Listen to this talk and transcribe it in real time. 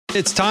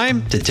It's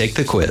time to take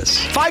the quiz.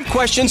 5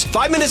 questions,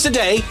 5 minutes a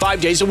day,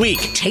 5 days a week.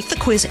 Take the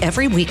quiz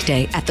every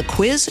weekday at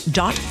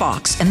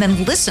thequiz.fox and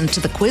then listen to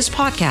the quiz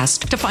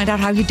podcast to find out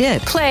how you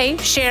did. Play,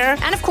 share,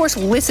 and of course,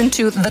 listen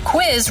to The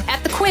Quiz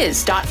at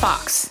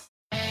thequiz.fox.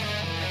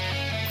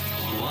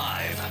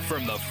 Live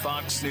from the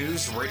Fox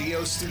News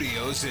radio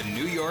studios in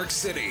New York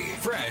City,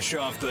 fresh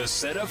off the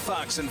set of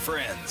Fox and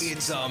Friends,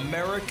 it's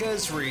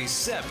America's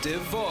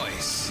receptive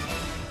voice,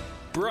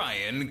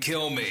 Brian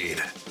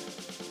Kilmeade.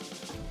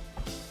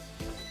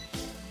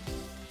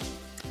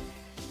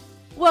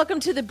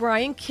 Welcome to the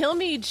Brian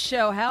Kilmeade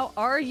Show. How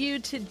are you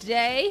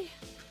today?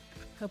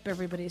 Hope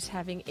everybody's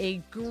having a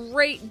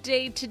great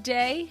day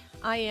today.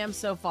 I am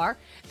so far.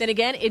 Then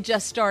again, it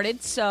just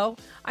started. So,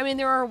 I mean,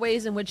 there are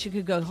ways in which it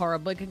could go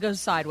horrible. It could go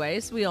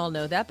sideways. We all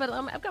know that. But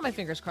I've got my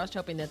fingers crossed,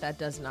 hoping that that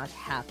does not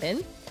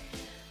happen.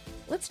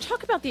 Let's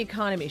talk about the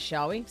economy,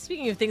 shall we?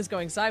 Speaking of things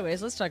going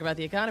sideways, let's talk about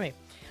the economy.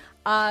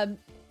 I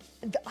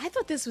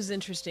thought this was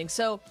interesting.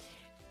 So,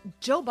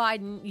 Joe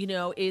Biden,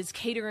 is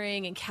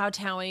catering and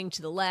kowtowing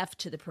to the left,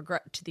 to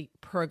the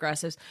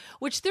progressives,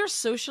 which they're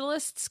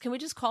socialists. Can we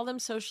just call them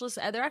socialists?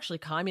 They're actually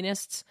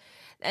communists.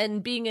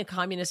 And being a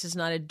communist is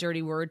not a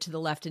dirty word to the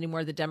left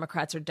anymore. The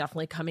Democrats are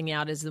definitely coming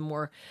out as the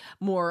more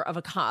of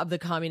the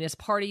Communist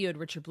Party. You had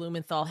Richard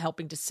Blumenthal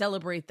helping to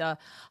celebrate the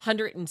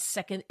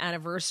 102nd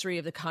anniversary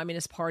of the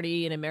Communist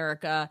Party in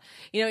America.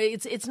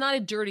 It's not a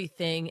dirty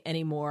thing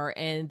anymore,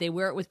 and they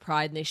wear it with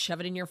pride and they shove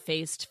it in your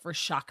face for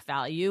shock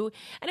value,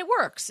 and it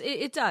works.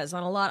 It does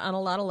on a lot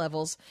of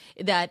levels.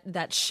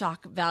 That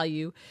shock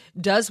value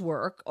does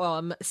work.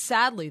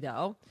 Sadly,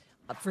 though,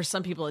 for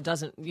some people it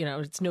doesn't.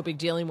 It's no big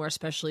deal anymore.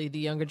 Especially the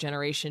younger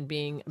generation,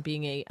 being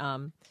a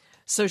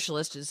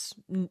socialist is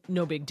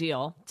no big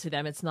deal to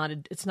them. It's not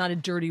a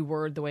dirty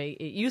word the way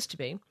it used to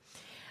be.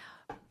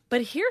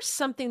 But here's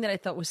something that I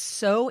thought was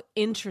so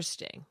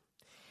interesting,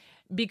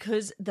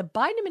 because the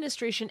Biden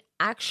administration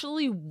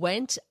actually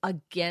went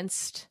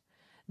against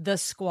the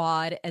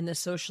squad and the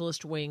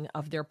socialist wing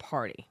of their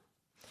party.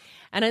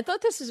 And I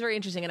thought this was very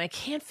interesting, and I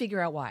can't figure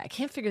out why. I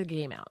can't figure the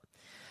game out.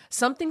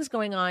 Something's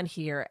going on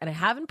here, and I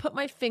haven't put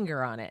my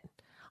finger on it.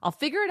 I'll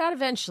figure it out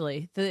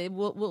eventually.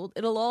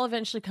 It'll all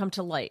eventually come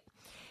to light.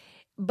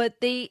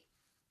 But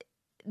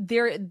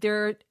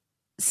they're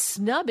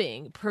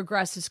snubbing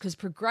progressives because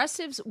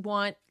progressives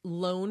want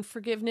loan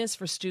forgiveness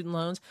for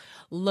student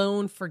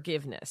loan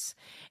forgiveness.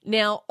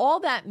 Now, all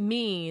that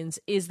means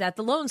is that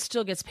the loan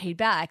still gets paid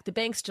back. The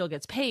bank still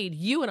gets paid.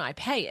 You and I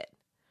pay it.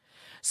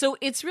 So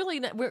it's really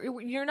not,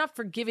 you're not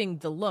forgiving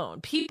the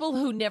loan. People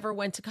who never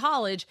went to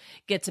college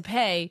get to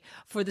pay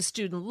for the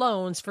student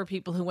loans for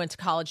people who went to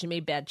college and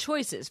made bad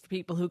choices, for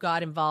people who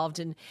got involved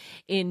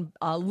in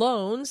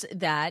loans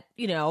that,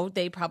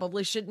 they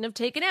probably shouldn't have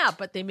taken out,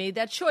 but they made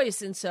that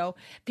choice. And so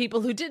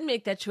people who didn't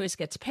make that choice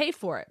get to pay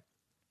for it.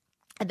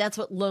 And that's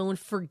what loan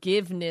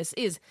forgiveness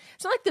is.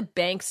 It's not like the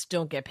banks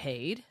don't get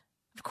paid.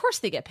 Of course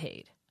they get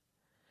paid.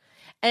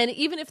 And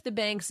even if the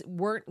banks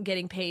weren't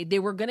getting paid, they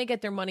were going to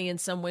get their money in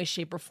some way,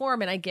 shape, or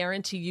form, and I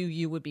guarantee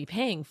you would be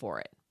paying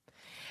for it.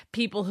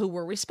 People who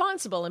were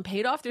responsible and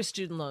paid off their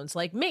student loans,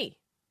 like me,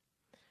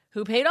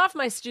 who paid off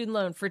my student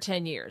loan for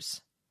 10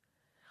 years.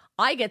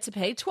 I get to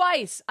pay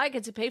twice. I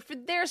get to pay for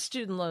their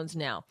student loans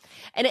now.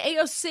 And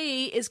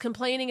AOC is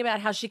complaining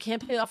about how she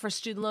can't pay off her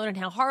student loan and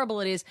how horrible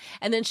it is,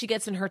 and then she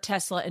gets in her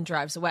Tesla and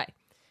drives away.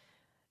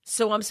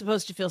 So I'm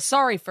supposed to feel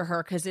sorry for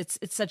her because it's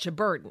such a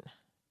burden.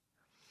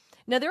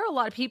 Now, there are a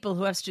lot of people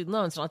who have student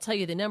loans, and I'll tell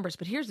you the numbers,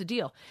 but here's the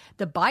deal.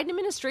 The Biden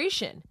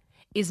administration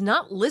is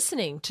not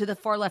listening to the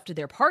far left of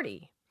their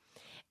party,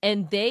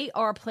 and they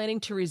are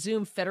planning to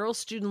resume federal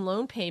student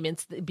loan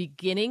payments at the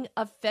beginning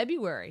of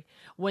February,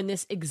 when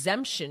this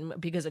exemption,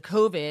 because of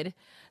COVID,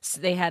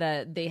 they had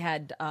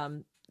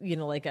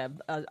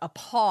a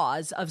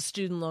pause of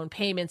student loan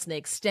payments, and they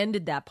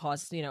extended that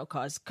pause,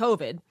 caused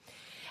COVID.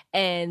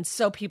 And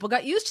so people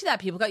got used to that.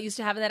 People got used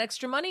to having that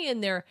extra money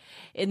in their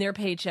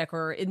paycheck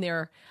or in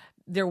their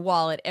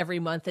wallet every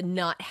month and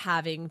not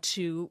having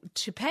to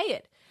pay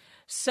it.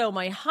 So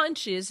my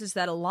hunch is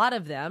that a lot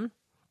of them,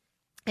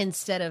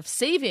 instead of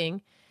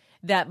saving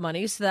that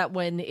money so that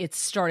when it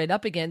started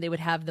up again, they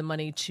would have the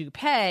money to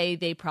pay,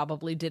 they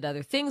probably did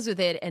other things with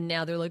it. And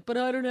now they're like, but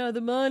I don't have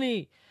the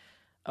money.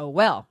 Oh,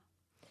 well.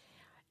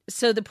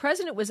 So the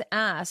president was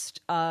asked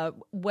the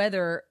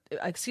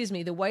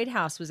White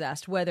House was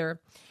asked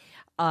whether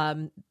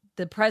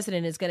the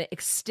president is going to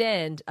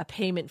extend a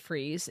payment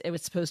freeze. It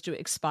was supposed to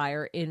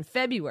expire in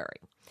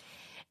February.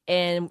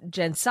 And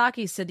Jen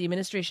Psaki said the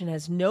administration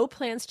has no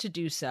plans to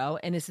do so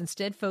and is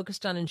instead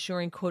focused on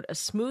ensuring, quote, a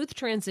smooth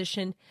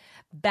transition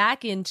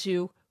back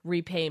into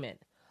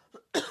repayment.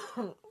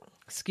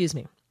 Excuse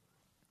me.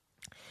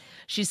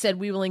 She said,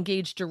 we will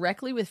engage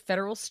directly with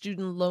federal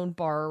student loan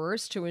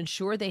borrowers to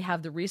ensure they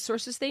have the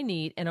resources they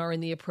need and are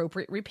in the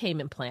appropriate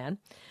repayment plan.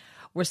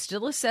 We're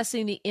still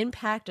assessing the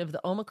impact of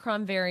the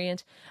Omicron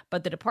variant,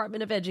 but the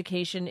Department of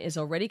Education is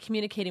already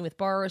communicating with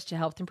borrowers to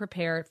help them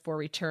prepare for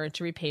return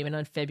to repayment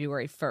on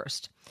February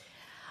 1st.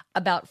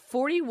 About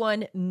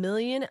 41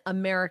 million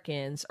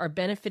Americans are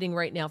benefiting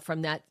right now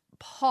from that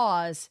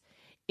pause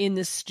in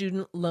the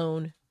student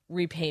loan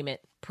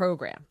repayment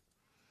program.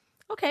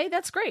 Okay,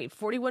 that's great.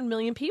 41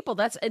 million people.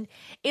 Listen,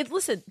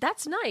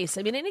 that's nice.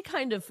 I mean, any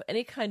kind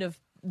of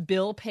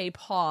bill pay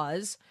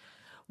pause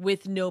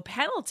with no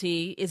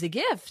penalty is a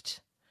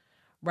gift,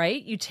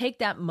 right? You take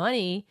that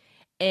money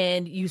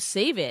and you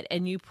save it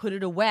and you put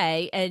it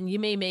away, and you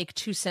may make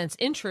 2 cents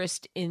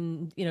interest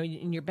in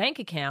your bank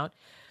account,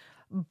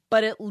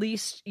 but at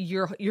least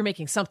you're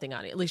making something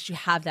on it. At least you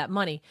have that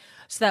money,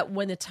 so that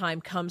when the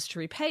time comes to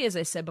repay, as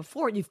I said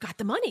before, you've got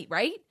the money,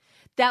 right?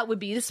 That would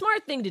be the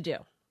smart thing to do.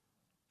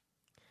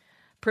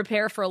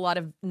 Prepare for a lot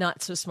of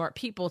not so smart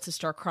people to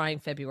start crying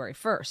February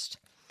 1st.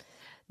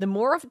 The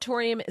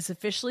moratorium is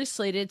officially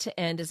slated to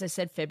end, as I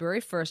said,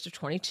 February 1st of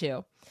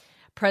 22.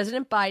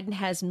 President Biden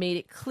has made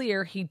it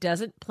clear he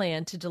doesn't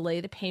plan to delay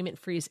the payment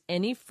freeze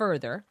any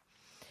further,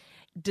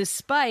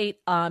 despite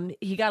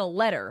he got a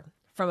letter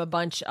from a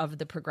bunch of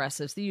the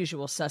progressives, the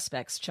usual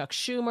suspects, Chuck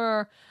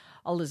Schumer,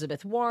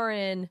 Elizabeth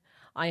Warren,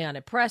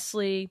 Ayanna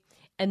Pressley,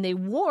 and they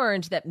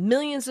warned that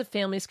millions of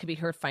families could be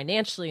hurt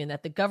financially and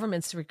that the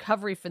government's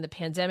recovery from the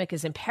pandemic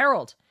is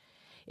imperiled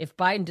if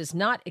Biden does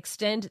not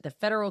extend the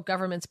federal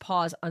government's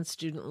pause on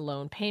student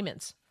loan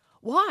payments.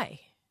 Why?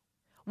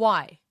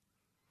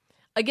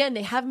 Again,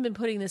 they haven't been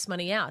putting this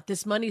money out.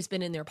 This money's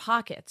been in their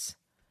pockets.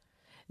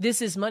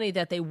 This is money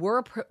that they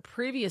were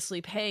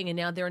previously paying, and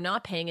now they're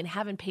not paying and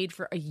haven't paid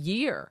for a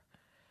year.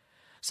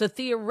 So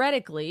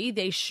theoretically,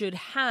 they should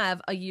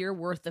have a year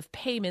worth of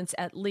payments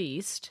at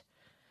least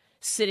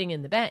sitting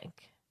in the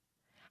bank.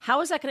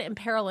 How is that going to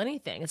imperil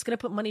anything? It's going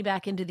to put money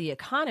back into the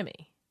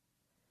economy.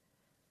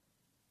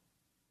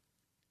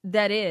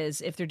 That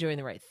is, if they're doing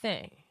the right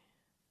thing,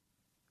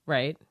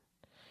 right?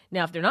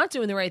 Now, if they're not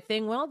doing the right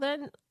thing, well,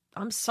 then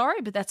I'm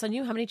sorry, but that's on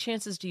you. How many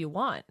chances do you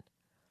want?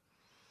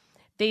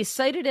 They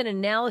cited an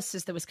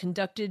analysis that was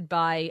conducted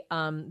by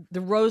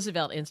the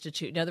Roosevelt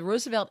Institute. Now, the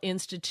Roosevelt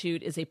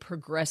Institute is a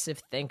progressive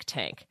think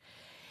tank,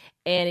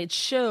 and it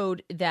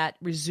showed that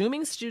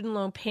resuming student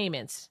loan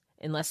payments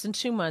in less than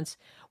 2 months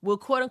will,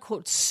 quote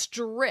unquote,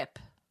 strip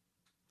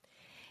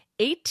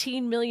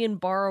 18 million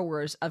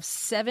borrowers of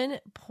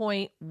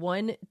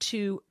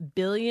 $7.12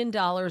 billion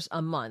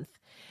a month.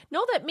 And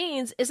all that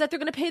means is that they're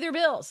going to pay their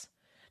bills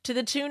to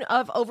the tune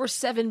of over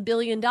 $7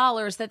 billion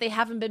that they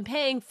haven't been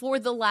paying for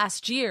the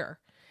last year.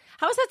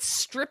 How is that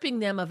stripping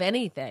them of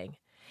anything?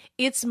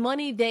 It's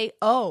money they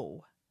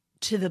owe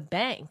to the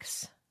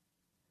banks.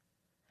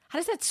 How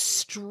does that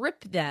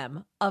strip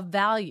them of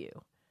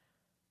value?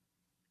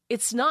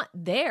 It's not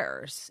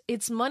theirs.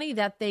 It's money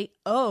that they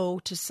owe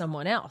to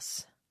someone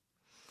else.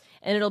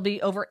 And it'll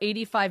be over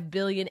 $85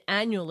 billion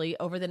annually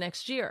over the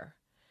next year.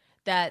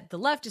 That the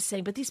left is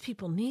saying, but these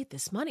people need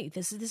this money.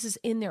 This is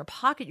in their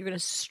pocket. You're going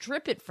to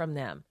strip it from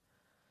them.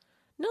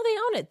 No, they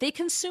own it. They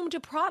consumed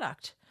a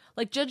product.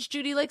 Like Judge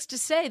Judy likes to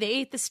say, they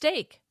ate the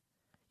steak.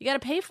 You got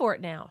to pay for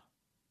it now.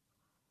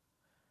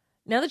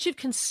 Now that you've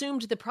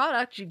consumed the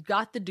product, you've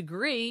got the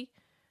degree,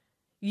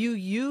 you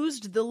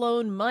used the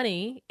loan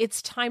money,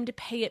 it's time to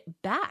pay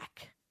it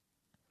back.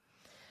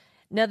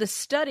 Now, the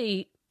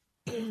study,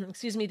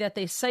 that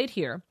they cite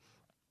here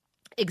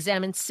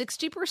examined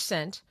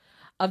 60%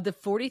 of the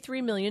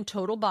 43 million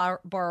total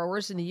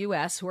borrowers in the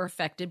U.S. who are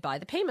affected by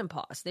the payment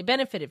pause. They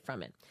benefited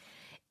from it,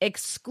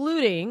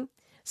 excluding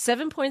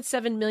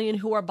 7.7 million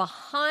who are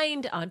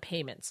behind on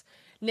payments.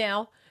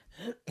 Now,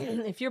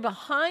 if you're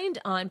behind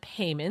on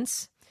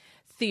payments,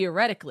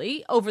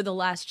 theoretically, over the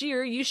last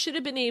year, you should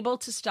have been able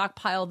to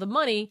stockpile the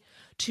money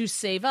to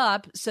save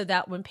up so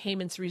that when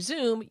payments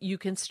resume, you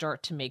can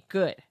start to make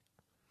good.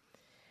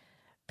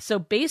 So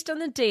based on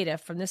the data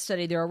from this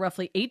study, there are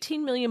roughly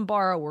 18 million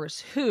borrowers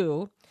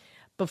who,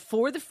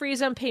 before the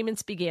freeze on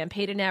payments began,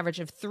 paid an average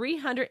of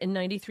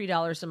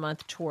 $393 a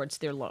month towards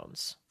their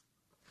loans.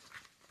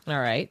 All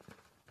right.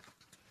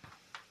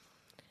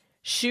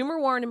 Schumer,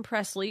 Warren, and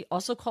Pressley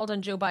also called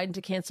on Joe Biden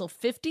to cancel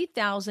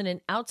 $50,000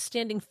 in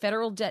outstanding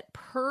federal debt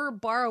per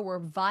borrower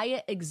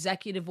via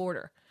executive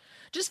order.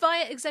 Just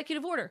via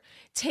executive order.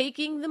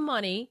 Taking the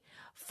money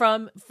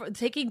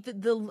taking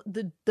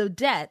the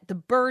debt, the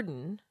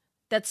burden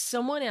that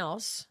someone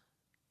else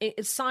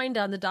is signed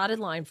on the dotted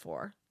line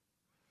for,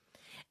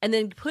 and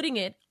then putting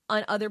it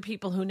on other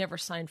people who never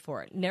signed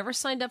for it, never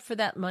signed up for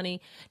that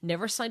money,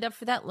 never signed up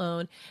for that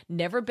loan,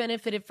 never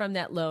benefited from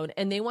that loan,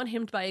 and they want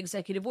him by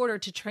executive order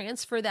to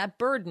transfer that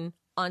burden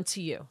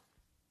onto you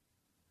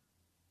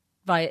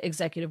via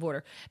executive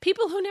order.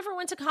 People who never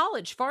went to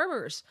college,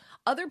 farmers,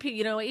 other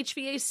people,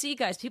 HVAC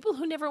guys, people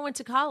who never went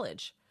to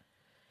college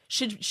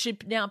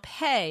should now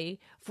pay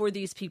for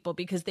these people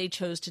because they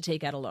chose to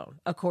take out a loan,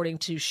 according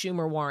to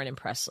Schumer, Warren, and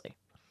Pressley.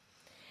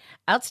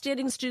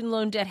 Outstanding student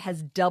loan debt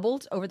has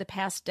doubled over the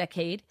past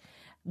decade,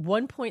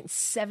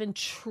 $1.7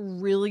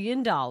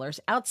 trillion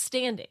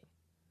outstanding.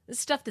 This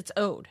is stuff that's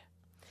owed.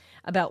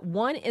 About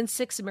 1 in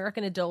 6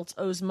 American adults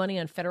owes money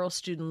on federal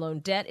student loan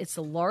debt. It's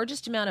the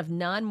largest amount of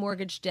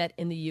non-mortgage debt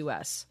in the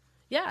U.S.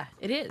 Yeah,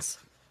 it is.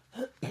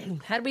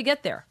 How did we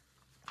get there?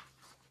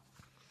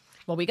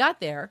 Well, we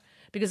got there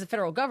because the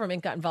federal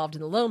government got involved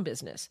in the loan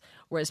business.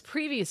 Whereas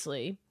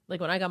previously,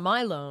 like when I got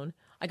my loan,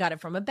 I got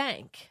it from a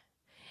bank.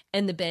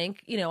 And the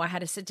bank, I had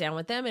to sit down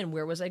with them and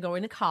where was I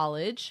going to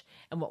college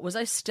and what was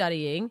I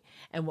studying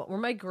and what were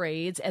my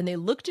grades. And they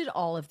looked at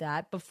all of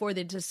that before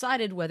they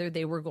decided whether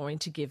they were going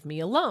to give me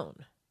a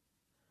loan,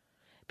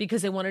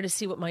 because they wanted to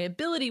see what my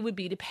ability would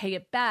be to pay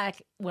it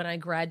back when I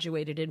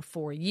graduated in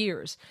 4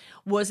 years.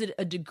 Was it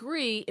a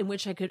degree in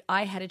which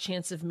I had a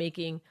chance of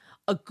making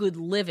a good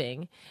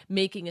living,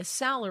 making a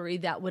salary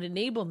that would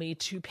enable me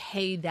to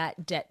pay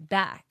that debt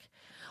back?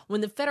 When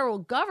the federal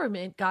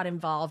government got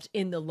involved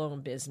in the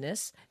loan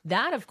business,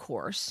 that, of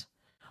course,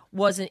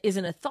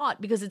 isn't a thought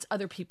because it's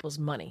other people's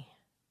money.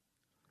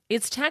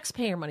 It's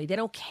taxpayer money. They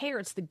don't care.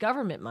 It's the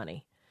government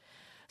money.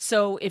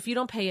 So if you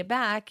don't pay it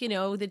back,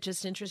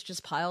 that interest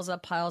just piles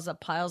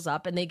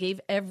up. And they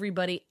gave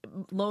everybody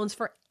loans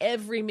for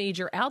every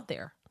major out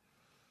there.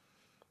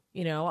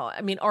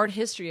 Art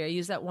history, I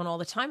use that one all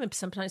the time. And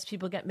sometimes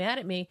people get mad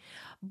at me.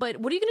 But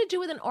what are you going to do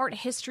with an art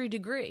history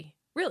degree?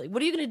 Really,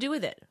 what are you going to do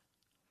with it?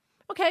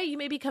 Okay, you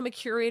may become a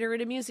curator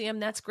at a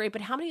museum. That's great.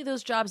 But how many of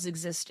those jobs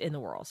exist in the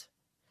world?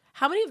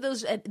 How many of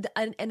those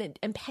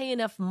and pay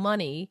enough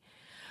money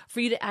for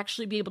you to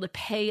actually be able to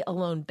pay a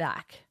loan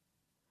back?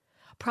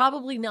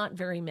 Probably not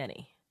very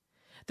many.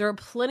 There are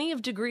plenty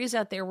of degrees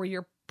out there where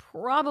you're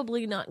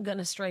probably not going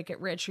to strike it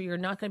rich or you're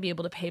not going to be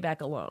able to pay back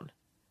a loan.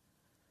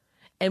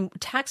 And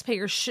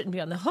taxpayers shouldn't be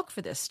on the hook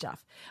for this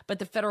stuff. But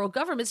the federal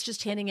government's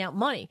just handing out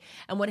money.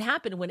 And what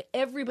happened when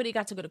everybody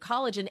got to go to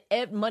college and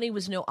money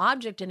was no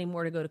object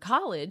anymore to go to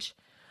college,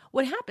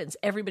 what happens?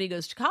 Everybody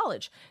goes to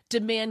college.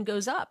 Demand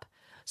goes up.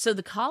 So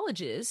the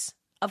colleges,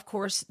 of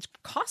course,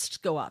 costs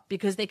go up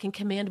because they can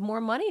command more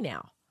money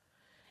now.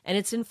 And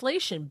it's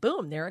inflation.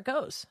 Boom, there it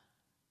goes.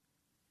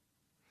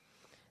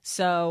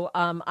 So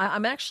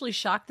I'm actually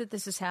shocked that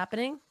this is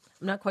happening.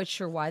 I'm not quite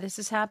sure why this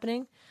is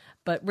happening.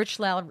 But Rich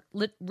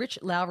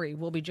Lowry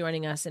will be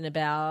joining us in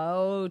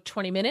about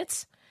 20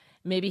 minutes.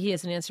 Maybe he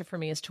has an answer for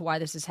me as to why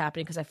this is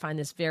happening, because I find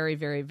this very,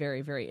 very, very,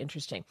 very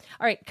interesting.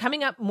 All right,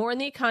 coming up, more in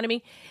the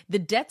economy, the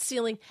debt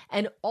ceiling,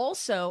 and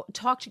also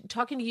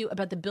talking to you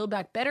about the Build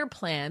Back Better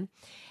plan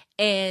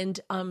and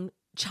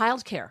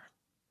childcare.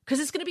 Because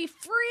it's going to be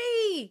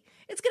free.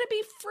 It's going to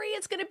be free.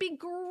 It's going to be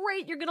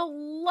great. You're going to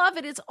love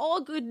it. It's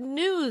all good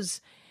news.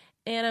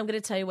 And I'm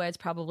going to tell you why it's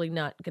probably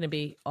not going to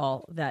be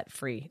all that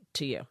free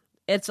to you.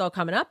 It's all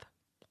coming up.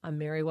 I'm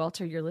Mary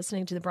Welter. You're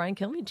listening to The Brian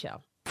Kilmeade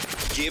Show.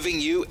 Giving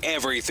you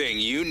everything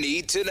you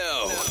need to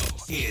know.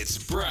 It's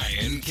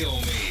Brian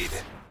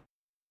Kilmeade.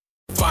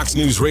 Fox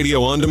News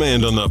Radio on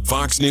demand on the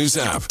Fox News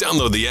app.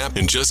 Download the app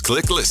and just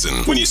click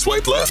listen. When you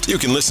swipe left, you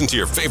can listen to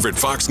your favorite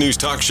Fox News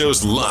talk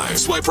shows live.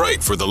 Swipe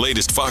right for the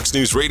latest Fox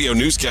News Radio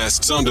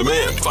newscasts on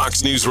demand.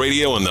 Fox News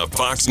Radio on the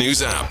Fox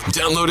News app.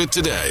 Download it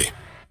today.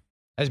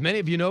 As many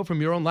of you know from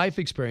your own life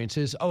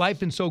experiences, a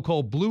life in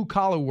so-called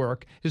blue-collar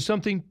work is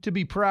something to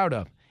be proud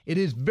of. It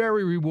is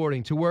very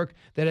rewarding to work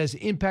that has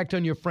impact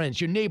on your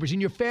friends, your neighbors, and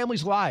your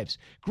family's lives.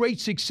 Great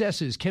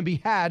successes can be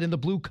had in the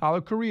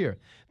blue-collar career.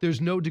 There's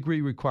no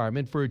degree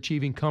requirement for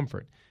achieving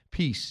comfort,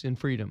 peace, and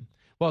freedom.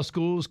 While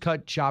schools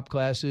cut shop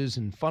classes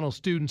and funnel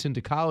students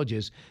into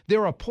colleges,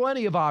 there are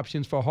plenty of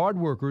options for hard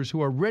workers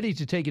who are ready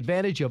to take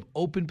advantage of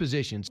open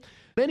positions.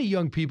 Many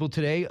young people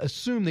today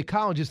assume that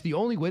college is the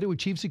only way to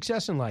achieve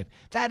success in life.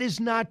 That is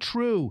not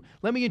true.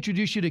 Let me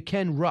introduce you to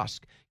Ken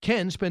Rusk.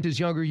 Ken spent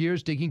his younger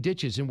years digging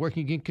ditches and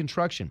working in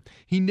construction.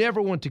 He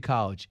never went to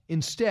college.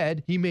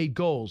 Instead, he made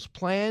goals,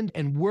 planned,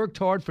 and worked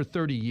hard for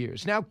 30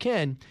 years. Now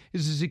Ken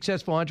is a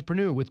successful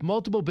entrepreneur with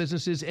multiple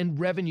businesses and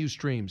revenue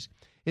streams.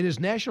 In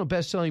his national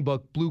best-selling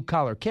book, Blue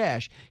Collar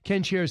Cash,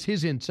 Ken shares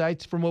his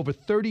insights from over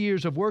 30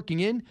 years of working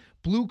in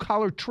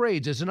blue-collar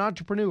trades as an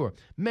entrepreneur,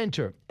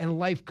 mentor, and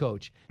life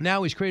coach.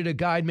 Now he's created a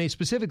guide made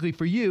specifically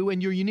for you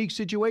and your unique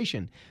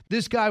situation.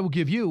 This guide will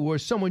give you or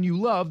someone you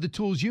love the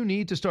tools you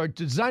need to start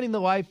designing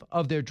the life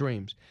of their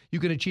dreams.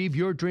 You can achieve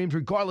your dreams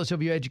regardless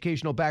of your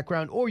educational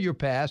background or your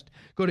past.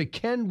 Go to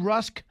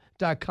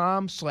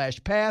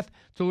kenrusk.com/path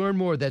to learn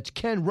more. That's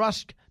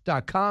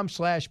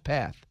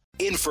kenrusk.com/path.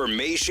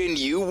 Information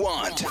you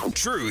want.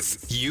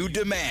 Truth you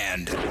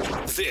demand.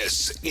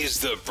 This is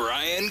the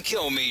Brian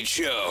Kilmeade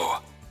Show.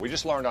 We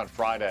just learned on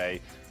Friday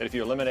that if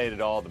you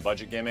eliminated all the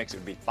budget gimmicks, it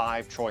would be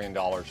 $5 trillion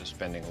of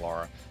spending,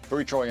 Laura.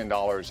 $3 trillion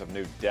of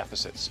new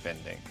deficit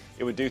spending.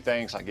 It would do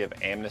things like give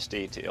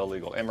amnesty to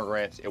illegal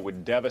immigrants. It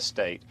would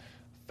devastate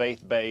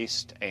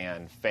faith-based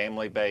and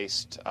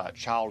family-based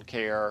child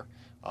care.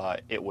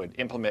 It would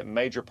implement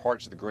major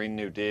parts of the Green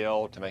New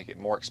Deal to make it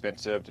more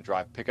expensive to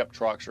drive pickup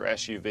trucks or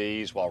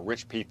SUVs, while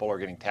rich people are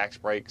getting tax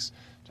breaks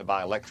to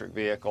buy electric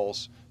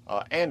vehicles.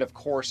 And, of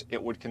course,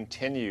 it would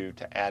continue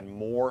to add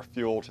more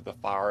fuel to the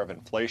fire of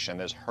inflation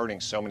that's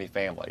hurting so many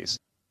families.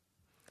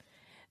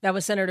 That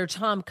was Senator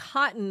Tom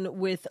Cotton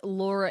with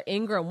Laura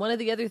Ingraham. One of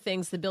the other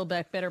things the Build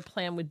Back Better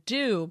plan would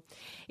do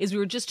is we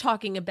were just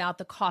talking about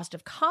the cost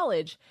of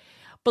college,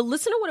 but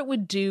listen to what it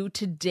would do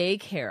to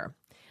daycare.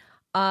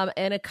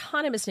 An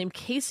economist named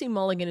Casey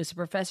Mulligan, who's a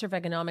professor of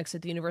economics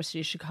at the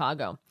University of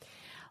Chicago,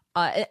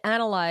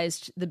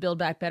 analyzed the Build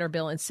Back Better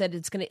bill and said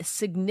it's going to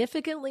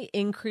significantly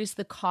increase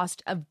the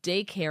cost of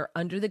daycare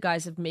under the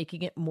guise of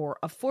making it more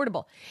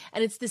affordable.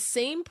 And it's the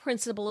same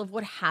principle of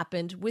what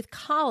happened with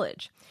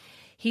college.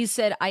 He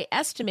said, I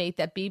estimate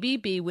that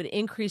BBB would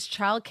increase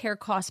child care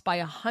costs by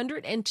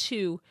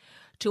 102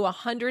 to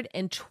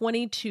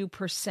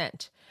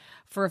 122%.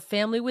 For a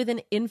family with an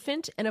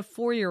infant and a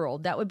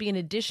 4-year-old, that would be an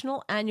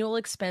additional annual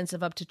expense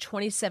of up to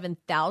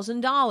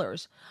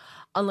 $27,000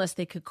 unless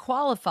they could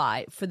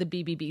qualify for the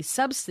BBB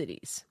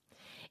subsidies.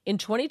 In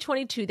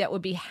 2022, that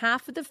would be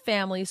half of the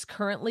families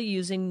currently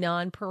using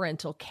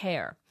non-parental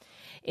care.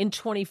 In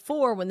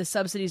 24, when the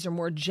subsidies are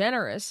more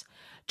generous,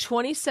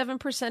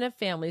 27% of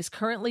families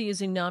currently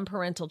using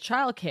non-parental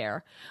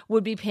childcare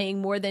would be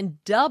paying more than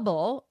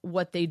double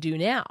what they do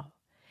now.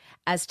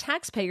 As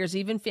taxpayers,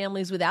 even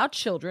families without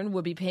children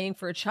would be paying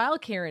for a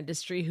childcare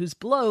industry whose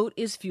bloat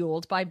is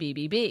fueled by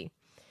BBB.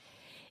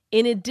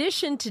 In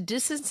addition to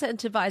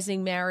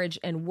disincentivizing marriage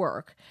and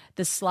work,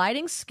 the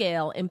sliding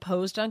scale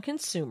imposed on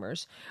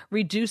consumers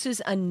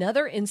reduces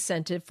another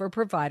incentive for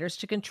providers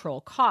to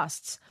control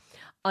costs.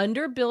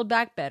 Under Build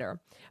Back Better,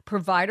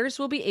 providers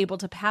will be able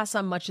to pass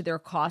on much of their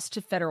costs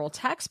to federal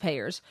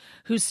taxpayers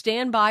who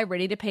stand by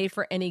ready to pay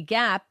for any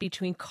gap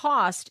between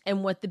cost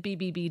and what the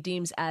BBB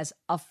deems as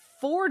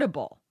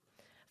affordable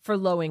for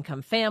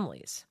low-income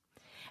families.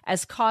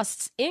 As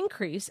costs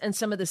increase and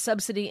some of the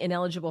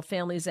subsidy-ineligible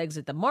families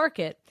exit the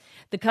market,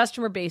 the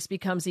customer base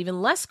becomes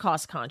even less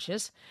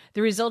cost-conscious.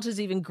 The result is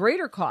even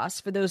greater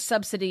costs for those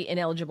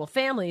subsidy-ineligible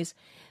families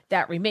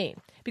that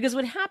remain. Because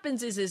what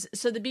happens is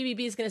so the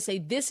BBB is going to say,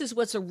 this is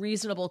what's a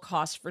reasonable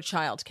cost for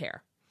childcare.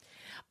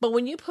 But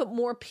when you put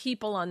more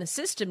people on the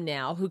system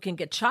now who can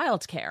get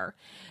childcare,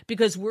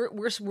 because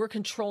we're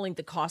controlling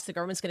the cost, the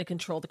government's going to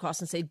control the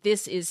cost and say,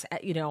 this is,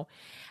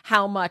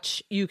 how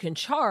much you can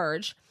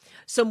charge.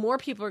 So more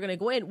people are going to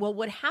go in. Well,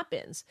 what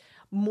happens?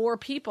 More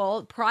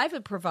people,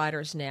 private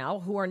providers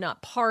now who are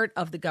not part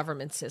of the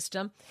government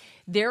system,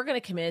 they're going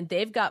to come in.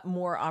 They've got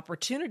more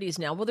opportunities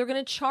now. Well, they're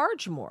going to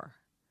charge more.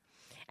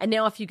 And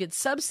now if you get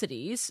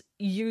subsidies,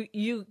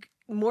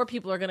 more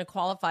people are going to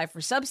qualify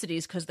for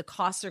subsidies because the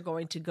costs are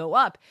going to go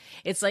up.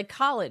 It's like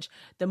college.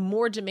 The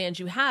more demand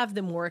you have,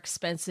 the more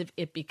expensive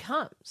it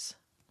becomes.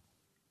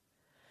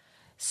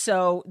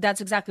 So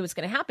that's exactly what's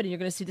going to happen. And you're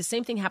going to see the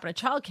same thing happen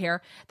to childcare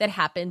that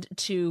happened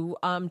to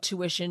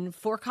tuition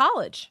for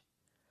college.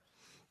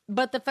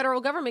 But the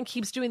federal government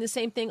keeps doing the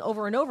same thing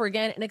over and over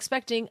again and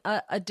expecting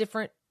a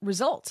different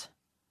result.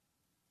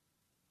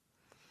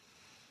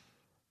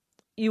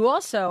 You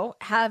also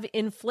have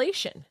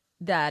inflation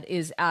that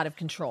is out of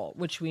control,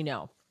 which we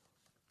know.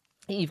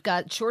 You've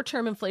got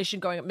short-term inflation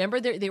going up. Remember,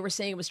 they were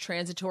saying it was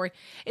transitory.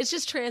 It's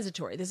just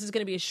transitory. This is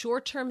going to be a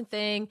short-term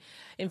thing.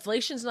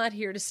 Inflation's not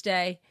here to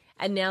stay.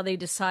 And now they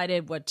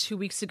decided, 2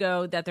 weeks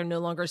ago, that they're no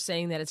longer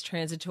saying that it's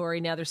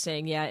transitory. Now they're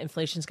saying, yeah,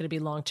 inflation's going to be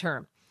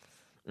long-term.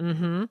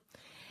 And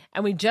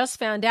we just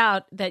found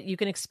out that you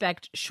can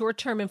expect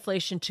short-term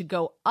inflation to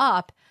go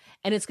up,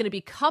 and it's going to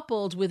be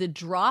coupled with a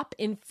drop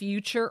in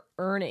future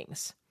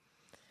earnings.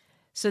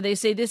 So they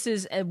say this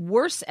is a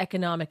worse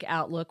economic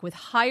outlook with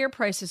higher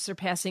prices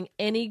surpassing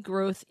any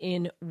growth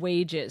in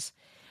wages.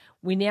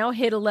 We now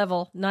hit a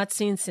level not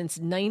seen since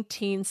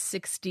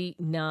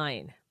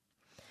 1969.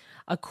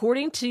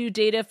 According to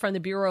data from the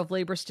Bureau of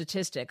Labor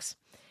Statistics,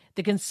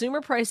 the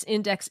Consumer Price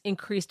Index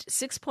increased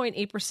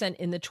 6.8%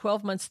 in the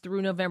 12 months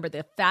through November,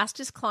 the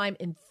fastest climb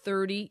in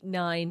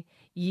 39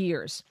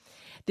 years.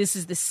 This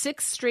is the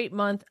sixth straight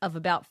month of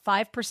about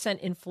 5%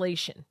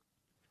 inflation.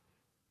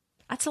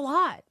 That's a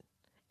lot.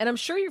 And I'm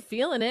sure you're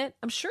feeling it.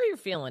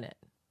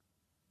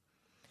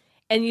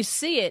 And you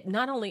see it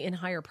not only in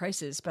higher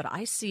prices, but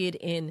I see it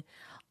in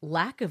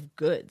lack of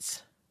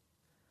goods.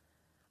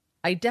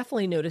 I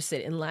definitely notice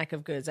it in lack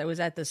of goods. I was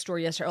at the store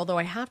yesterday, although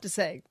I have to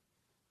say,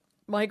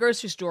 my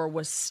grocery store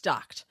was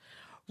stocked.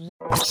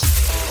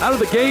 Out of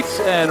the gates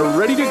and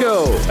ready to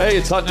go. Hey,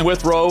 it's Hutton and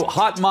Withrow.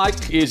 Hot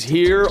Mike is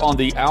here on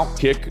the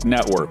Outkick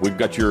Network. We've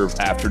got your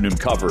afternoon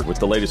covered with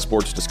the latest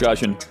sports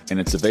discussion, and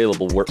it's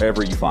available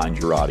wherever you find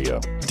your audio.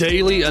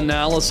 Daily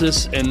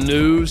analysis and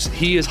news.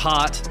 He is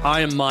hot.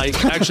 I am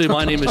Mike. Actually,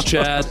 my name is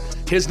Chad.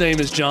 His name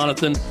is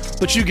Jonathan,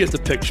 but you get the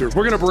picture.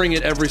 We're going to bring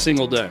it every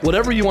single day.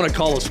 Whatever you want to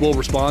call us, we'll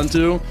respond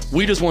to.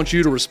 We just want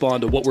you to respond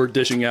to what we're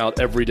dishing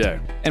out every day.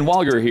 And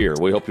while you're here,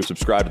 we hope you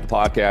subscribe to the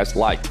podcast,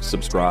 like,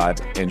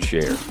 subscribe, and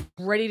share.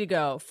 Ready to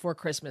go for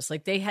Christmas.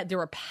 There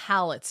were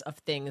pallets of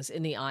things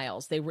in the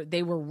aisles. They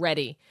were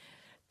ready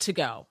to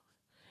go.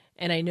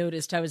 And I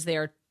noticed I was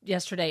there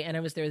yesterday and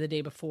I was there the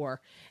day before.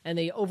 And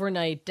they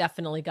overnight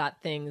definitely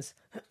got things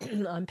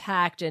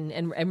unpacked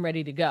and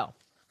ready to go.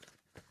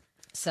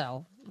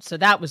 So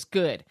that was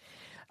good.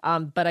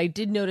 But I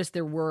did notice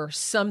there were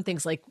some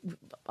things like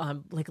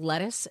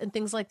lettuce and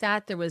things like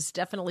that. There was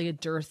definitely a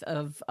dearth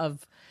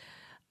of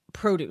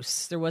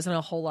produce. There wasn't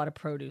a whole lot of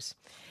produce.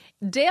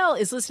 Dale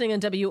is listening on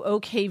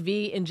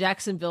WOKV in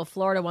Jacksonville,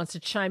 Florida, wants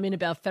to chime in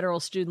about federal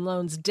student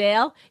loans.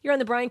 Dale, you're on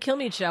the Brian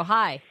Kilmeade Show.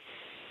 Hi.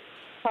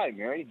 Hi,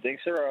 Mary.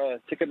 Thanks for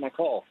taking my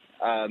call.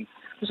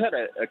 just had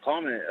a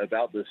comment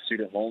about the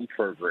student loan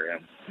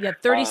program. Yeah,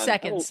 30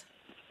 seconds.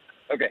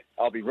 Okay,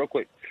 I'll be real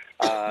quick.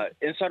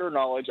 Insider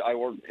knowledge, I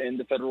worked in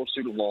the federal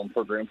student loan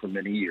program for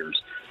many years.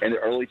 In the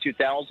early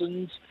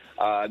 2000s,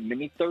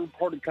 many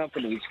third-party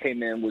companies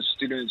came in with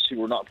students who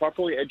were not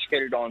properly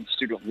educated on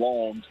student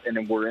loans and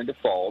then were in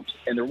default,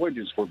 and their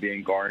wages were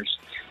being garnished,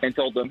 and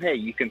told them, hey,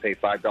 you can pay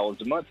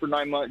 $5 a month for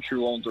 9 months, your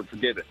loans are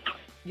forgiven.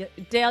 Yeah,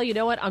 Dale, you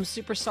know what? I'm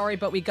super sorry,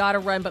 but we got to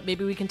run, but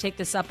maybe we can take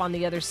this up on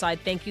the other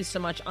side. Thank you so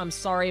much. I'm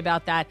sorry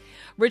about that.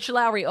 Rich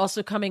Lowry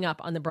also coming up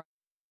on the...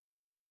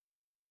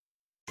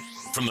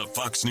 From the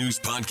Fox News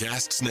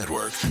Podcasts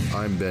Network.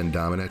 I'm Ben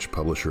Domenech,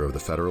 publisher of The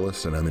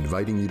Federalist, and I'm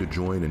inviting you to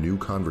join a new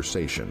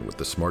conversation with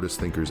the smartest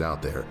thinkers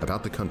out there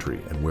about the country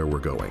and where we're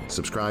going.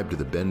 Subscribe to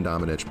the Ben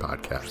Domenech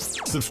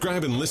Podcast.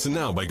 Subscribe and listen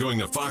now by going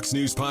to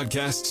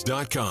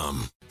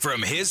foxnewspodcasts.com.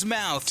 From his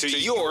mouth to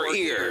your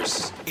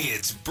ears,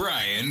 it's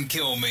Brian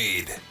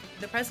Kilmeade.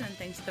 The president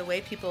thinks the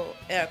way people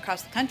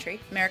across the country,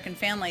 American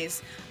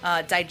families,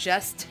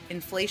 digest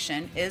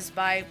inflation is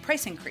by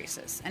price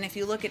increases. And if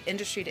you look at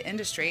industry to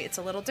industry, it's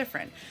a little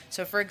different.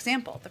 So, for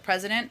example, the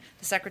president,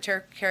 the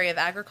Secretary of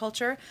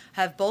Agriculture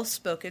have both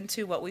spoken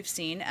to what we've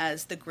seen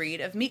as the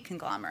greed of meat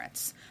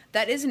conglomerates.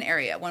 That is an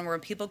area where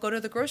people go to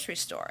the grocery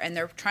store and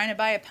they're trying to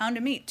buy a pound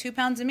of meat, 2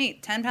 pounds of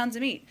meat, 10 pounds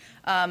of meat.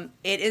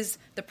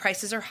 The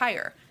prices are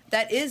higher.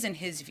 That is, in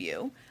his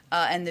view,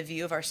 and the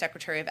view of our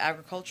Secretary of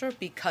Agriculture,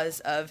 because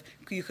of,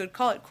 you could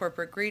call it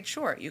corporate greed,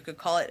 sure. You could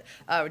call it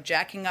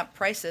jacking up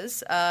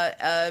prices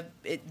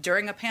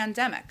during a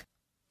pandemic.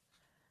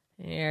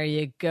 There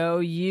you go,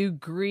 you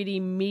greedy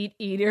meat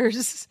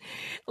eaters.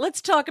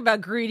 Let's talk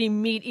about greedy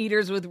meat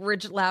eaters with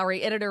Rich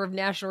Lowry, editor of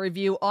National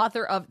Review,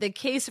 author of The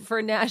Case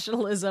for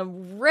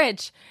Nationalism.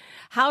 Rich,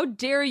 how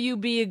dare you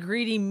be a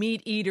greedy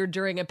meat eater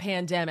during a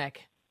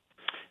pandemic?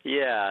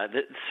 Yeah,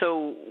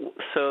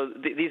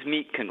 these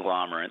meat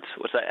conglomerates,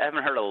 which I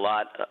haven't heard a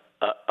lot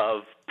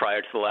of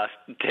prior to the last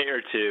day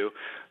or two,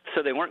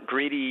 so they weren't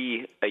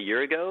greedy a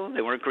year ago,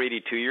 they weren't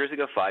greedy 2 years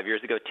ago, 5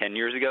 years ago, 10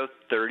 years ago,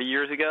 30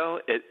 years ago.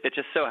 It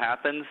just so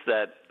happens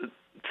that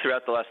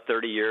throughout the last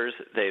 30 years,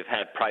 they've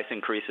had price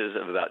increases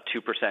of about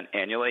 2%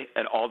 annually,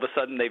 and all of a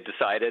sudden they've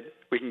decided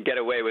we can get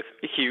away with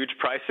huge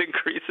price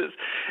increases.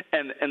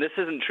 And this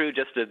isn't true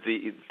just of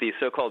the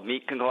so-called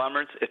meat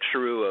conglomerates. It's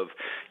true of,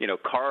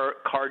 car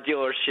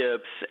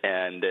dealerships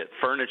and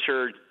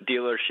furniture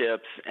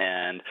dealerships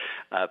and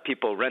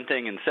people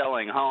renting and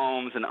selling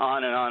homes and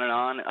on and on and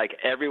on. Like,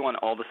 everyone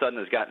all of a sudden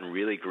has gotten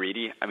really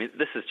greedy. I mean,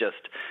 this is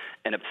just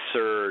an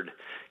absurd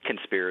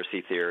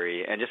conspiracy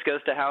theory, and just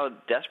goes to how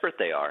desperate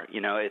they are.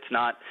 It's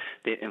not,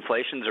 the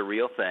inflation's a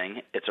real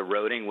thing. It's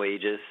eroding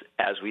wages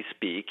as we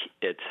speak.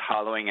 It's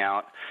hollowing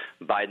out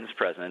Biden's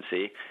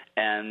presidency,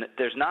 and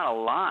there's not a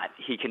lot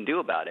he can do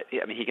about it.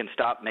 I mean, he can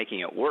stop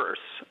making it worse,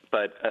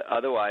 but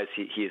otherwise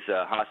he's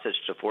a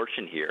hostage to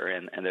fortune here,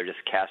 and they're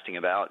just casting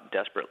about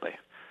desperately.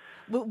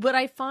 What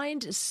I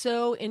find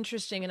so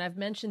interesting, and I've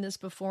mentioned this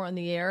before on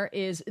the air,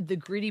 is the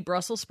greedy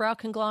Brussels sprout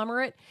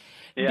conglomerate.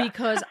 Yeah.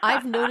 Because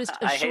I've noticed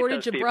a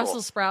shortage of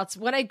Brussels sprouts.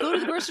 When I go to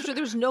the grocery store,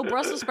 there's no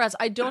Brussels sprouts.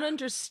 I don't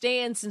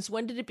understand, since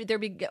when did there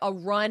be a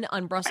run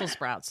on Brussels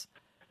sprouts?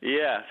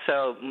 Yeah,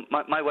 so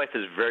my wife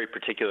is very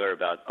particular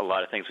about a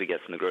lot of things we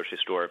get from the grocery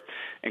store,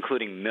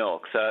 including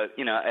milk. So,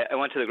 I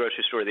went to the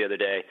grocery store the other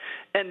day,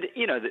 and,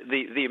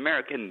 the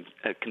American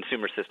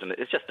consumer system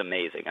is just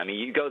amazing. I mean,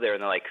 you go there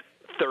and they're like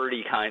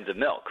 30 kinds of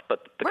milk,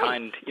 but the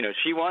kind,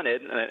 she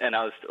wanted, and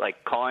I was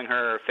like calling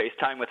her,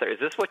 FaceTime with her, is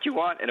this what you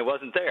want? And it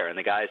wasn't there. And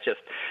the guys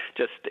just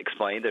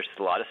explained there's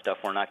a lot of stuff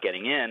we're not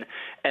getting in.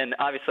 And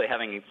obviously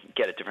having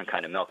get a different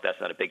kind of milk, that's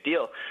not a big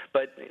deal.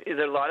 But there's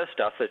a lot of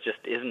stuff that just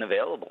isn't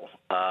available.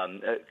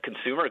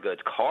 Consumer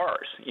goods,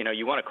 cars,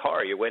 you want a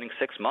car, you're waiting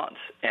 6 months.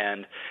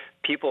 And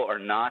people are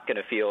not going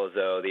to feel as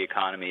though the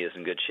economy is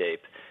in good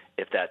shape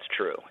if that's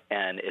true.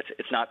 And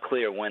it's not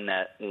clear when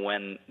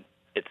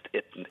it's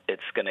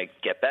going to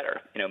get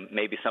better.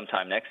 Maybe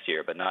sometime next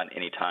year, but not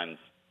anytime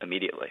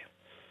immediately.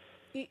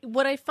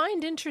 What I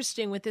find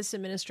interesting with this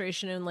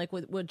administration, and like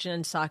what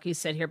Jen Psaki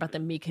said here about the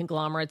meat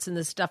conglomerates and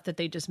the stuff that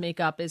they just make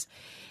up, is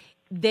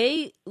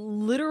they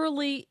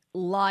literally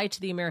lie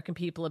to the American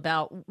people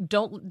about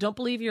don't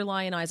believe your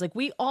lying eyes. Like,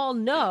 we all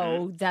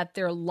know that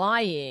they're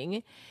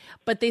lying,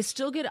 but they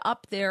still get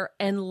up there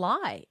and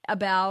lie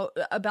about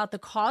the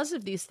cause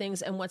of these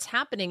things and what's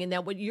happening, and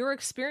that what you're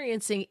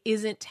experiencing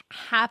isn't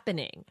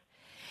happening.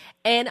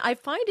 And I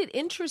find it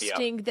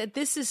interesting that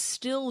this is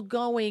still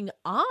going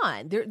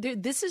on.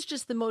 This is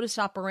just the modus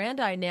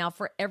operandi now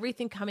for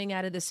everything coming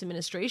out of this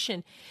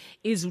administration,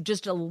 is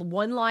just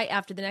one lie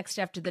after the next,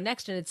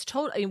 and it's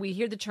total. I mean, we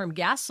hear the term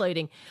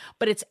gaslighting,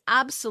 but it's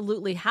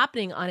absolutely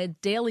happening on a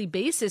daily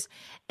basis,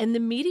 and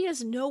the media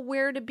is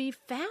nowhere to be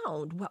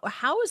found.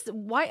 How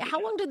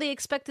long do they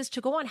expect this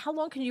to go on? How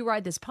long can you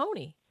ride this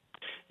pony?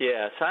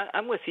 Yeah, so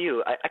I'm with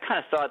you. I kind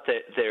of thought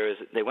that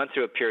they went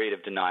through a period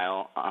of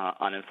denial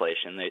on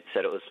inflation. They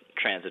said it was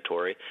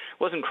transitory. It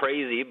wasn't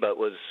crazy, but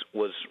was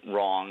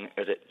wrong,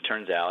 as it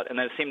turns out. And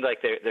then it seemed like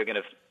they're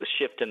going to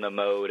shift in the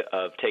mode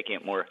of taking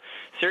it more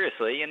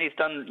seriously. And he's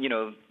done,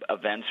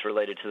 events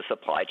related to the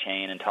supply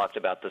chain and talked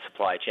about the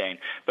supply chain.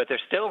 But they're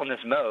still in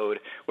this mode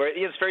where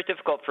it's very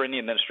difficult for any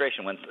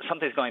administration when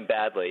something's going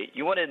badly.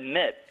 You want to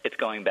admit it's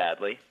going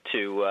badly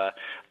to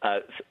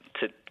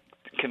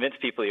convince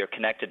people you're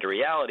connected to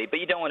reality, but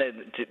you don't want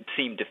to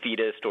seem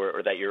defeatist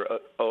or that you're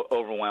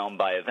overwhelmed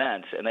by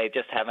events, and they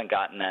just haven't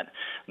gotten that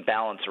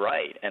balance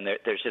right. And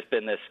there's just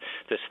been this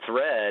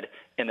thread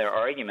in their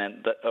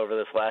argument over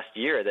this last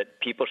year that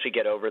people should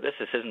get over this.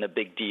 This isn't a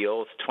big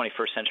deal. It's a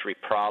 21st century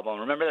problem.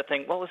 Remember that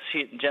thing? What was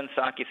Jen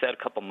Psaki said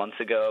a couple months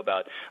ago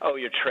about,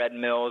 your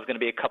treadmill is going to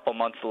be a couple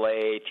months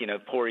late,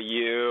 poor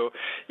you.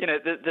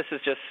 This is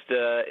just,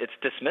 it's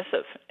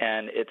dismissive,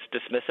 and it's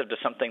dismissive to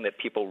something that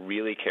people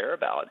really care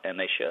about, and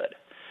they should.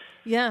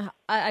 Yeah,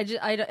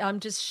 I'm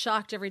just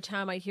shocked every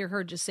time I hear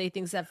her just say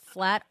things that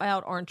flat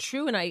out aren't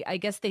true, and I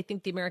guess they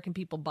think the American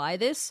people buy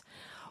this,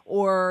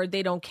 or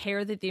they don't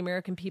care that the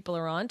American people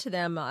are on to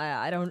them.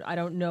 I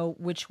don't know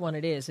which one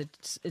it is.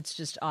 It's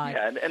just odd.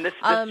 Yeah, and this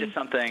is just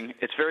something,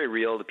 it's very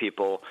real to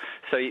people.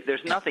 So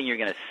there's nothing you're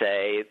going to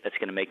say that's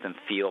going to make them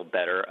feel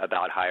better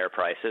about higher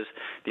prices.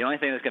 The only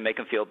thing that's going to make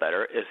them feel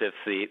better is if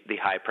the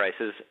high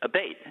prices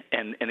abate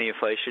and the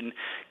inflation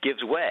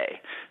gives way.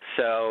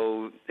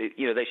 So,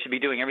 they should be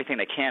doing everything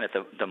they can at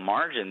the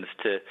margins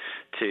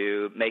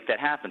to make that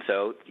happen.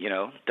 So,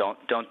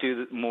 don't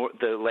do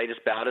the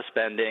latest bout of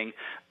spending.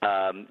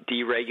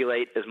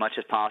 Deregulate as much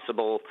as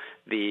possible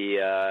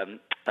the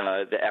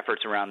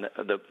efforts around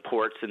the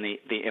ports and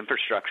the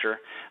infrastructure,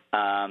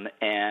 and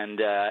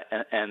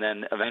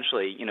then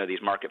eventually,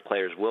 these market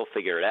players will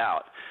figure it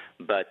out.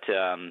 But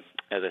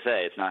as I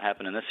say, it's not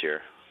happening this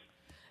year.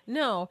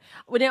 No.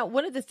 Well, now,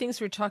 one of the things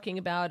we're talking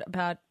about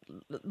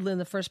in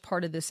the first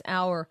part of this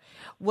hour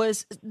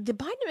was the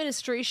Biden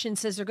administration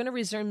says they're going to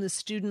resume the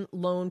student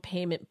loan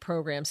payment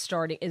program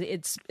starting.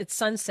 It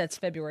sunsets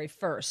February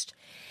 1st.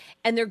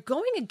 And they're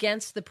going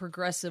against the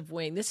progressive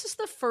wing. This is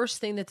the first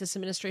thing that this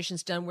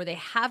administration's done where they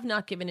have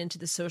not given in to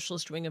the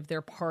socialist wing of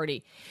their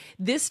party.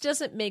 This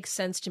doesn't make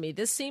sense to me.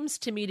 This seems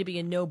to me to be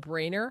a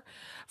no-brainer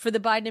for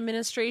the Biden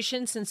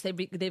administration, since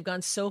they've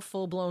gone so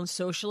full-blown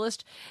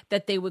socialist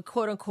that they would,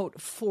 quote-unquote,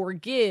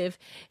 forgive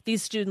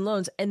these student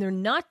loans. And they're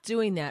not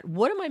doing that.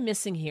 What am I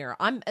missing here?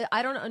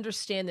 I don't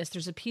understand this.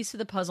 There's a piece of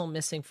the puzzle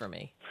missing for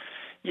me.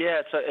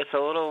 Yeah, it's a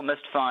little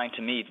mystifying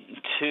to me,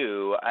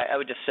 too. I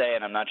would just say,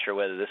 and I'm not sure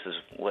whether this is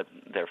what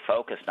they're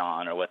focused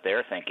on or what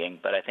they're thinking,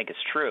 but I think it's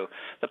true.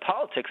 The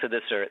politics of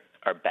this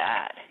are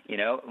bad.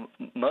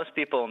 Most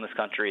people in this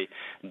country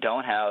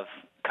don't have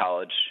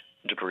college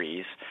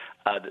degrees.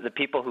 The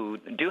people who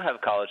do have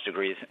college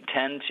degrees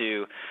tend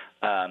to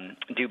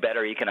do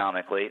better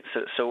economically.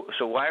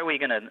 So why are we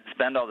going to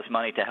spend all this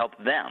money to help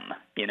them?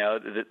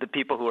 The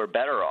people who are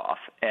better off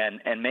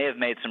and may have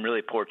made some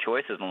really poor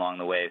choices along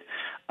the way.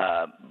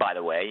 By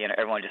the way,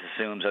 everyone just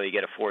assumes, you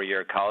get a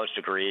 4-year college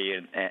degree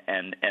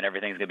and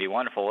everything's going to be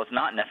wonderful. It's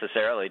not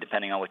necessarily,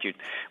 depending on what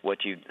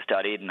you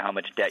studied and how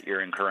much debt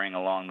you're incurring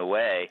along the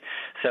way.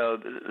 So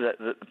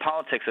the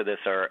politics of this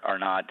are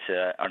not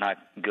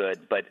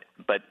good, but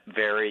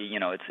very,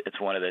 it's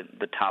one of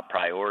the top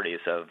priorities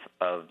of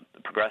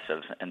progressives,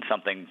 and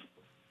something,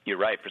 you're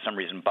right, for some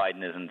reason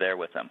Biden isn't there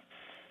with them.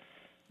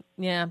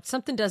 Yeah,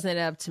 something doesn't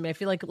add up to me. I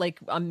feel like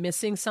I'm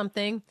missing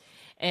something,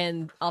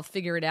 and I'll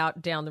figure it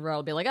out down the road.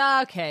 I'll be like,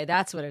 okay,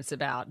 that's what it's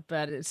about.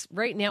 But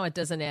right now it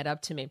doesn't add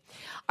up to me.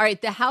 All right,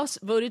 the House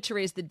voted to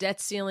raise the debt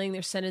ceiling.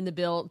 They're sending the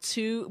bill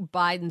to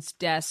Biden's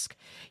desk.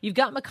 You've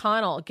got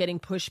McConnell getting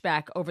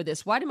pushback over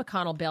this. Why did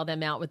McConnell bail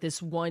them out with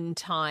this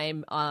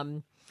one-time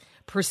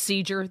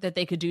procedure that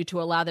they could do to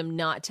allow them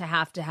not to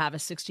have a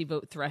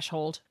 60-vote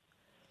threshold?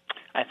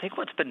 I think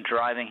what's been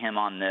driving him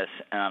on this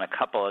and on a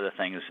couple other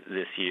things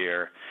this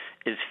year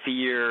is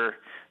fear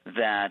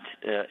that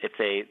if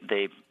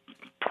they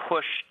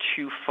push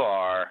too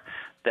far,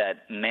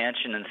 that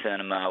Manchin and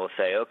Sinema will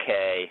say,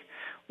 okay,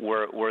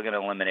 we're going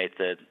to eliminate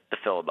the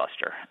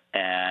filibuster.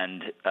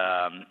 And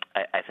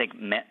I think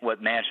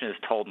what Manchin has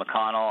told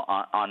McConnell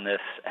on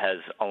this has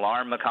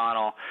alarmed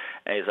McConnell.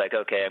 And he's like,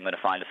 okay, I'm going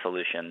to find a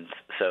solution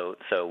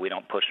so we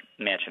don't push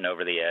Manchin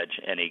over the edge,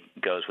 and he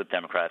goes with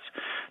Democrats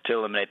to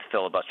eliminate the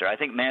filibuster. I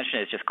think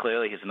Manchin is just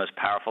clearly he's the most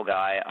powerful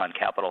guy on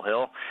Capitol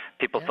Hill.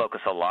 People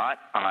focus a lot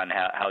on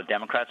how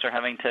Democrats are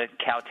having to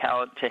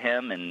kowtow to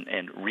him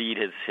and read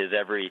his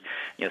every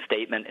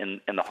statement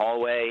in the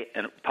hallway,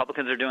 and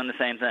Republicans are doing the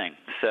same thing.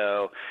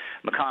 So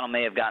McConnell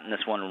may have gotten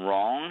this one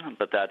wrong,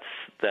 but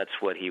that's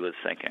what he was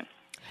thinking.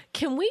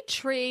 Can we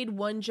trade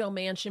one Joe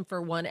Manchin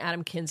for one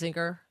Adam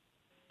Kinzinger?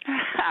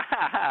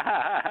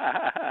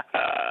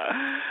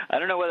 I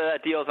don't know whether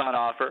that deal's on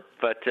offer,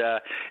 but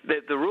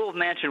the rule of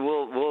Manchin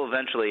will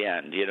eventually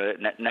end.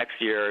 Next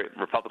year,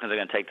 Republicans are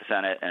going to take the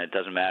Senate, and it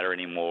doesn't matter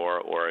anymore.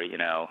 Or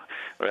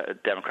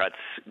Democrats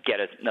get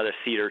another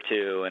seat or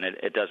two, and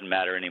it doesn't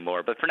matter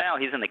anymore. But for now,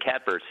 he's in the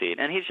catbird seat,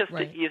 and he's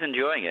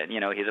enjoying it.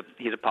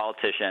 He's a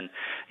politician.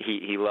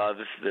 He loves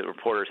the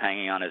reporters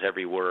hanging on his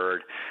every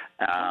word,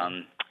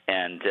 and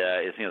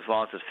as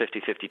long as it's a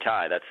 50-50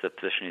 tie, that's the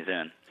position he's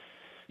in.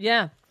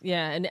 Yeah,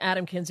 and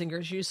Adam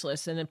Kinzinger's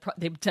useless, and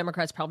the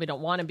Democrats probably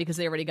don't want him because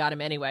they already got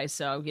him anyway.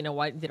 So they don't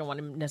want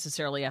him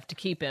necessarily have to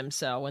keep him.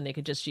 So when they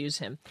could just use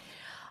him,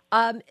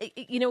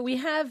 we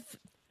have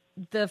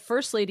the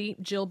First Lady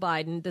Jill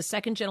Biden, the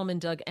Second Gentleman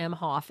Doug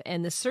Emhoff,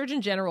 and the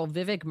Surgeon General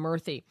Vivek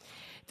Murthy.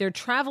 They're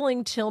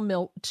traveling to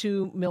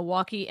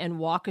Milwaukee and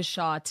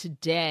Waukesha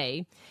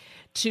today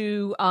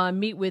to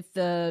meet with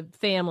the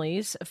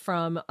families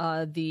from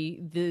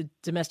the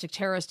domestic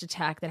terrorist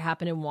attack that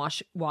happened in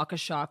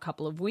Waukesha a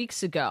couple of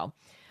weeks ago.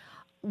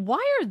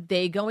 Why are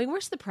they going?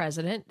 Where's the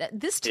president?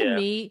 This, to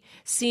me,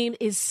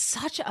 is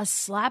such a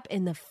slap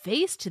in the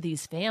face to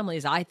these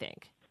families, I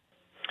think.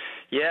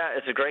 Yeah,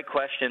 it's a great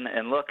question.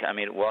 And look,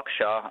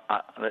 Waukesha,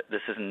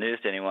 this isn't news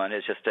to anyone.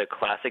 It's just a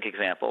classic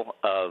example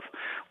of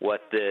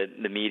what the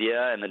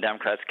media and the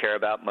Democrats care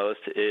about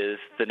most is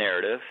the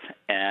narrative.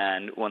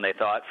 And when they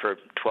thought for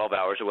 12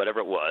 hours or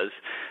whatever it was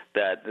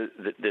that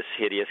this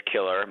hideous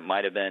killer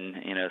might have been,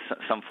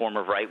 some form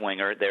of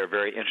right-winger, they were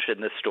very interested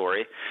in this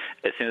story.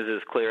 As soon as it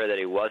was clear that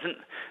he wasn't,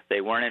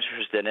 they weren't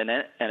interested in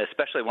it, and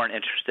especially weren't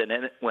interested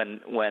in it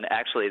when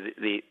actually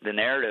the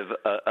narrative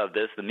of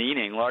this,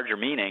 the larger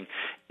meaning,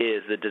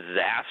 is the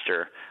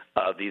disaster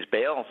of these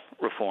bail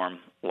reform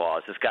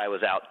laws. This guy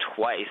was out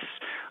twice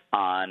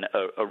on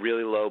a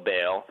really low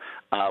bail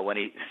when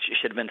he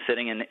should have been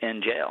sitting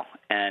in jail,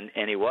 and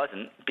he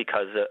wasn't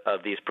because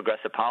of these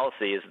progressive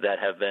policies that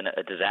have been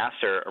a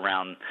disaster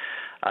around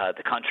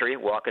the country.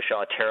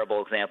 Waukesha, a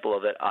terrible example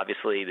of it.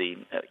 Obviously,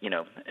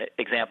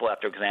 example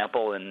after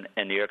example in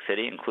New York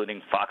City,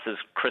 including Fox's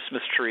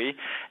Christmas tree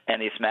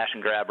and these smash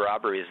and grab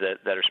robberies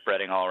that are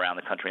spreading all around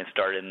the country and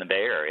started in the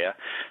Bay Area.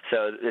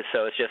 So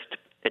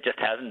it just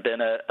hasn't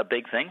been a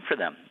big thing for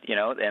them,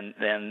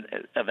 and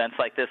events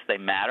like this, they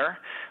matter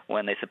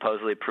when they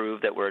supposedly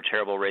prove that we're a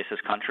terrible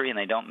racist country, and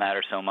they don't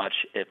matter so much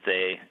if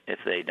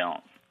they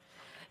don't.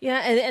 Yeah,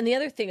 and the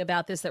other thing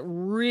about this that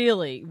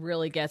really,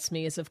 really gets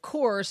me is, of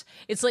course,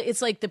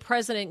 it's like the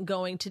president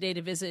going today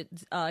to visit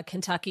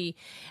Kentucky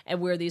and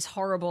where these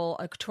horrible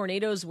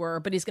tornadoes were,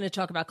 but he's going to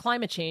talk about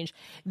climate change.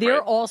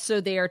 They're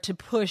also there to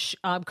push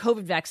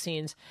COVID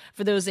vaccines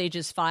for those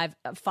ages 5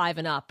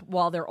 and up,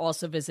 while they're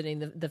also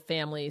visiting the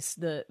families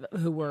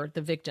who were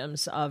the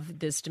victims of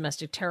this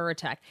domestic terror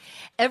attack.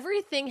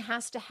 Everything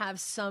has to have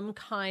some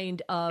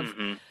kind of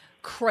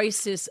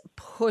crisis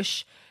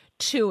push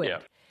to it. Yeah.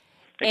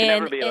 It can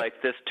never be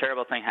like, this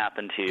terrible thing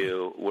happened to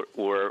you.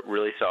 We're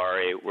really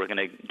sorry. We're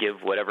going to give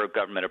whatever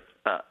government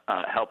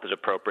help is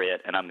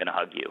appropriate, and I'm going to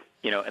hug you.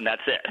 And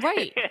that's it.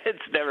 Right. It's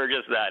never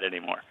just that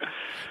anymore.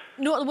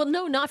 No,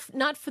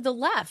 not for the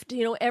left.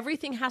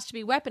 Everything has to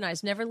be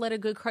weaponized. Never let a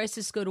good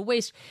crisis go to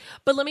waste.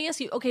 But let me ask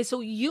you, okay,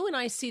 so you and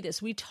I see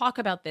this. We talk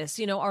about this.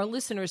 Our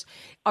listeners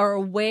are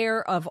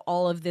aware of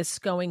all of this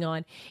going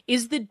on.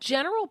 Is the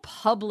general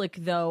public,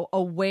 though,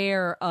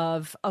 aware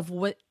of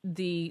what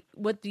the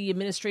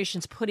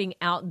administration's putting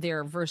out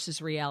there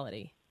versus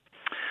reality?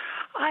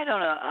 I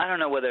don't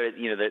know whether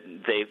that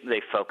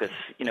they focus.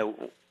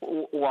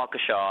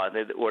 Waukesha,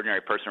 the ordinary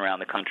person around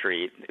the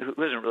country who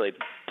isn't really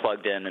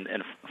plugged in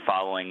and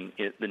following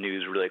the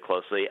news really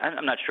closely.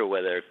 I'm not sure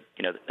whether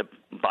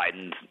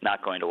Biden's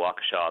not going to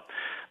Waukesha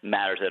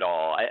matters at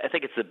all. I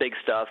think it's the big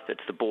stuff.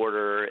 It's the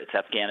border. It's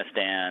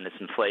Afghanistan. It's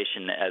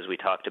inflation, as we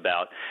talked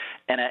about,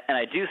 and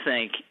I do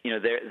think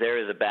there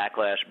is a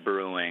backlash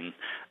brewing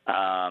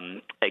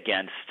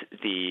against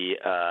the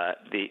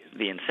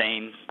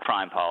insane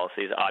crime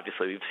policies.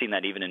 Obviously, we've seen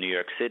that even in New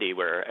York City,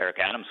 where Eric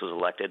Adams was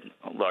elected,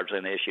 largely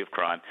on the issue of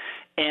crime.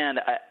 And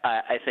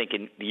I think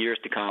in the years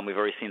to come, we've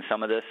already seen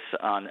some of this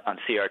on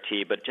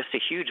CRT, but just a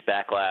huge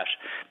backlash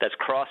that's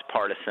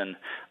cross-partisan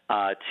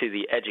to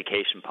the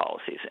education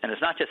policies. And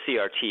it's not just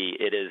CRT.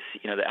 It is,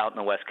 out in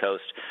the West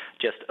Coast,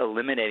 just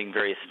eliminating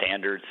various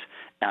standards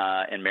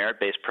and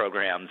merit-based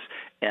programs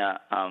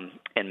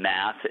in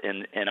math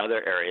and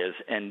other areas,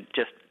 and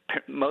just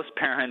most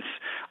parents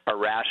are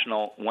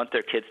rational, want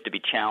their kids to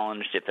be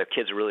challenged. If their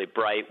kids are really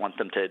bright, want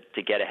them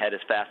to get ahead as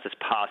fast as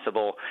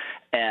possible.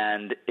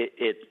 And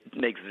it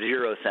makes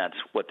zero sense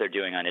what they're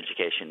doing on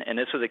education. And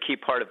this was a key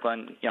part of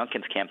Glenn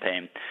Youngkin's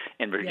campaign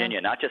in Virginia.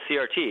 Yeah. Not just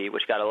CRT,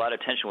 which got a lot of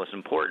attention, was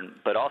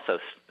important, but also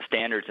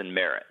standards and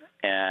merit.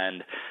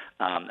 And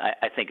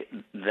I think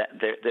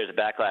that there's a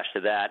backlash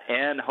to that,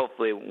 and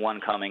hopefully one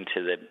coming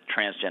to the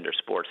transgender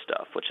sports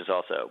stuff, which is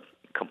also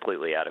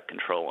completely out of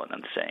control and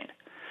insane.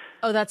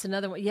 Oh, that's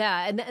another one.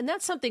 Yeah. And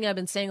that's something I've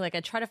been saying. Like, I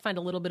try to find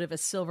a little bit of a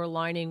silver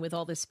lining with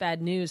all this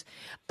bad news.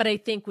 But I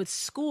think with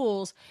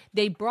schools,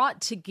 they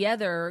brought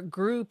together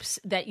groups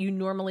that you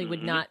normally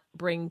would not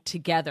bring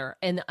together.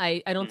 And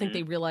I don't think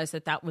they realized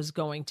that that was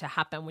going to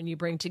happen when you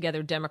bring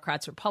together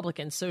Democrats,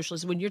 Republicans,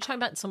 socialists. When you're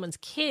talking about someone's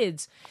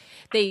kids,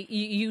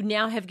 you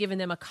now have given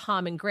them a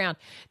common ground.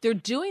 They're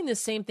doing the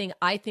same thing,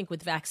 I think,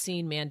 with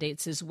vaccine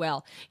mandates as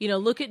well. You know,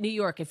 look at New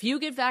York. If you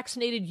get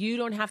vaccinated, you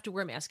don't have to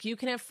wear a mask. You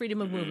can have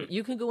freedom of movement.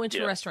 You can go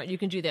into a restaurant. You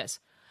can do this.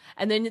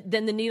 And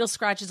then the needle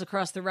scratches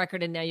across the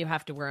record, and now you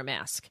have to wear a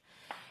mask.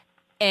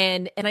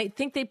 And I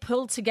think they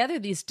pulled together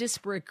these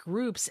disparate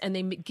groups, and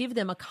they give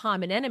them a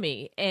common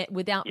enemy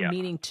without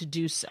meaning to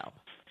do so.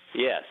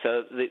 Yeah,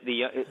 so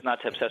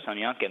not to obsess on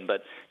Youngkin,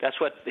 but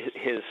that's what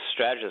his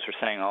strategists were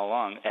saying all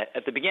along.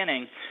 At the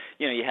beginning,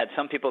 you know, you had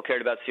some people who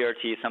cared about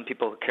CRT, some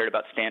people who cared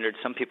about standards,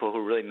 some people who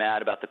were really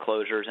mad about the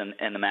closures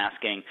and the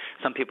masking,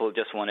 some people who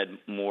just wanted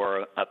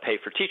more pay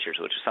for teachers,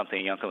 which is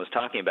something Youngkin was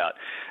talking about.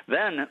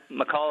 Then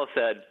McAuliffe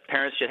said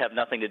parents should have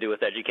nothing to do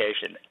with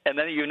education, and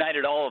then he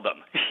united all of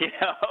them. You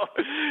know,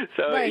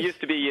 so it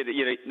used to be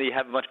you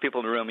have a bunch of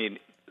people in the room.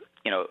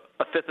 You know,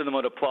 a fifth of them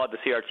would applaud the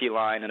CRT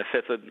line, and a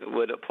fifth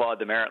would applaud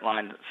the merit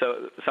line,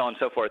 so on and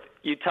so forth.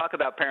 You talk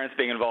about parents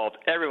being involved,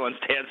 everyone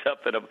stands up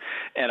and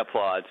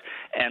applauds.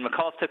 And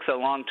McAuliffe took so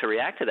long to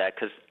react to that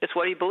because it's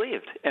what he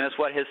believed, and it's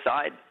what his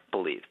side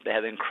believed. They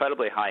had an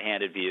incredibly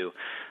high-handed view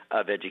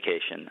of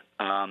education.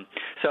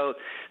 So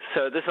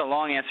this is a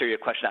long answer to your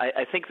question.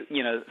 I think,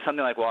 you know,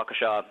 something like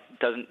Waukesha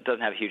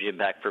doesn't have a huge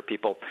impact for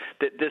people.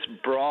 This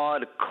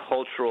broad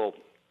cultural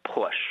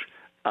push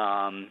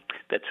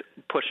that's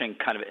pushing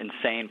kind of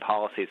insane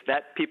policies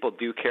that people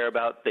do care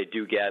about, they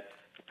do get,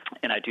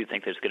 and I do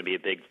think there's going to be a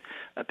big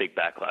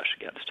backlash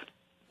against.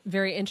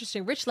 Very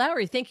interesting. Rich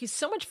Lowry, thank you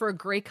so much for a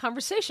great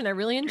conversation. I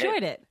really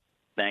enjoyed it.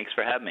 Thanks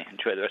for having me.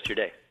 Enjoy the rest of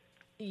your day.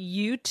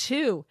 You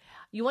too.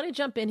 You want to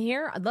jump in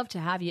here? I'd love to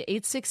have you.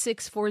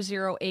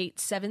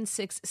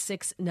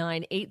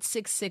 866-408-7669.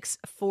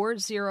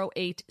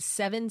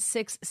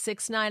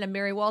 866-408-7669. I'm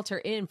Mary Walter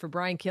in for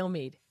Brian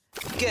Kilmeade.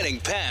 Getting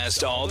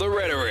past all the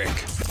rhetoric,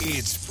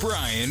 it's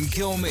Brian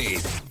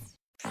Kilmeade.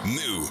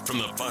 New from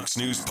the Fox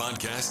News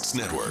Podcasts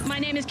Network. My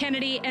name is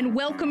Kennedy, and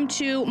welcome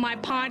to my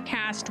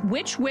podcast,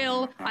 which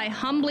will, I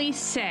humbly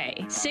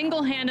say,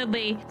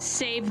 single-handedly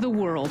save the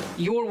world.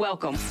 You're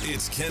welcome.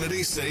 It's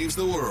Kennedy Saves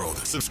the World.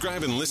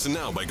 Subscribe and listen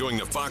now by going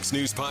to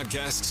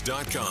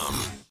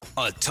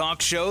foxnewspodcasts.com. A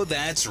talk show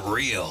that's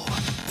real.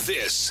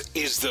 This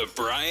is the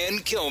Brian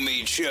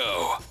Kilmeade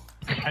Show.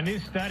 A new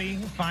study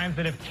finds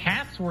that if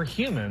cats were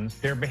humans,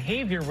 their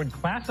behavior would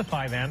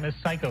classify them as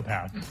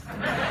psychopaths.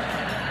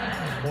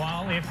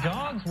 While if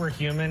dogs were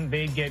human,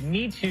 they'd get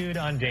Me Too'd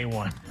on day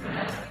one.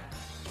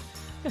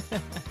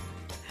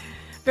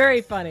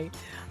 Very funny.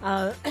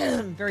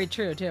 Very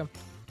true, too.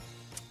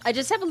 I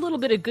just have a little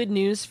bit of good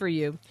news for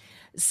you.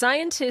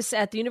 Scientists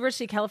at the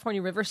University of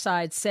California,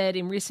 Riverside said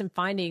in recent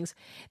findings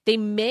they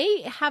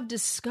may have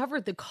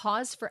discovered the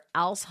cause for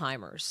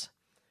Alzheimer's.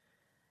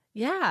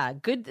 Yeah,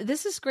 good.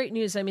 This is great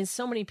news. I mean,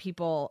 so many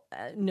people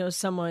know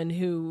someone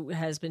who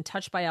has been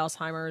touched by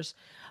Alzheimer's.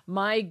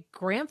 My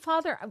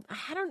grandfather,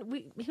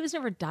 he was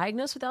never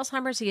diagnosed with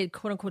Alzheimer's. He had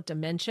quote unquote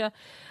dementia,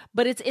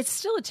 but it's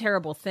still a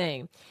terrible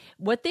thing.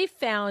 What they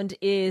found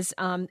is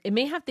they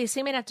may have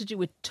to do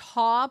with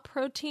tau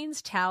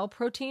proteins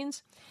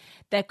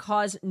that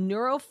cause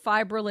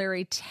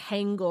neurofibrillary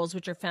tangles,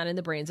 which are found in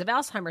the brains of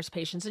Alzheimer's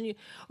patients. And we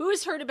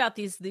always heard about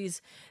these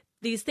things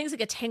that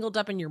get tangled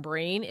up in your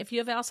brain if you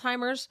have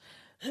Alzheimer's.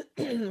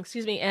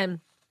 Excuse me. And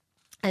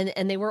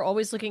they were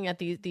always looking at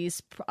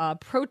these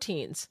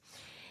proteins.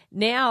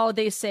 Now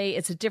they say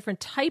it's a different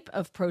type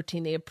of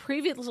protein. They had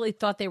previously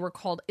thought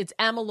it's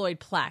amyloid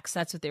plaques.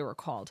 That's what they were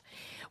called,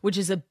 which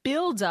is a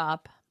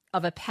buildup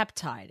of a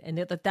peptide, and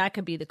that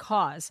could be the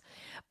cause.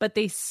 But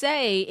they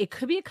say it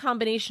could be a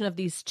combination of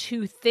these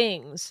two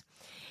things.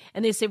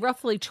 And they say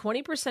roughly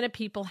 20% of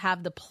people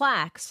have the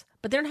plaques,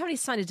 but they don't have any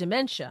sign of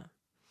dementia.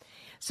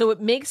 So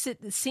it makes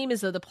it seem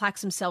as though the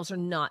plaques themselves are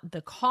not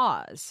the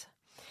cause.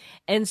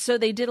 And so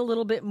they did a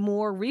little bit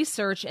more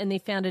research, and they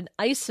found an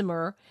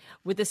isomer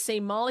with the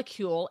same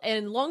molecule.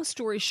 And long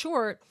story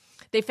short,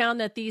 they found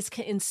that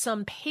in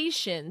some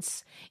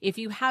patients, if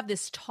you have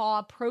this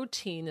tau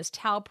protein,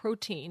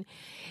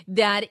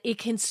 that it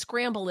can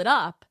scramble it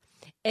up,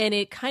 and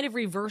it kind of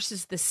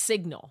reverses the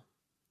signal.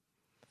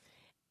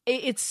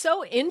 It's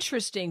so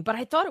interesting, but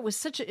I thought it was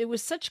such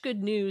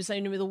good news. I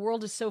know the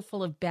world is so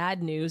full of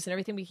bad news, and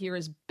everything we hear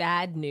is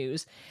bad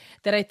news,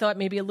 that I thought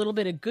maybe a little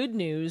bit of good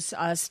news,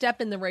 a step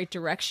in the right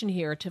direction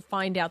here to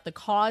find out the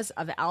cause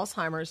of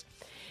Alzheimer's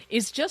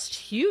is just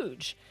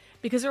huge,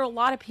 because there are a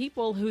lot of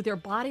people who their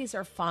bodies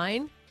are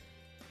fine.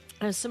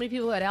 And so many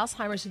people who had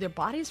Alzheimer's who their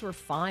bodies were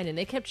fine, and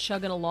they kept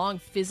chugging along.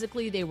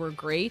 Physically, they were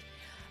great,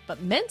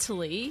 but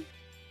mentally,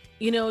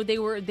 they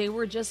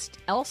were just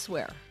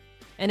elsewhere.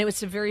 And it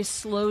was a very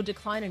slow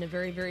decline and a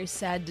very, very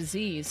sad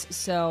disease.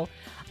 So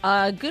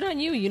good on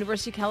you,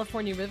 University of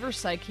California,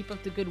 Riverside. Keep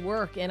up the good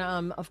work. And,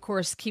 of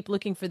course, keep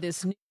looking for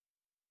this new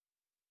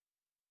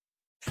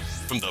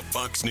from the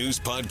Fox News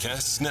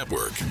Podcasts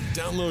Network.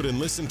 Download and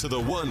listen to The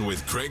One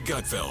with Craig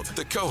Gutfeld,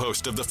 the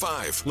co-host of The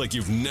Five, like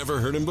you've never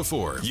heard him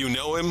before. You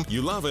know him,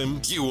 you love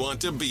him, you want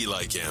to be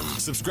like him.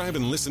 Subscribe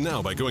and listen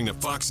now by going to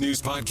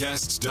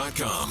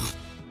foxnewspodcasts.com.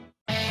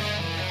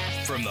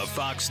 From the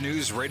Fox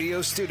News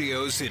radio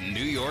studios in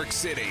New York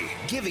City,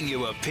 giving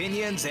you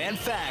opinions and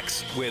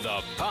facts with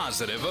a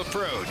positive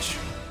approach.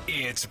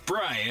 It's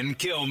Brian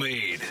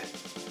Kilmeade.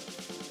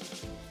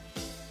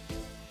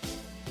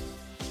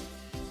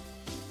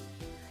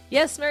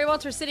 Yes, Mary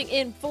Walter sitting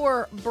in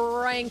for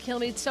Brian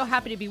Kilmeade. So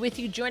happy to be with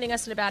you. Joining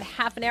us in about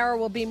half an hour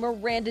will be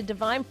Miranda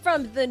Devine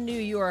from the New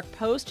York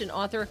Post, and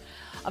author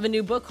of a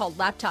new book called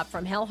Laptop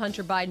from Hell,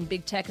 Hunter Biden,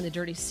 Big Tech, and the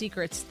Dirty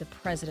Secrets the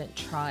President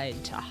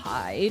Tried to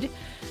Hide.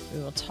 We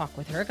will talk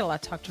with her. Got a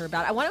lot to talk to her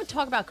about. I want to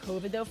talk about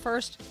COVID, though,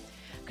 first,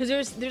 because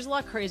there's a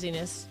lot of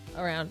craziness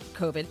around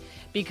COVID,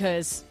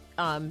 because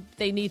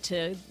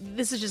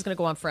this is just going to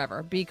go on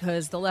forever,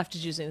 because the left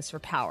is using this for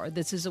power.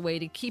 This is a way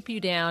to keep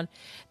you down.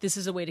 This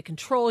is a way to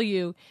control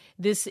you.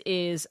 This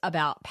is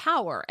about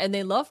power, and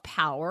they love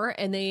power,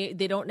 and they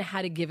don't know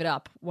how to give it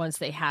up once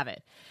they have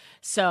it.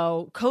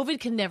 So COVID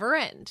can never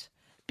end,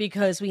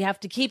 because we have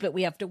to keep it.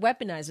 We have to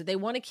weaponize it. They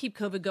want to keep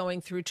COVID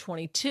going through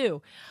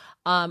 22.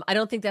 I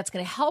don't think that's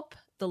going to help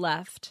the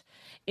left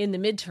in the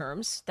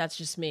midterms. That's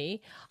just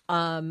me.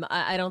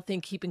 I don't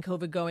think keeping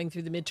COVID going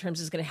through the midterms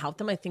is going to help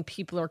them. I think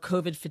people are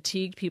COVID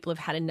fatigued. People have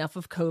had enough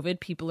of COVID.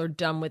 People are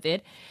done with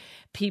it.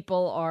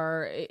 People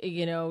are,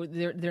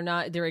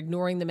 they're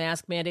ignoring the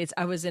mask mandates.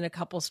 I was in a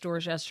couple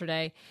stores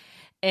yesterday,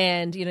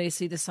 and, you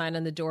see the sign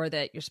on the door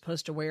that you're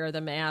supposed to wear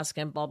the mask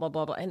and blah, blah,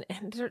 blah, blah. And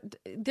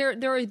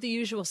there are the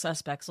usual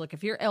suspects. Look,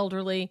 if you're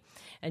elderly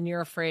and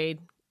you're afraid,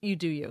 you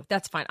do you.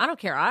 That's fine. I don't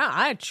care.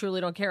 I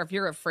truly don't care if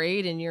you're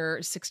afraid and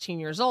you're 16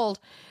 years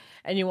old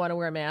and you want to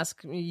wear a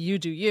mask. You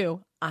do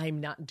you. I'm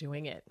not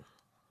doing it.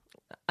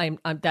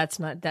 That's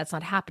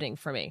not happening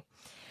for me.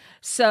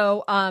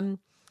 So I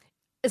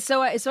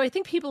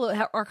think people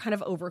are kind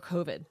of over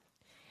COVID.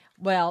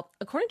 Well,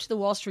 according to the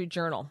Wall Street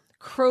Journal,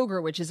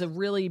 Kroger, which is a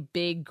really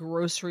big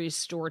grocery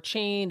store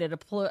chain, it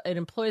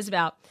employs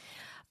about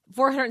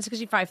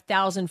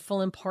 465,000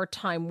 full and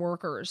part-time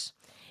workers.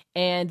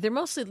 And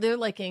they're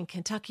like in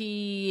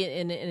Kentucky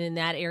and in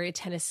that area,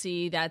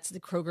 Tennessee. The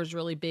Kroger's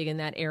really big in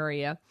that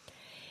area.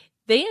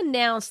 They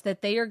announced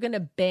that they are going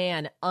to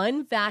ban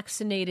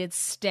unvaccinated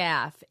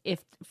staff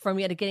from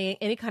getting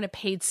any kind of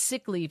paid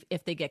sick leave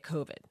if they get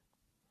COVID.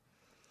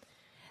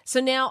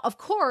 So now, of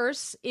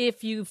course,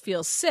 if you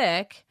feel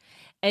sick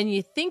and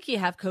you think you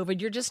have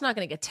COVID, you're just not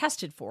going to get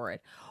tested for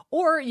it.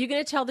 Or you're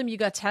going to tell them you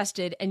got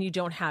tested and you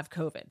don't have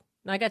COVID.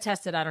 I got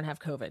tested, I don't have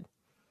COVID.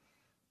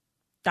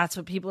 That's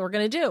what people are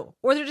going to do.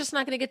 Or they're just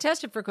not going to get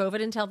tested for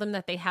COVID and tell them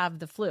that they have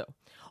the flu.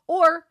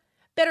 Or,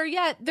 better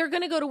yet, they're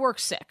going to go to work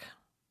sick.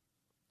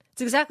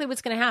 It's exactly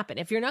what's going to happen.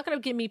 If you're not going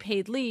to give me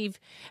paid leave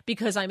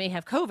because I may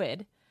have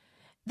COVID,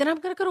 then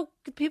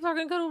people are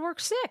going to go to work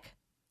sick.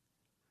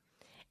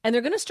 And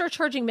they're going to start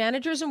charging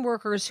managers and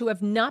workers who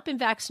have not been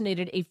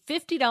vaccinated a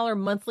 $50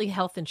 monthly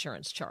health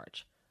insurance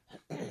charge.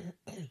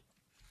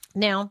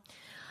 Now,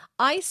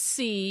 I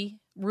see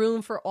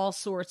room for all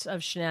sorts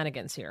of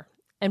shenanigans here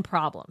and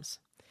problems.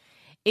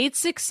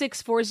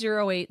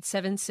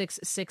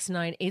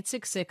 866-408-7669,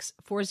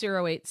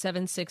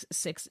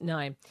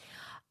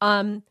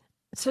 866-408-7669.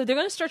 So they're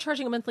going to start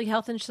charging a monthly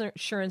health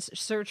insurance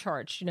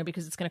surcharge,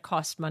 because it's going to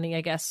cost money,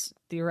 I guess,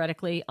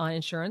 theoretically, on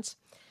insurance.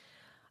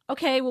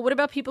 Okay, well, what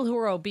about people who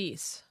are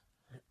obese?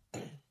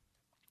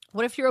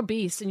 What if you're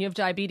obese and you have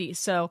diabetes,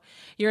 so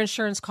your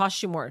insurance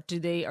costs you more?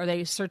 Are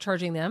they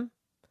surcharging them?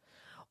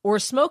 Or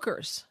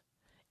smokers,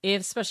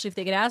 especially if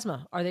they get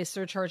asthma, are they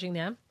surcharging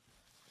them?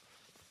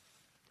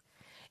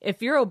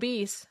 If you're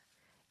obese,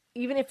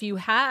 even if you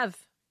have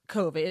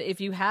COVID, if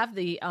you have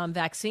the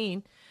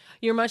vaccine,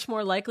 you're much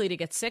more likely to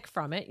get sick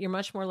from it. You're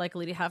much more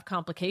likely to have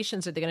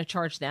complications. Are they going to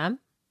charge them?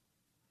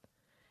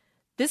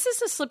 This is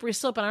a slippery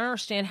slope, and I don't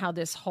understand how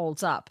this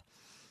holds up.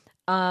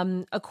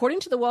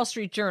 According to the Wall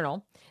Street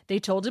Journal, they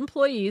told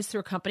employees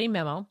through a company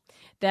memo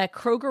that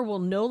Kroger will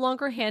no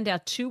longer hand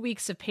out 2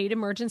 weeks of paid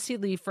emergency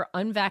leave for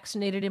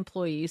unvaccinated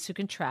employees who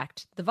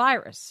contract the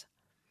virus.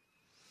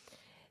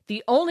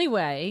 The only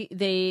way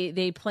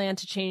they plan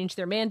to change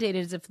their mandate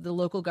is if the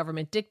local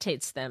government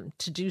dictates them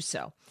to do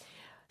so.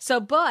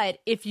 But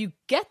if you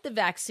get the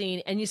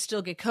vaccine and you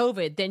still get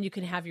COVID, then you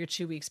can have your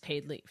 2 weeks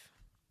paid leave,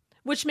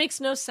 which makes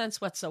no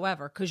sense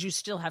whatsoever because you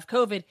still have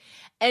COVID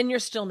and you're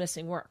still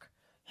missing work.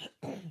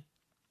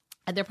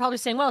 And they're probably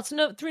saying, well, it's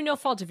through no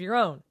fault of your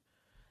own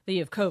that you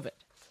have COVID.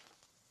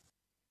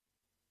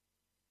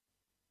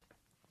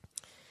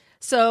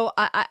 So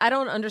I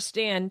don't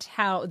understand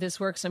how this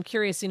works. I'm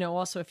curious,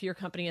 also if your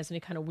company has any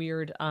kind of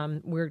weird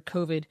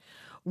COVID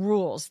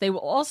rules. They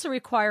will also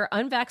require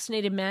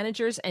unvaccinated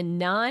managers and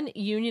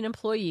non-union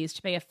employees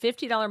to pay a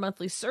 $50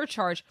 monthly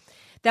surcharge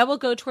that will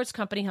go towards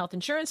company health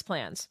insurance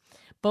plans.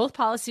 Both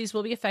policies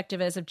will be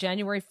effective as of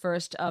January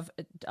 1st of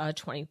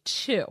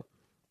 22.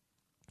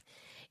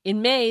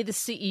 In May, the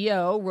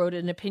CEO wrote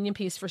an opinion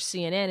piece for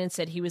CNN and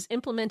said he was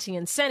implementing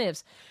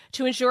incentives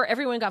to ensure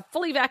everyone got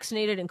fully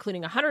vaccinated,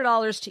 including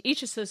 $100 to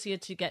each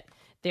associate to get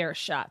their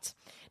shots.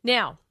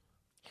 Now,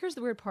 here's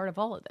the weird part of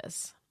all of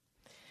this.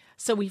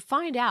 So we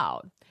find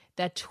out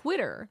that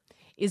Twitter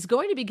is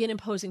going to begin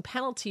imposing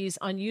penalties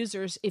on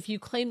users if you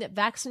claim that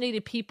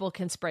vaccinated people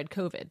can spread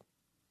COVID,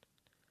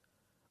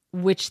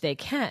 which they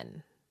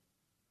can.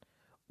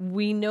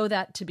 We know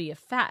that to be a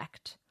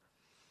fact.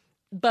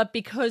 But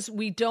because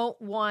we don't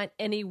want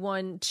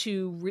anyone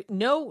to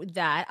know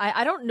that,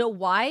 I don't know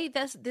why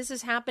this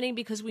is happening,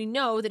 because we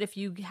know that if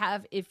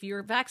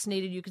you're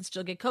vaccinated, you can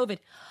still get COVID.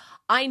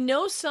 I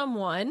know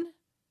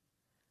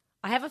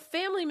I have a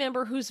family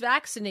member who's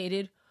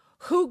vaccinated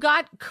who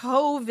got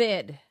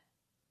COVID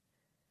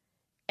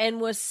and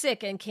was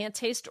sick and can't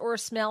taste or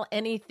smell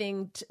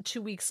anything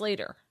 2 weeks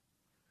later.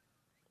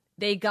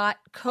 They got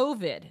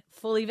COVID,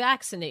 fully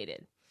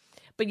vaccinated.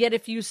 But yet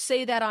if you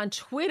say that on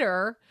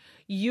Twitter,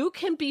 you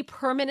can be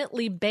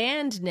permanently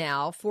banned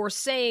now for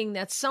saying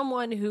that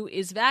someone who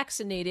is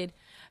vaccinated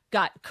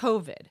got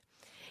COVID.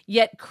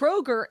 Yet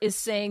Kroger is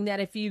saying that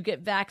if you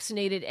get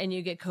vaccinated and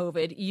you get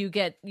COVID,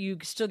 you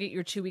still get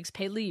your 2 weeks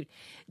paid leave,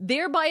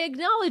 thereby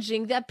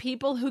acknowledging that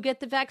people who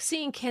get the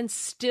vaccine can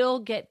still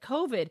get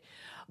COVID.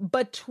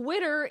 But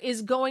Twitter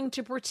is going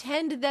to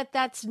pretend that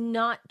that's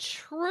not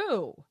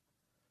true.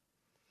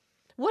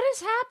 What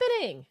is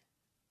happening?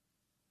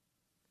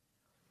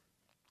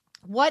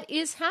 What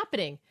is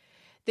happening?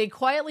 They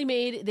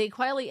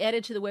quietly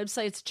added to the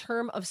website's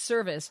term of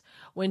service,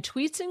 when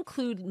tweets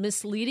include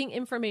misleading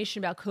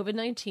information about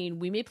COVID-19,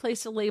 we may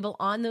place a label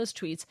on those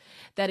tweets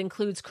that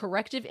includes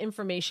corrective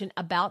information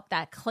about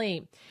that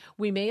claim.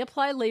 We may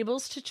apply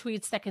labels to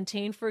tweets that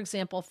contain, for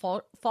example,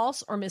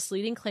 false or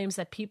misleading claims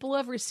that people who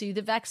have received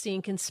the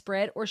vaccine can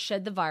spread or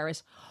shed the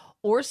virus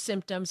or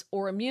symptoms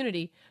or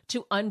immunity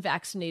to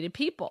unvaccinated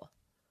people,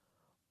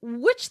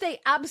 which they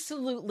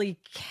absolutely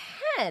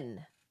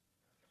can.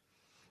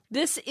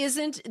 This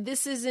isn't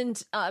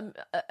a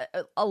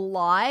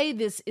lie.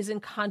 This isn't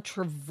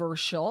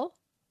controversial.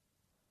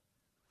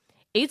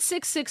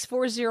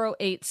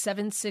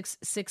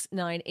 866-408-7669.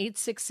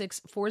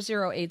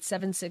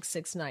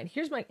 866-408-7669.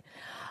 Here's my...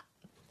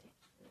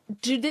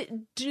 Do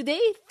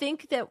they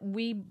think that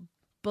we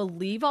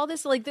believe all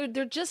this? Like,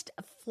 they're just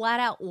flat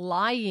out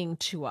lying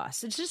to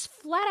us. It's just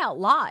flat out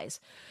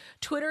lies.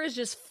 Twitter is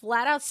just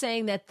flat out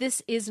saying that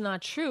this is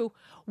not true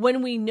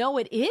when we know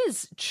it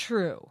is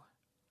true.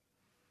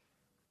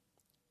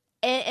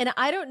 And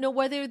I don't know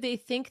whether they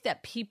think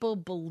that people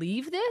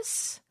believe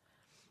this,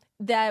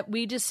 that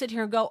we just sit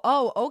here and go,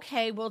 oh,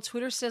 okay, well,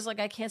 Twitter says,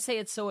 like, I can't say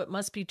it, so it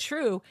must be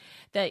true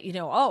that,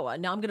 oh,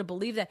 now I'm going to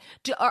believe that.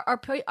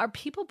 Are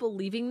people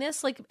believing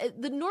this? Like,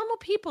 the normal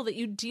people that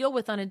you deal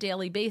with on a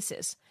daily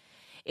basis,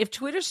 if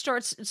Twitter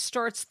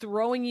starts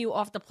throwing you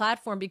off the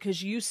platform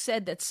because you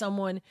said that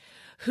someone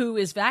who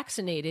is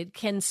vaccinated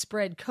can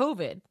spread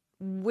COVID,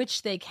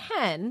 which they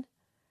can,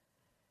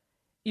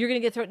 you're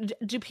going to get thrown.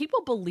 Do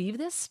people believe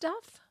this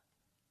stuff?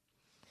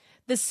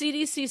 The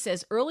CDC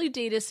says early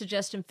data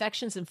suggests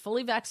infections in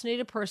fully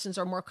vaccinated persons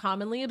are more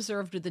commonly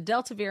observed with the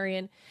Delta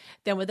variant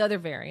than with other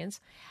variants.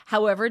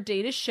 However,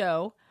 data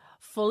show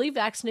fully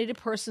vaccinated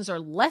persons are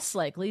less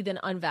likely than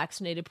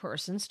unvaccinated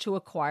persons to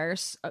acquire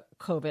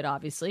COVID,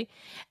 obviously,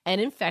 and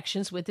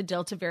infections with the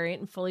Delta variant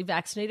in fully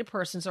vaccinated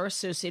persons are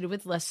associated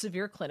with less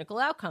severe clinical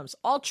outcomes.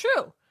 All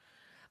true.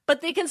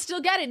 But they can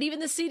still get it. Even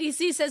the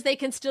CDC says they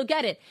can still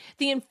get it.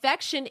 The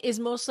infection is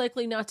most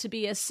likely not to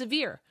be as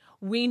severe.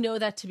 We know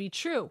that to be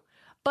true.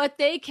 But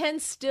they can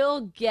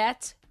still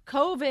get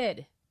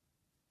COVID.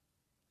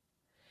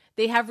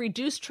 They have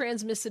reduced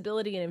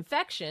transmissibility in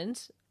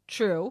infections.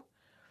 True.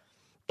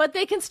 But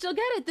they can still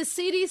get it. The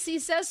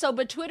CDC says so.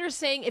 But Twitter's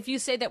saying if you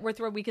say that we're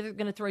going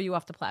to throw you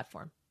off the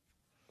platform.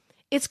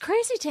 It's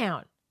crazy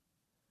town.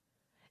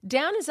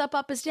 Down is up,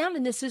 up is down,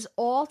 and this is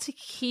all to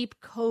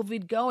keep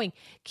COVID going,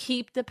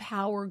 keep the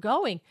power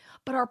going.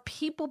 But are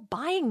people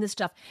buying this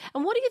stuff?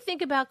 And what do you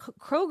think about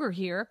Kroger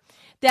here,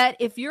 that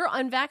if you're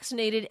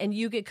unvaccinated and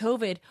you get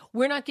COVID,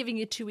 we're not giving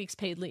you 2 weeks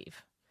paid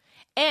leave?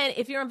 And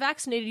if you're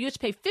unvaccinated, you have to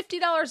pay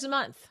 $50 a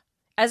month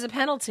as a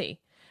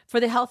penalty for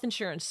the health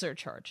insurance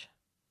surcharge.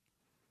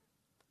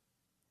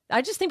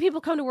 I just think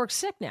people come to work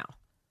sick now.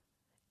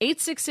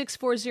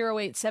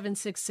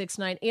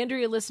 866-408-7669.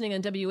 Andrea listening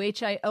on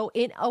WHIO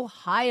in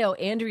Ohio.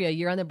 Andrea,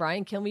 you're on the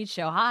Brian Kilmeade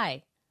Show.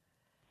 Hi.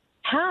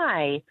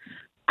 Hi.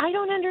 I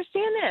don't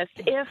understand this.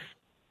 If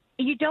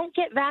you don't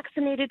get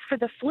vaccinated for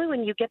the flu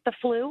and you get the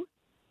flu,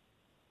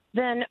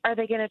 then are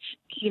they going to,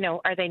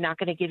 are they not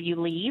going to give you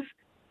leave?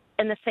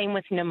 And the same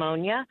with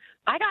pneumonia.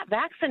 I got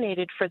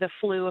vaccinated for the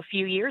flu a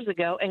few years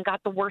ago and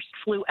got the worst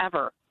flu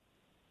ever.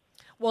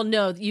 Well,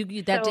 no,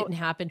 that didn't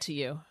happen to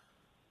you.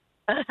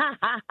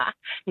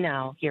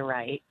 No, you're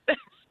right.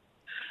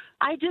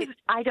 I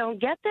don't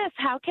get this.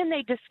 How can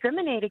they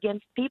discriminate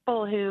against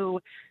people who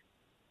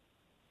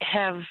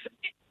have,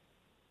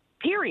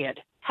 period?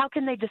 How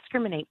can they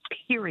discriminate,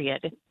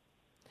 period?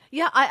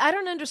 Yeah, I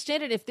don't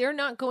understand it. If they're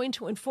not going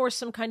to enforce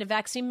some kind of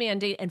vaccine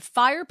mandate and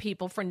fire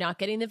people for not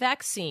getting the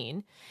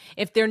vaccine,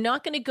 if they're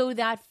not going to go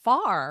that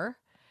far,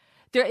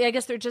 I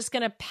guess they're just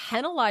going to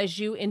penalize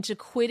you into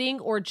quitting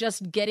or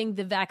just getting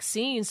the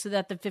vaccine so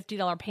that the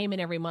 $50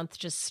 payment every month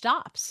just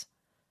stops.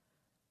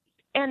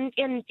 And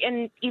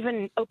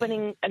even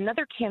opening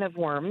another can of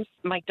worms,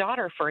 my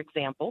daughter, for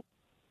example,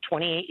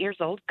 28 years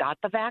old, got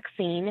the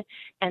vaccine,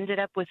 ended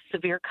up with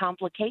severe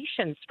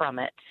complications from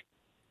it.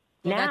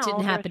 Well, now that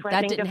didn't happen.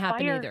 That didn't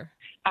happen either.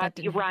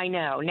 either. I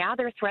know. Now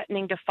they're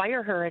threatening to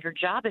fire her at her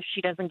job if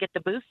she doesn't get the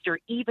booster,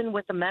 even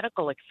with a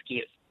medical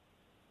excuse.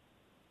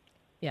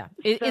 Yeah,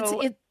 This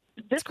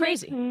it's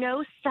crazy. Makes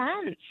no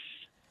sense.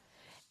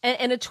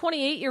 And a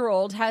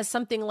 28-year-old has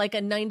something like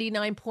a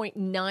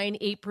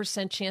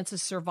 99.98% chance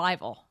of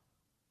survival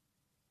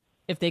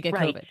if they get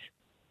COVID.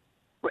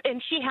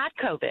 And she had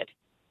COVID.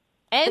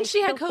 And they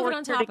she had still COVID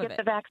forced on her top to of get it.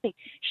 The vaccine.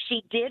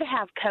 She did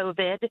have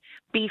COVID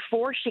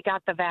before she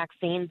got the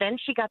vaccine. Then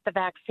she got the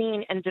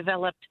vaccine and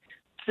developed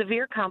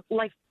severe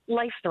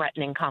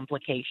life-threatening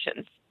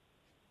complications.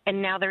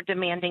 And now they're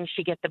demanding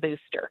she get the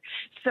booster.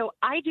 So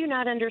I do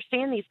not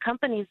understand these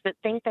companies that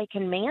think they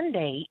can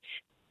mandate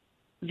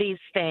these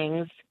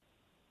things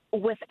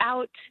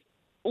without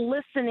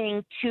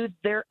listening to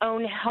their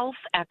own health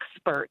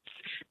experts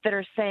that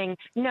are saying,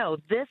 no,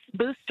 this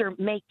booster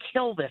may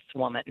kill this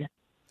woman.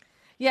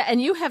 Yeah,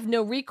 and you have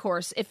no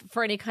recourse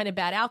for any kind of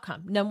bad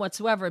outcome, none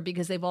whatsoever,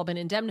 because they've all been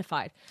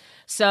indemnified.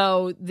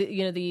 So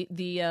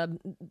the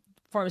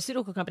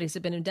pharmaceutical companies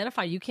have been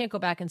indemnified. You can't go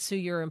back and sue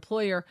your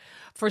employer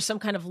for some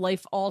kind of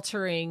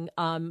life-altering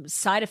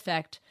side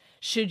effect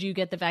should you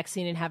get the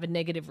vaccine and have a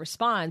negative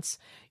response.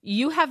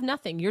 You have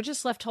nothing. You're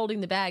just left holding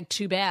the bag.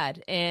 Too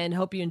bad, and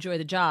hope you enjoy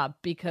the job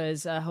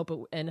because hope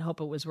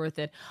it was worth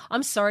it.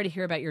 I'm sorry to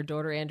hear about your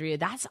daughter, Andrea.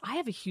 I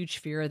have a huge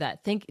fear of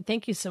that.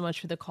 Thank you so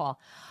much for the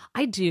call.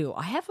 I do.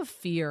 I have a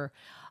fear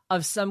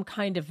of some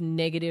kind of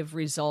negative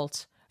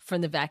result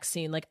from the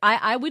vaccine. Like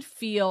I would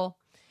feel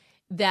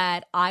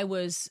that I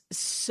was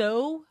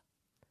so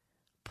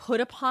put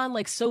upon,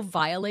 like so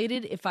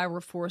violated if I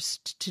were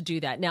forced to do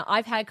that. Now,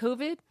 I've had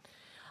COVID,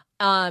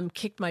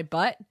 kicked my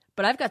butt,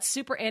 but I've got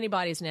super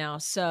antibodies now.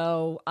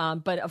 So,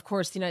 but of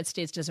course, the United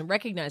States doesn't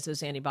recognize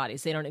those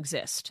antibodies. They don't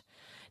exist.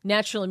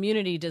 Natural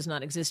immunity does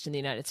not exist in the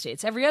United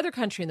States. Every other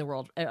country in the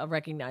world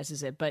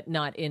recognizes it, but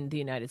not in the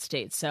United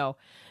States. So,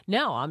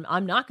 no,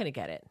 I'm not going to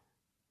get it.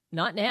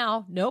 Not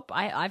now. Nope.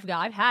 I've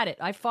had it.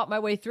 I fought my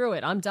way through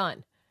it. I'm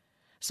done.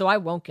 So I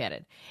won't get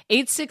it.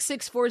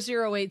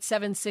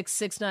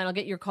 866-408-7669. I'll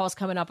get your calls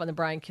coming up on the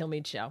Brian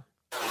Kilmeade Show.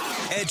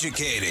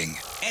 Educating,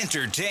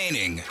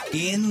 entertaining,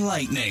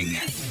 enlightening.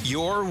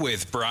 You're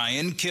with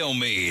Brian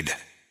Kilmeade.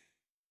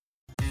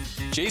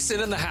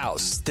 Jason in the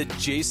House, the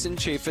Jason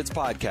Chaffetz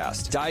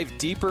Podcast. Dive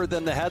deeper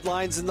than the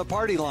headlines and the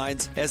party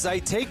lines as I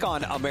take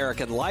on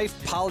American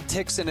life,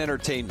 politics, and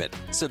entertainment.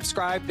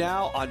 Subscribe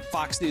now on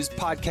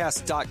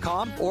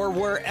foxnewspodcast.com or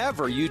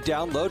wherever you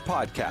download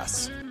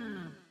podcasts.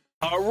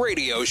 A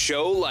radio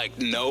show like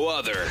no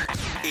other.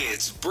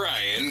 It's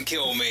Brian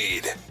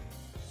Kilmeade.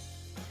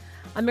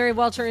 I'm Mary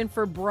Welter in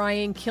for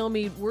Brian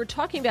Kilmeade. We're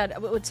talking about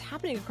what's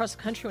happening across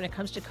the country when it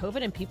comes to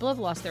COVID, and people have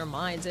lost their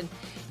minds. And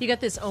you got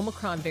this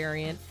Omicron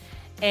variant,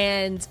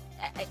 and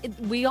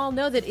we all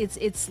know that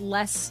it's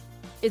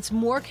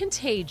more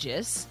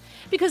contagious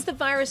because the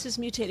virus is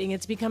mutating.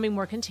 It's becoming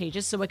more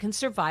contagious, so it can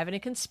survive and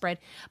it can spread,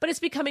 but it's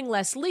becoming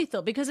less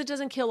lethal because it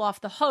doesn't kill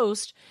off the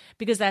host,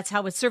 because that's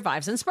how it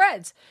survives and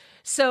spreads.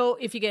 So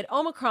if you get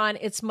Omicron,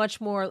 it's much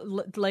more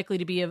likely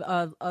to be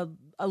a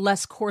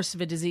less course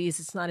of a disease.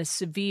 It's not as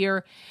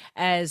severe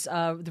as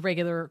the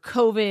regular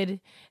COVID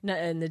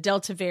and the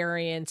Delta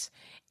variant.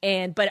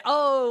 But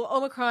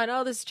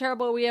Omicron, this is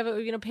terrible. We have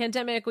a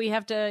pandemic. We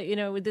have to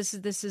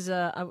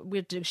we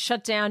have to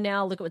shut down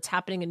now. Look at what's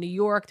happening in New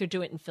York. They're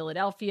doing it in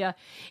Philadelphia.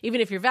 Even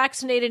if you're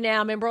vaccinated now,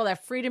 remember all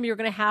that freedom you're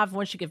going to have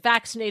once you get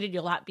vaccinated.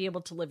 You'll be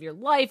able to live your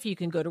life. You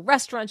can go to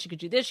restaurants. You can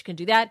do this. You can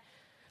do that.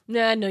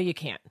 No, you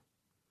can't,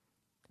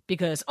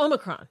 because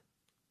Omicron.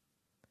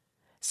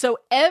 So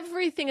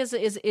everything is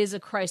a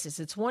crisis.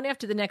 It's one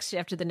after the next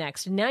after the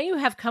next. And now you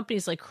have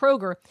companies like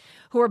Kroger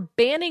who are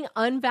banning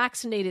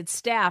unvaccinated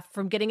staff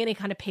from getting any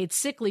kind of paid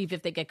sick leave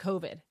if they get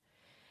COVID.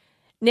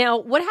 Now,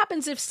 what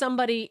happens if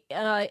somebody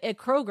at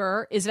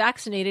Kroger is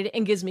vaccinated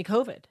and gives me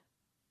COVID?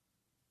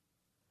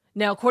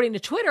 Now, according to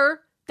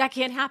Twitter, that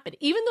can't happen.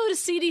 Even though the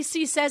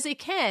CDC says it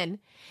can,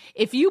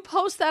 if you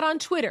post that on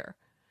Twitter,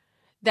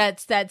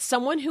 that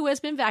someone who has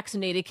been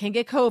vaccinated can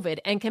get COVID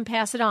and can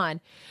pass it on,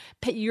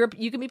 you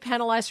can be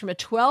penalized from a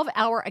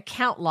 12-hour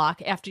account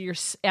lock after your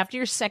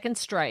second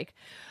strike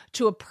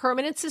to a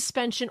permanent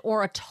suspension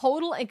or a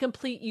total and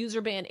complete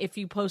user ban if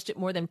you post it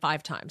more than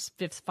 5 times,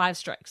 5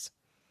 strikes.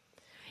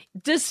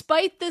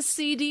 Despite the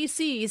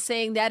CDC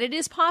saying that it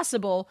is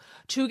possible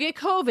to get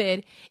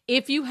COVID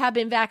if you have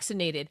been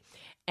vaccinated.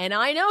 And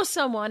I know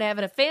someone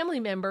having a family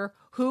member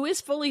who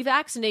is fully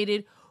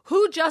vaccinated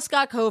who just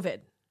got COVID.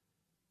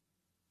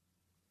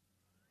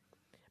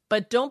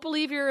 But don't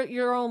believe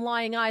your own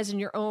lying eyes and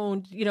your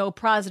own,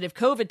 positive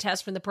COVID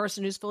test from the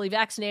person who's fully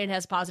vaccinated and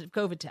has a positive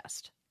COVID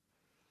test.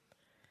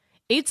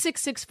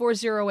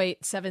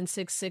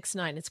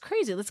 866-408-7669. It's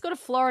crazy. Let's go to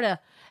Florida.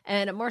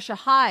 And Marcia,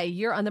 hi,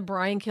 you're on the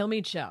Brian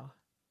Kilmeade Show.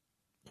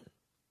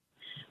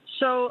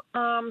 So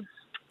I'm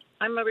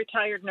a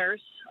retired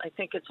nurse. I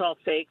think it's all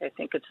fake. I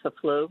think it's the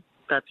flu.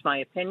 That's my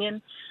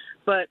opinion.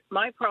 But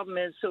my problem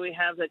is, so we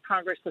have the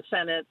Congress, the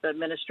Senate, the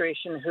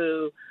administration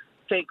who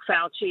fake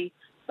Fauci.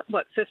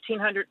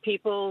 1,500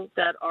 people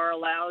that are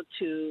allowed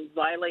to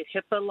violate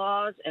HIPAA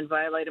laws and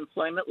violate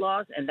employment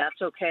laws, and that's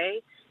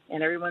okay,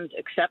 and everyone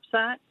accepts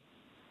that?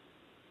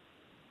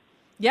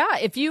 Yeah,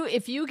 if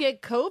you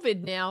get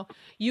COVID now,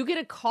 you get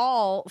a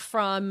call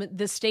from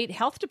the state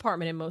health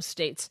department in most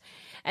states,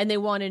 and they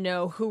want to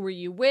know who were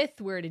you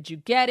with, where did you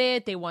get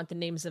it, they want the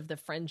names of the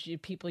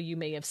people you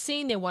may have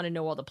seen, they want to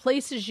know all the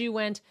places you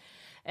went,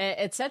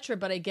 etc.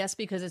 But I guess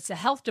because it's a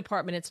health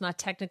department, it's not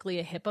technically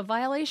a HIPAA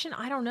violation.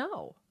 I don't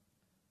know.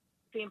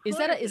 Is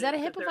that a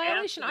HIPAA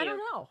violation? I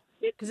don't know.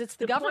 Because it's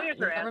the government.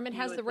 The government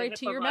has the right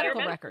to your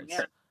medical records.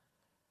 Yeah.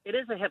 It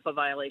is a HIPAA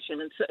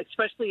violation, and so,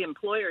 especially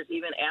employers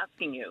even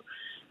asking you.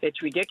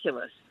 It's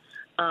ridiculous.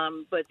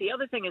 But the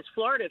other thing is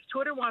Florida. If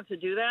Twitter wants to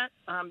do that,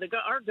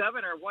 our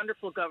governor,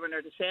 wonderful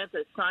Governor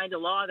DeSantis, signed a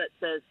law that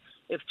says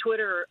if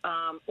Twitter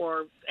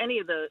or any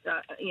of the,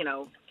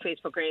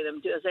 Facebook or any of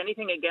them does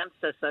anything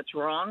against us that's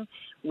wrong,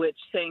 which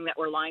saying that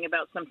we're lying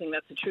about something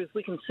that's the truth,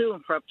 we can sue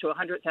them for up to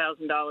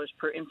 $100,000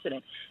 per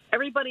incident.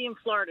 Everybody in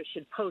Florida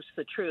should post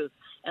the truth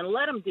and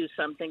let them do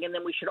something, and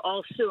then we should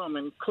all sue them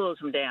and close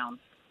them down.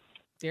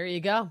 There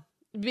you go.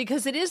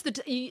 Because it is the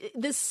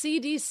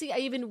CDC. I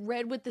even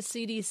read what the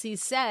CDC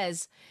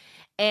says.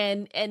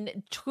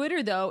 And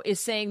Twitter, though, is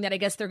saying that I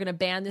guess they're going to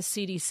ban the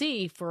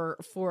CDC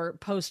for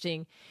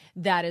posting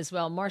that as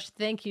well. Marsh,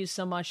 thank you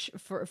so much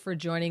for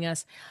joining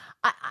us.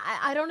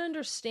 I don't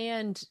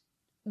understand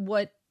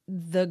what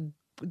the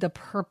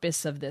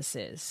purpose of this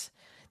is.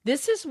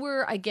 This is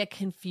where I get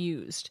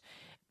confused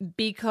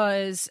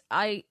because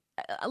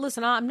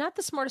listen, I'm not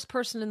the smartest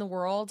person in the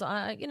world.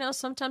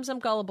 Sometimes I'm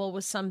gullible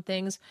with some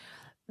things,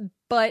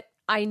 but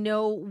I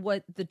know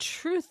what the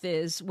truth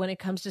is when it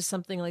comes to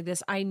something like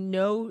this. I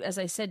know, as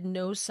I said,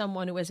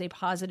 someone who has a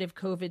positive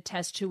COVID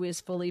test who is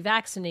fully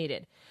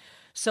vaccinated.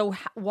 So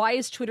why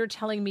is Twitter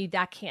telling me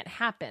that can't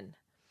happen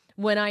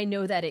when I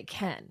know that it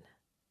can?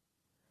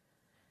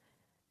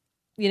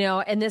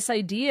 And this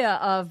idea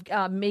of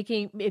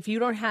if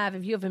you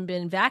haven't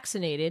been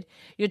vaccinated,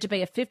 you have to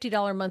pay a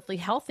 $50 monthly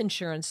health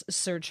insurance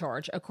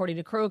surcharge, according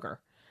to Kroger,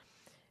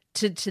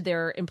 to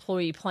their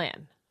employee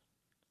plan.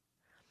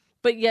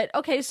 But yet,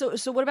 okay, so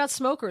what about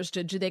smokers?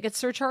 Do they get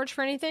surcharged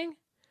for anything?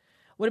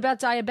 What about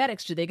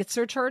diabetics? Do they get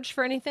surcharged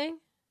for anything?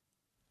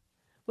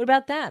 What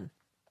about them?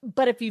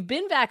 But if you've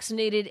been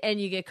vaccinated and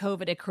you get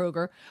COVID at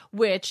Kroger,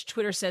 which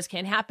Twitter says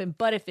can't happen,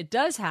 but if it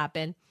does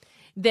happen,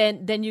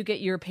 then you get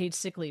your paid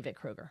sick leave at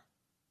Kroger.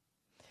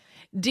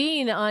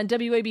 Dean on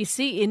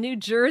WABC in New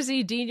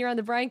Jersey. Dean, you're on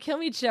the Brian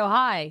Kilmeade Show.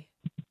 Hi.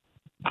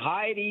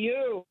 Hi to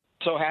you.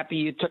 So happy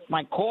you took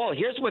my call.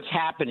 Here's what's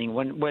happening.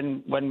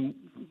 When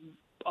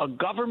a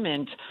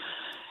government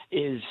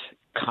is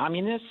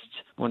communist,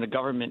 when a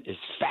government is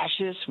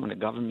fascist, when a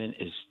government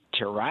is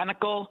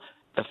tyrannical,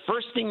 the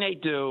first thing they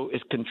do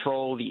is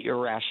control the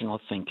irrational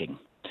thinking.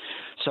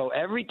 So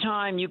every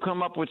time you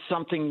come up with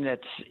something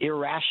that's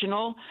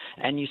irrational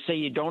and you say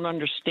you don't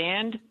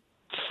understand,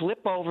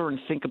 flip over and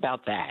think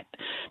about that,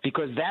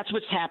 because that's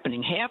what's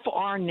happening. Half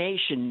our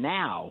nation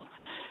now,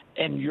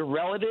 and your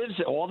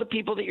relatives, all the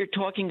people that you're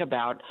talking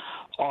about,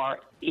 are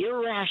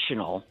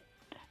irrational,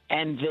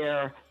 and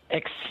they're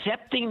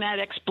accepting that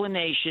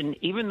explanation,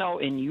 even though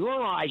in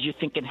your eyes you're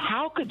thinking,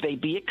 how could they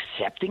be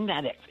accepting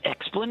that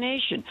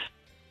explanation?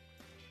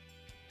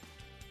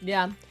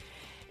 Yeah.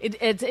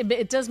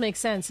 It does make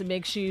sense. It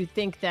makes you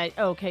think that,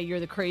 okay, you're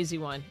the crazy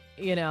one,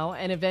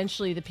 and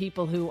eventually the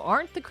people who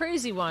aren't the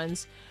crazy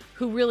ones,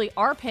 who really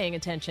are paying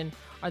attention,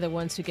 are the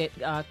ones who get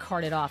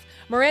carted off.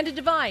 Miranda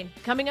Devine,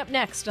 coming up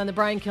next on The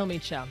Brian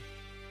Kilmeade Show.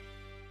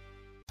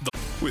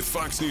 With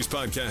Fox News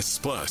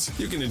Podcasts Plus,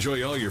 you can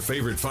enjoy all your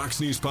favorite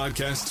Fox News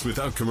podcasts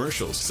without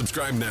commercials.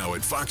 Subscribe now at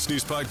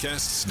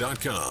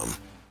foxnewspodcasts.com.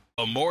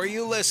 The more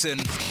you listen,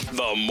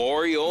 the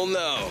more you'll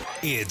know.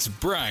 It's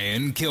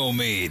Brian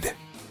Kilmeade.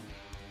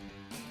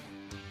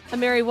 I'm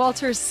Mary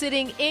Walters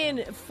sitting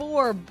in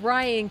for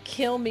Brian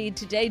Kilmeade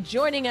today.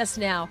 Joining us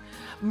now,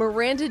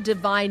 Miranda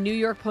Devine, New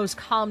York Post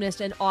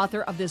columnist and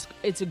author of this.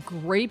 It's a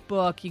great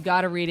book. You got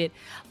to read it.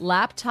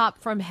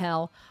 Laptop from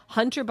Hell,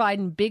 Hunter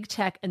Biden, Big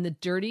Tech, and the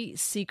Dirty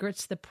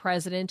Secrets the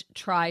President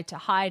Tried to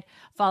Hide.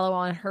 Follow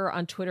on her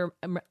on Twitter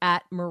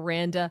at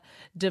Miranda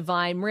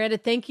Devine. Miranda,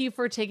 thank you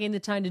for taking the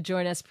time to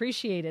join us.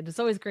 Appreciate it. It's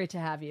always great to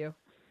have you.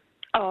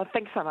 Oh,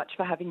 thanks so much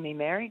for having me,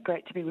 Mary.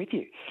 Great to be with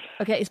you.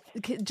 Okay,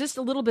 just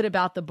a little bit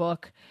about the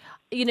book.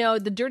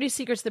 the dirty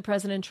secrets the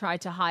president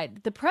tried to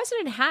hide. The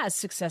president has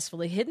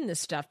successfully hidden this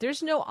stuff.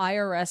 There's no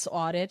IRS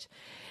audit.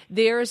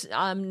 There's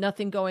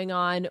nothing going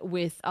on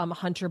with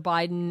Hunter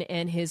Biden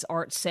and his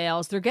art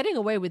sales. They're getting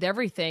away with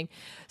everything.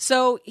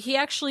 So he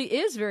actually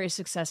is very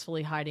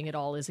successfully hiding it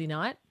all, is he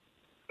not?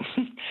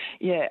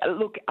 Yeah,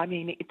 look, I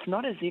mean, it's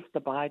not as if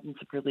the Bidens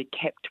have really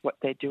kept what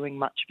they're doing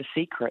much of a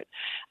secret,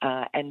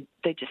 and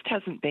there just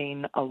hasn't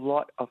been a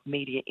lot of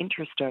media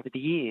interest over the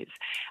years.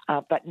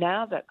 But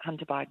now that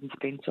Hunter Biden's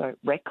been so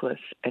reckless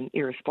and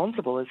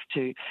irresponsible as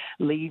to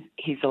leave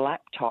his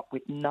laptop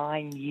with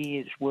 9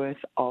 years'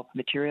 worth of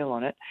material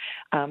on it,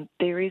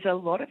 there is a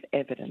lot of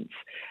evidence,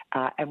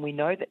 and we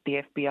know that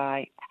the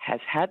FBI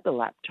has had the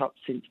laptop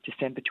since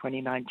December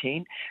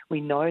 2019. We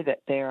know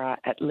that there are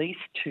at least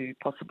 2,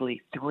 possibly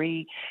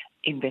 3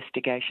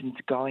 investigations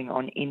going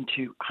on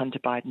into Hunter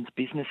Biden's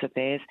business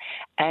affairs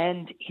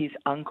and his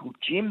uncle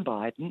Jim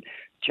Biden,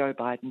 Joe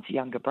Biden's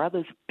younger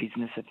brother's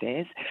business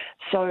affairs.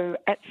 So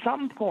at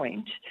some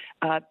point,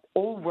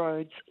 all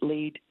roads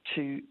lead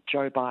to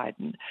Joe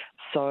Biden.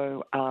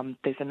 So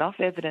there's enough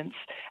evidence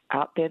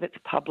out there that's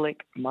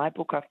public. My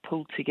book, I've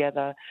pulled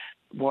together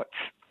what's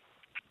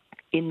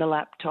in the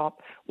laptop,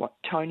 what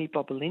Tony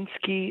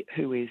Bobulinski,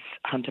 who is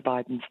Hunter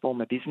Biden's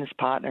former business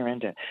partner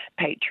and a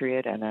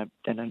patriot and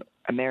an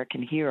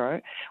American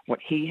hero, what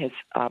he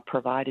has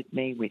provided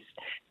me with,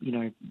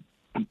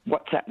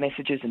 WhatsApp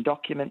messages and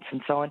documents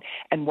and so on,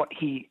 and what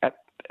he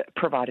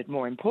provided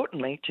more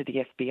importantly to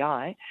the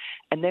FBI.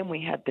 And then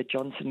we had the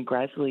Johnson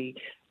Grassley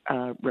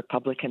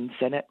Republican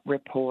Senate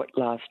report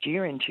last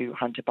year into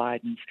Hunter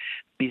Biden's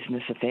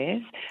business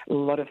affairs. A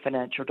lot of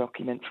financial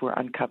documents were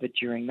uncovered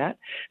during that.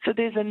 So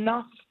there's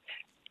enough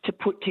to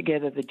put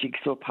together the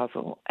jigsaw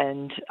puzzle,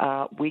 and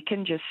we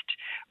can just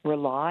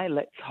rely,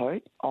 let's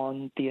hope,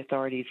 on the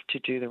authorities to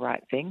do the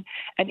right thing.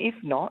 And if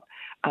not,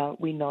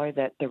 we know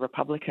that the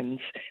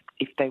Republicans,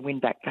 if they win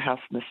back the House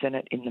and the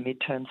Senate in the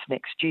midterms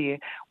next year,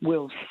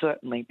 will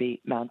certainly be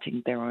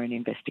mounting their own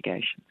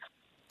investigations.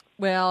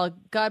 Well,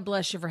 God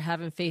bless you for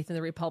having faith in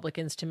the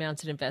Republicans to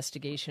mount an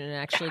investigation and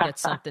actually get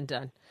something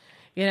done.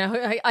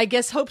 I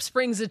guess hope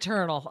springs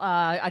eternal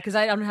because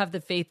I don't have the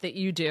faith that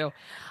you do.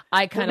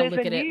 I kind of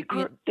look at it.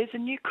 There's a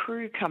new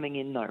crew coming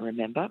in, though,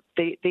 remember?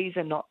 These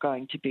are not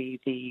going to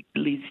be the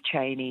Liz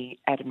Cheney,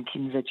 Adam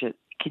Kinzinger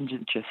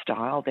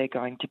style. They're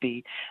going to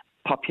be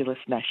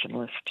populist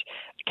nationalist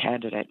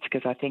candidates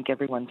because I think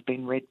everyone's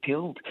been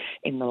red-pilled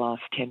in the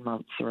last 10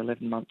 months or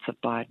 11 months of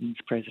Biden's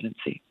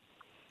presidency.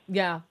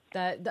 Yeah,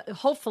 that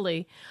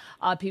hopefully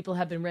people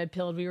have been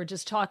red-pilled. We were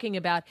just talking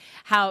about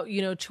how,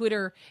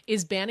 Twitter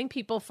is banning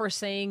people for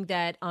saying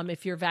that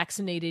if you're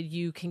vaccinated,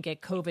 you can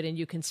get COVID and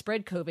you can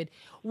spread COVID.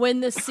 When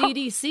the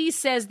CDC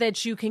says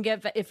that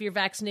if you're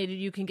vaccinated,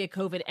 you can get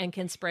COVID and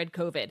can spread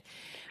COVID.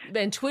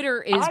 And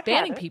Twitter is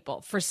banning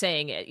people for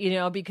saying it,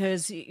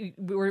 because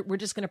we're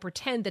just going to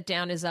pretend that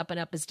down is up and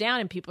up is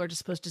down. And people are just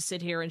supposed to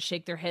sit here and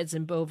shake their heads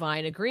in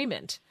bovine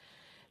agreement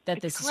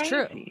that this is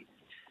true.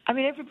 I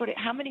mean, everybody,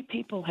 how many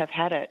people have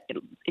had it,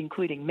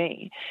 including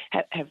me,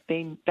 have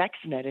been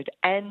vaccinated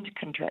and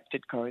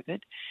contracted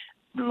COVID?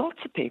 Lots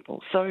of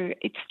people. So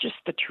it's just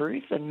the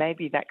truth, and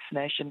maybe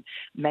vaccination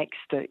makes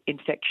the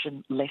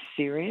infection less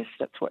serious.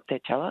 That's what they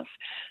tell us.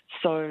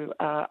 So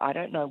I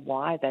don't know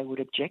why they would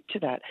object to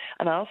that.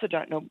 And I also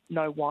don't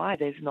know why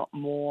there's not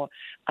more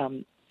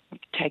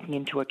taking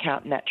into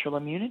account natural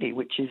immunity,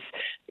 which is,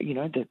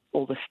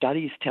 all the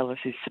studies tell us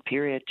is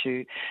superior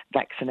to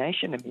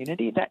vaccination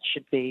immunity. That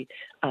should be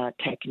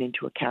taken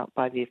into account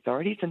by the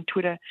authorities, and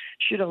Twitter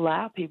should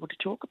allow people to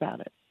talk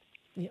about it.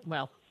 Yeah,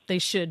 well, they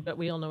should, but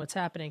we all know what's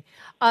happening.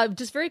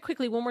 Just very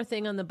quickly, one more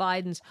thing on the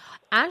Bidens.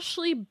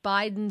 Ashley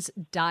Biden's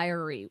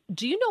diary.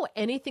 Do you know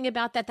anything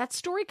about that? That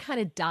story kind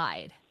of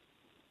died.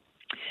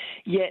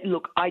 Yeah,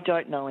 look, I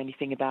don't know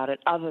anything about it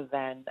other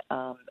than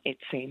it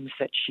seems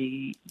that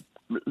she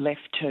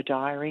left her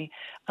diary,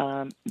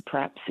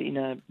 perhaps in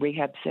a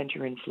rehab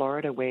center in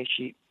Florida where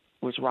she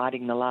was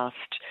writing the last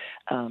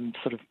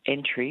sort of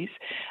entries.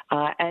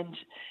 And,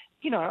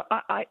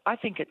 I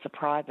think it's a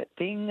private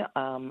thing.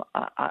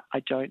 I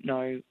don't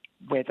know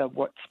whether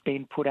what's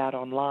been put out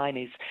online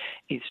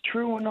is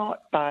true or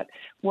not, but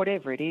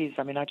whatever it is,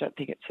 I mean, I don't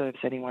think it serves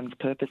anyone's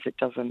purpose. It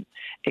doesn't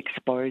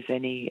expose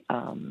any,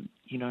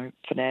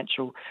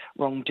 financial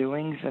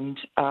wrongdoings. And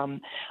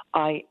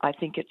I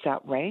think it's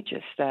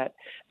outrageous that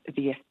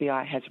the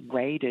FBI has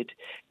raided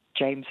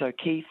James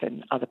O'Keefe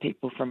and other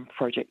people from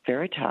Project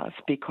Veritas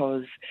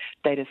because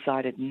they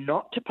decided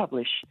not to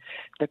publish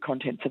the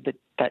contents of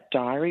that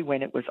diary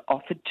when it was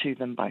offered to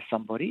them by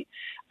somebody.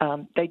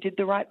 They did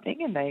the right thing,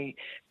 and they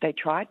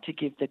tried to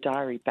give the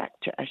diary back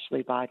to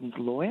Ashley Biden's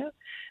lawyer.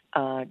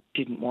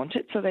 Didn't want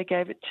it, so they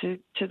gave it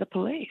to the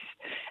police.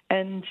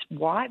 And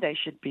why they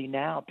should be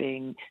now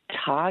being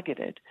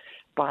targeted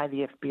by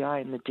the FBI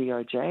and the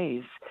DOJ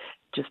is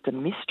just a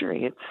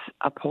mystery. It's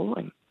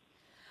appalling.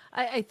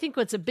 I think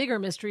what's a bigger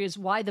mystery is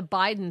why the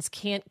Bidens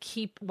can't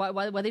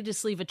why they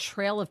just leave a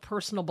trail of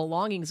personal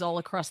belongings all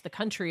across the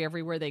country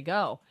everywhere they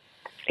go.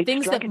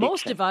 Things that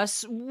most of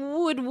us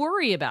would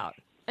worry about.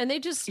 And they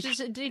just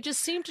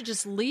seem to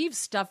just leave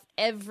stuff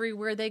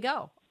everywhere they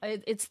go.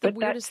 It's the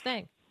weirdest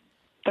thing.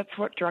 That's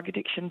what drug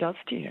addiction does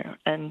to you.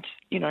 And,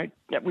 you know,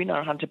 we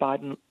know Hunter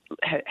Biden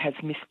has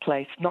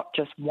misplaced not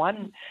just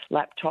one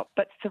laptop,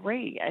 but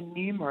 3 and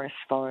numerous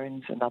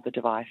phones and other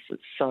devices.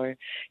 So,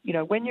 you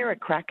know, when you're a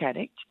crack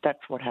addict,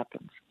 that's what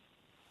happens.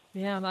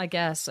 Yeah, I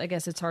guess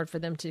it's hard for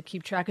them to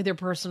keep track of their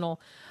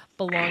personal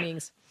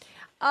belongings.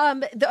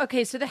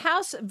 Okay, so the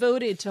House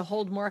voted to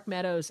hold Mark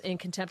Meadows in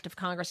contempt of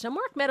Congress. Now,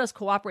 Mark Meadows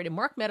cooperated.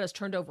 Mark Meadows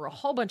turned over a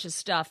whole bunch of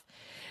stuff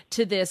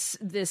to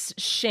this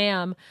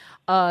sham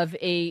of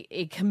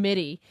a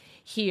committee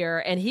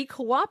here, and he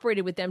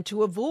cooperated with them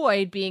to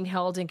avoid being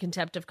held in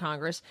contempt of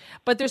Congress,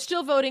 but they're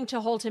still voting to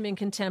hold him in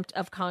contempt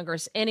of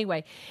Congress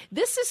anyway.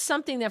 This is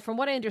something that, from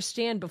what I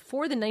understand,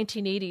 before the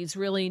 1980s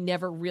really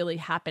never really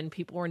happened.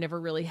 People were never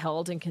really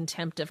held in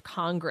contempt of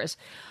Congress.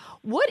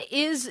 What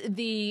is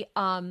the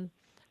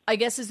I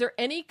guess, is there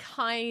any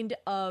kind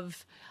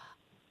of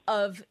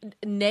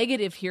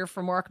negative here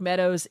for Mark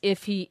Meadows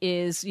if he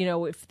is, you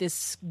know, if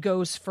this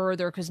goes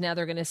further, because now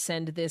they're going to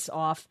send this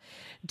off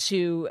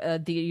to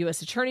the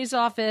U.S. Attorney's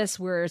Office,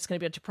 where it's going to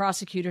be up to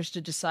prosecutors to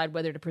decide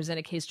whether to present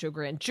a case to a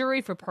grand jury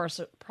for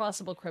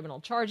possible criminal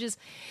charges.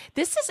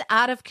 This is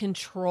out of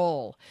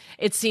control.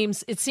 It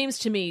seems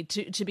to me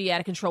to be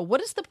out of control.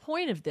 What is the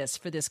point of this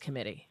for this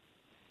committee?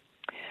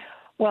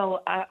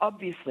 Well,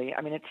 obviously,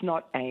 I mean, it's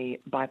not a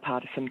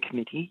bipartisan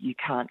committee. You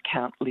can't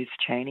count Liz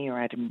Cheney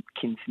or Adam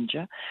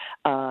Kinzinger,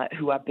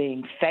 who are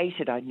being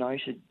feted. I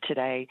noted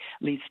today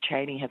Liz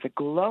Cheney has a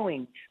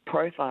glowing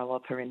profile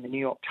of her in the New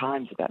York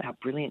Times about how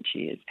brilliant she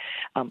is.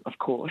 Of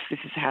course, this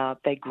is how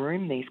they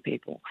groom these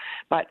people.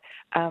 But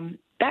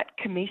that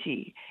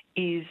committee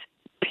is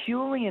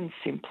purely and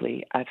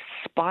simply a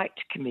spite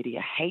committee,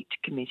 a hate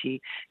committee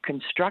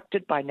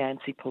constructed by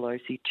Nancy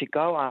Pelosi to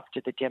go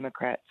after the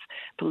Democrats'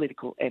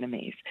 political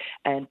enemies.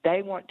 And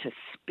they want to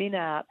spin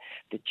out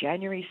the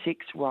January 6th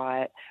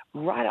riot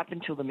right up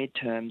until the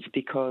midterms,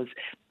 because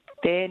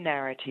their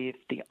narrative,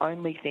 the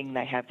only thing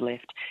they have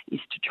left, is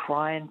to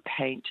try and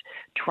paint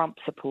Trump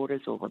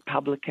supporters or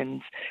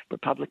Republican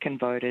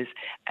voters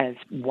as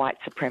white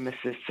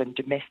supremacists and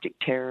domestic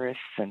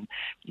terrorists and,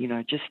 you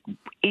know, just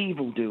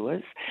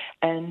evildoers.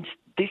 And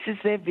this is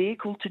their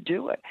vehicle to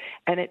do it.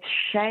 And it's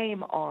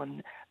shame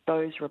on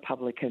those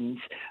Republicans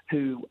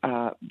who,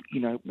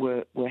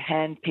 were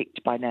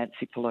handpicked by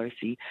Nancy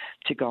Pelosi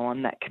to go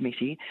on that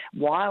committee,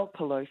 while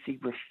Pelosi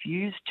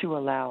refused to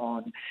allow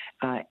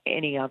on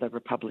any other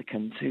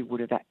Republicans who would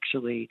have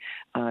actually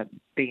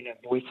been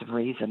a voice of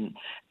reason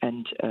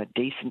and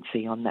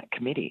decency on that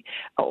committee.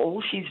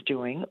 All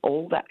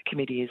that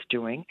committee is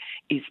doing,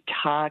 is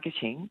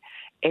targeting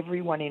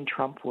everyone in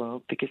Trump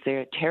world because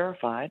they're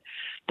terrified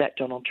that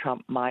Donald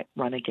Trump might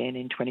run again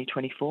in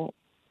 2024.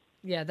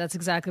 Yeah, that's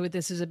exactly what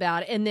this is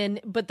about. And then,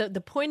 but the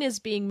point is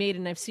being made,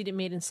 and I've seen it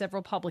made in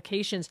several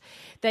publications,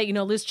 that, you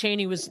know, Liz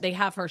Cheney they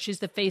have her, she's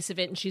the face of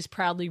it, and she's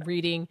proudly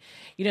reading,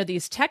 you know,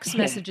 these text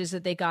messages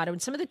that they got.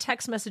 And some of the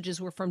text messages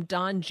were from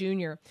Don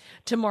Jr.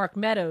 to Mark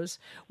Meadows,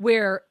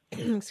 where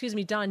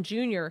Don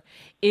Jr.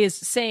 is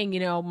saying, you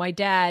know, my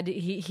dad,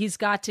 he's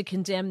got to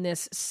condemn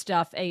this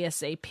stuff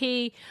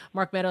ASAP.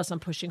 Mark Meadows, I'm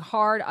pushing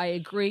hard. I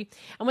agree.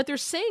 And what they're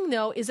saying,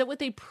 though, is that what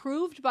they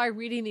proved by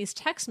reading these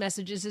text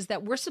messages is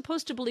that we're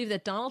supposed to believe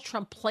that Donald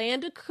Trump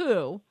planned a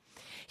coup.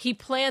 He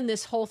planned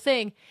this whole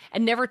thing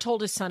and never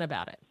told his son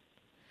about it.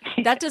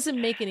 That doesn't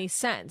make any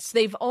sense.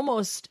 They've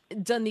almost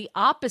done the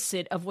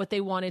opposite of what they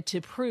wanted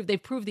to prove.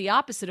 They've proved the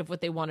opposite of what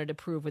they wanted to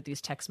prove with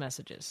these text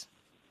messages.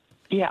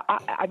 Yeah,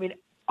 I mean,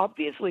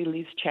 obviously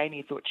Liz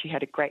Cheney thought she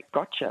had a great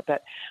gotcha,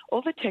 but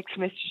all the text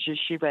messages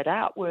she read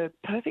out were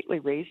perfectly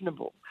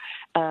reasonable.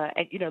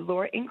 And, you know,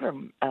 Laura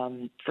Ingraham,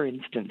 for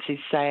instance, is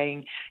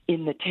saying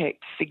in the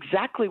text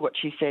exactly what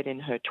she said in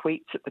her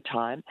tweets at the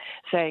time,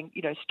 saying,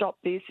 you know, stop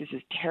this is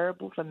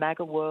terrible for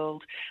MAGA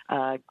world,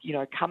 you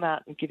know, come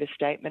out and give a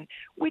statement,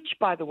 which,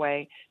 by the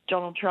way,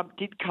 Donald Trump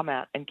did come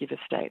out and give a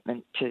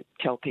statement to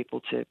tell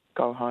people to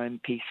go home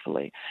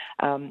peacefully.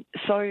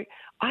 So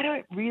I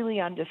don't really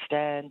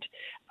understand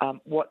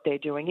what they're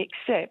doing,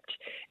 except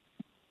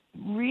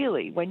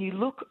really when you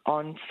look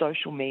on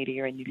social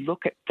media and you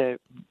look at the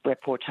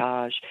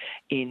reportage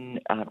in,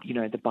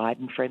 the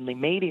Biden-friendly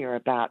media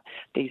about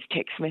these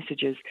text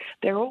messages,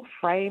 they're all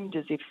framed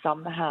as if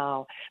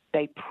somehow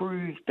they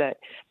prove that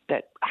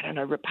I don't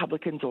know,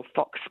 Republicans or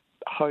Fox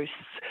hosts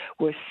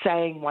were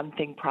saying one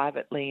thing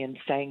privately and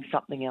saying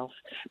something else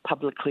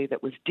publicly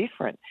that was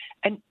different.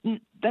 And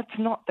that's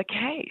not the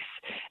case.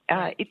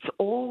 It's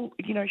all,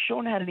 you know,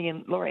 Sean Hannity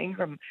and Laura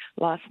Ingraham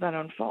last night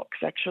on Fox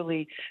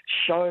actually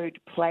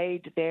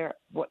played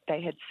what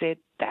they had said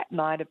that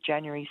night of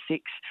January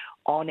 6th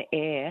on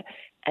air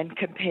and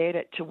compared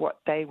it to what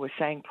they were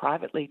saying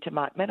privately to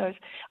Mark Meadows,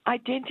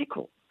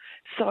 identical.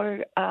 So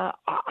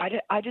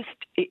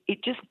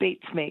it just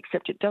beats me,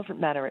 except it doesn't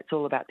matter. It's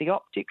all about the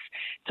optics.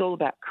 It's all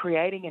about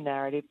creating a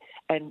narrative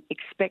and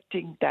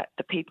expecting that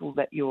the people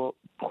that you're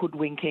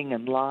hoodwinking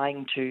and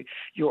lying to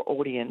your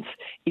audience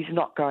is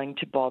not going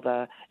to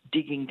bother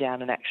digging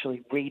down and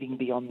actually reading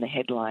beyond the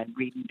headline,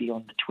 reading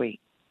beyond the tweet.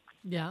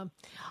 Yeah.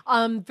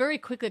 Very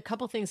quickly, a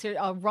couple things here.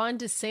 Ron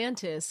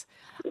DeSantis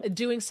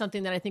doing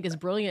something that I think is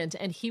brilliant,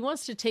 and he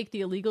wants to take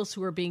the illegals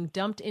who are being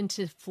dumped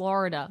into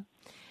Florida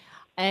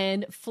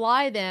and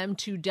fly them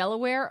to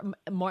Delaware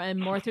and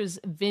Martha's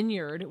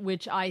Vineyard,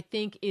 which I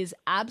think is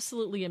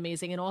absolutely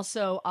amazing, and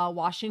also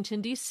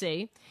Washington,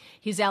 D.C.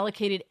 He's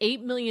allocated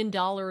 $8 million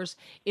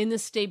in the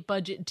state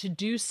budget to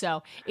do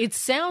so. It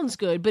sounds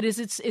good, but is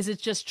it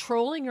just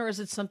trolling, or is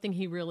it something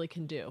he really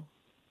can do?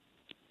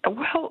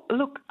 Well,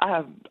 look,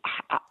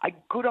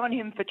 good on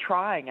him for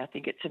trying. I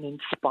think it's an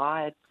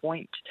inspired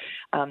point.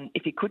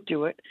 If he could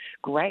do it,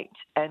 great.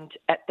 And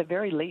at the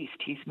very least,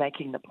 he's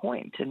making the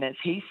point. And as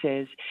he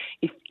says,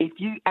 if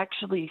you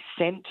actually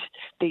sent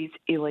these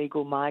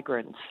illegal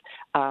migrants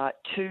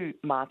to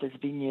Martha's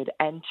Vineyard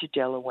and to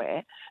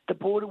Delaware, the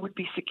border would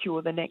be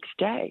secure the next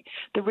day.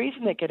 The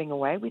reason they're getting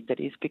away with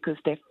it is because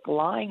they're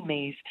flying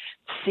these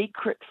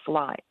secret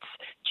flights,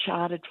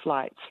 chartered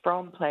flights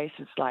from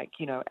places like,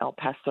 El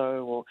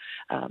Paso or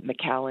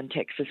McAllen,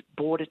 Texas,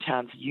 border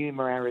towns,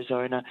 Yuma,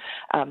 Arizona,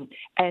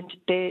 and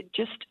they're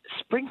just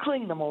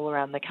sprinkling them all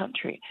around the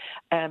country.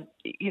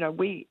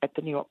 We at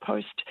the New York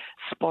Post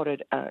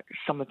spotted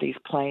some of these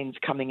planes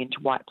coming into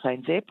White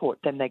Plains Airport.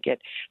 Then they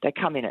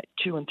come in at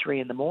 2 and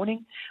 3 in the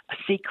morning.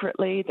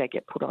 Secretly, they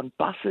get put on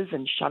buses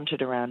and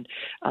shunted around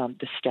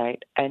the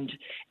state. And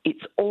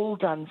it's all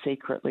done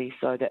secretly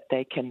so that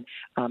they can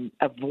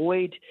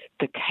avoid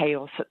the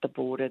chaos at the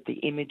border, the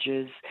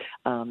images,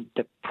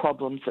 the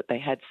problems that they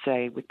had,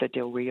 say, with the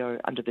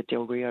under the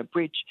Del Rio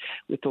Bridge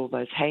with all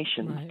those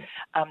Haitians.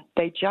 Right.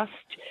 They just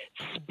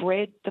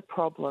spread the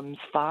problems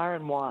far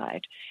and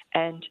wide,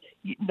 and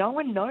no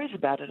one knows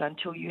about it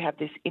until you have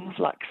this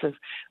influx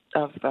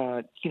of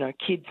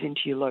kids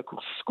into your local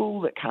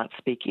school that can't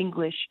speak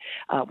English,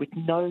 with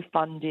no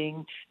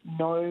funding,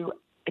 no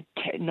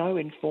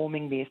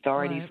informing the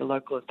authorities, right. The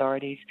local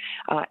authorities.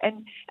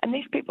 And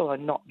these people are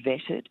not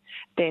vetted.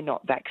 They're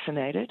not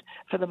vaccinated.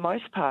 For the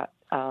most part,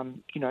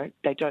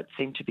 they don't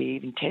seem to be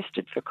even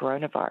tested for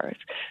coronavirus.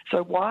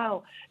 So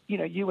while,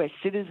 U.S.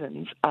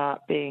 citizens are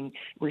being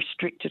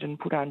restricted and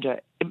put under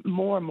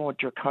more and more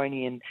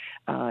draconian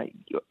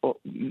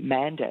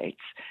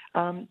mandates,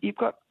 you've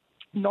got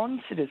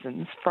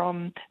non-citizens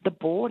from the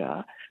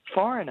border,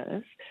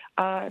 foreigners,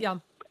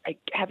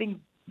 having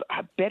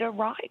better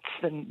rights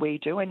than we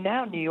do, and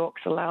now New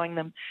York's allowing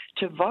them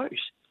to vote.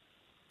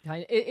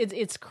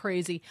 It's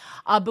crazy.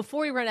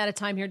 Before we run out of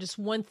time here, just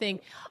one thing.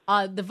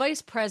 The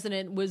vice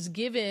president was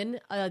given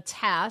a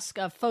task,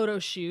 a photo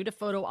shoot, a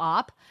photo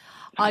op,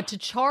 to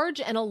charge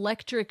an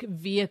electric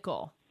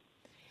vehicle.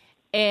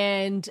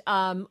 And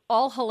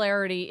all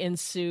hilarity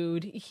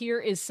ensued. Here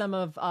is some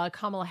of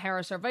Kamala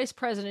Harris, our vice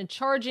president,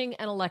 charging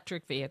an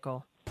electric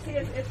vehicle. See,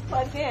 it's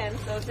plugged in,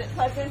 so is it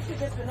plugged into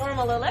just a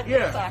normal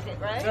electric socket,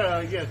 right?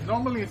 Yes.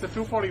 Normally it's a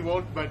 240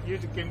 volt, but you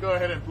can go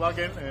ahead and plug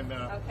in, and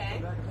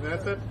okay.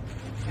 That's it.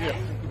 Okay.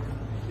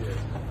 Yeah.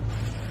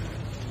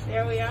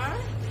 There we are.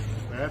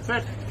 That's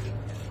it.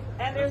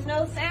 And there's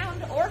no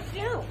sound or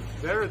fume.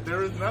 There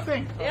is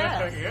nothing.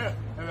 Yes. Yeah.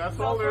 And that's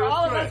so all there is is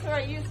all to of it. us who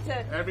are used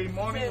to every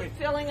morning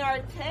filling our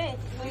tank,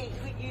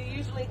 you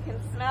usually can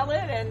smell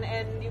it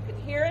and you can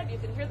hear it. You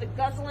can hear the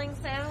guzzling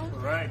sound.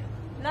 Right.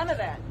 None of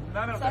that.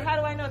 None of that. So how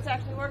do I know it's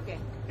actually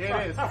working? It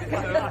is.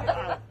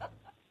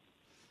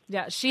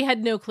 Yeah, she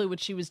had no clue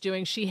what she was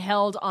doing. She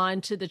held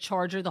on to the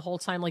charger the whole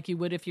time, like you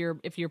would if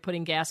you're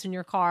putting gas in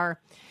your car.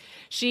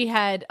 She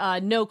had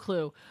no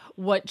clue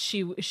what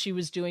she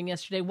was doing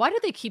yesterday. Why do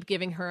they keep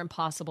giving her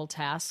impossible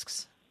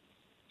tasks?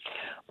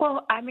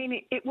 Well, I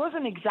mean, it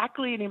wasn't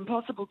exactly an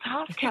impossible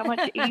task. How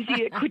much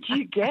easier could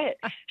you get?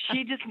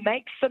 She just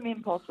makes them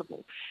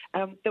impossible.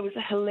 There was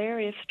a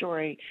hilarious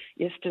story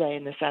yesterday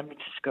in the San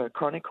Francisco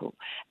Chronicle.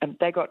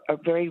 They got a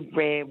very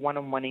rare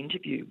one-on-one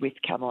interview with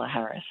Kamala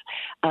Harris.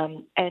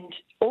 And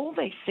all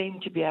they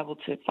seemed to be able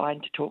to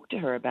find to talk to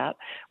her about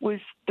was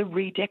the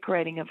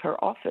redecorating of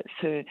her office,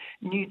 her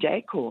new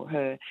decor,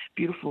 her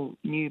beautiful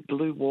new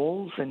blue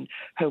walls and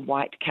her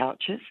white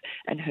couches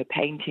and her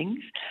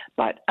paintings,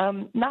 but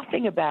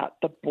nothing about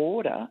the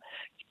border.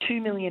 2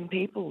 million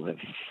people have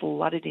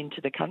flooded into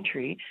the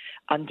country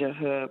under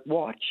her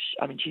watch.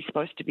 I mean, she's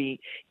supposed to be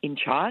in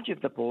charge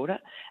of the border,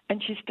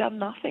 and she's done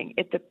nothing.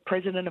 The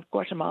president of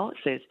Guatemala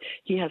says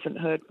he hasn't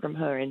heard from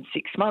her in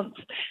 6 months.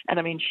 And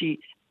I mean, she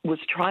was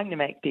trying to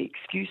make the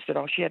excuse that,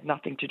 she had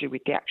nothing to do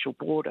with the actual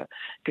border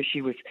because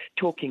she was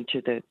talking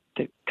to the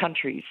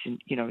countries,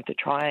 the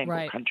triangle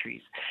right.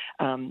 countries,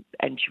 and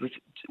she was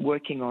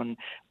working on,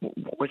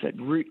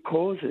 root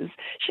causes.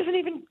 She hasn't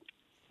even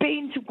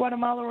been to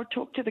Guatemala or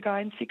talked to the guy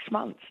in 6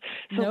 months.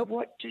 So nope.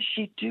 What does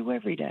she do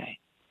every day?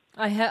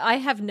 I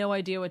have no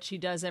idea what she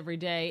does every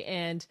day.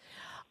 And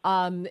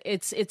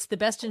It's the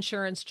best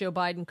insurance Joe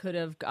Biden could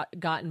have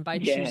gotten by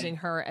choosing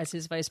her as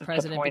his vice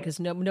president, because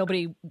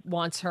nobody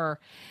wants her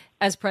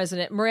as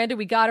president. Miranda,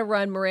 we got to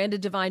run. Miranda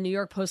Devine, New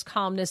York Post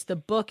columnist. The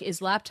book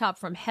is Laptop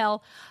from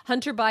Hell: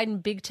 Hunter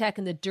Biden, Big Tech,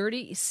 and the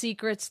Dirty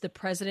Secrets the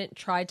President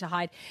Tried to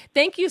Hide.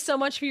 Thank you so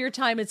much for your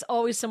time. It's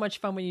always so much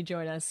fun when you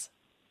join us.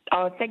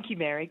 Oh, thank you,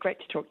 Mary. Great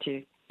to talk to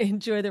you.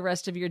 Enjoy the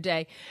rest of your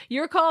day.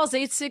 Your calls,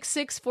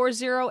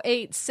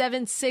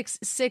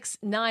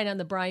 866-408-7669 on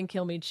The Brian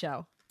Kilmeade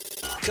Show.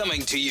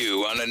 Coming to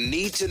you on a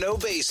need-to-know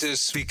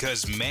basis,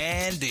 because,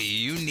 man, do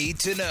you need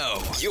to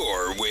know.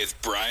 You're with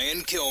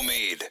Brian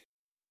Kilmeade.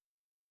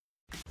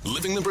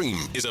 Living the Bream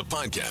is a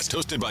podcast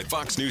hosted by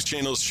Fox News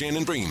Channel's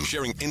Shannon Bream,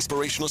 sharing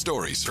inspirational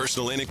stories,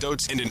 personal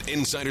anecdotes, and an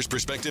insider's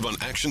perspective on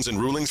actions and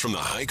rulings from the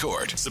High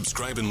Court.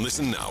 Subscribe and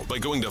listen now by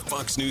going to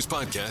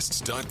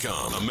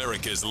foxnewspodcasts.com.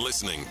 America's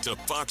listening to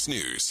Fox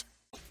News.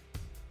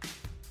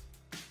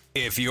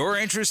 If you're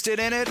interested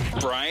in it,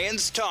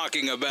 Brian's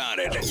talking about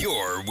it.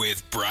 You're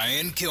with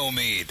Brian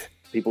Kilmeade.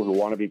 People who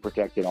want to be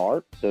protected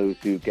are those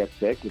who get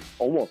sick. It's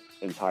almost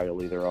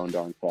entirely their own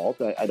darn fault.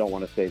 I don't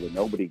want to say that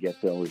nobody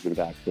gets ill who's been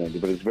vaccinated,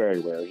 but it's very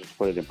rare. Just to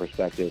put it in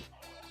perspective,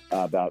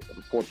 about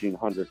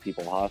 1,400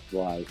 people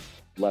hospitalized,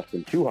 less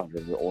than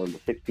 200, or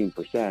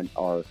 16%,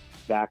 are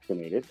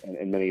vaccinated,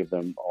 and many of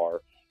them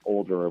are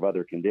older or of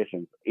other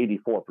conditions.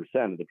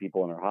 84% of the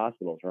people in our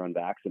hospitals are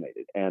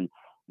unvaccinated, and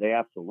they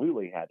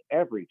absolutely had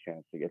every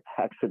chance to get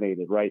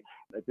vaccinated, right?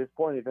 At this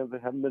point, if you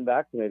haven't been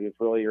vaccinated, it's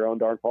really your own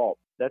darn fault.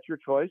 That's your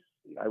choice.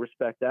 I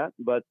respect that,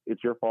 but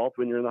it's your fault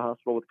when you're in the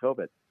hospital with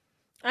COVID.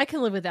 I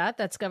can live with that.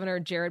 That's Governor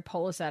Jared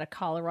Polis out of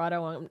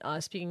Colorado,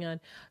 speaking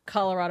on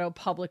Colorado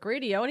Public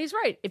Radio. And he's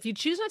right. If you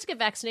choose not to get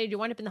vaccinated, you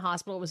wind up in the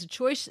hospital. It was a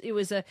choice. It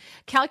was a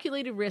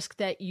calculated risk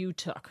that you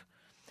took.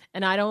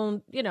 And I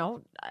don't,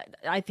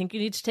 I think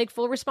you need to take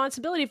full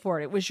responsibility for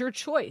it. It was your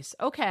choice.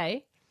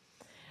 Okay.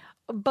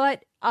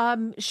 But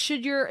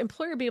should your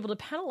employer be able to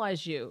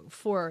penalize you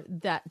for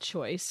that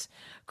choice?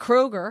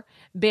 Kroger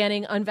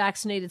banning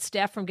unvaccinated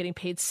staff from getting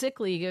paid sick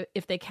leave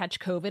if they catch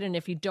COVID, and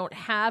if you don't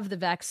have the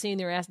vaccine,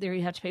 you have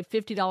to pay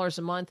 $50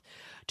 a month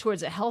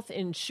towards a health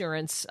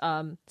insurance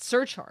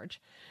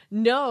surcharge.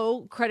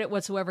 No credit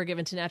whatsoever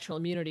given to natural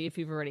immunity if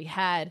you've already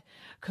had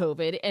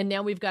COVID. And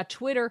now we've got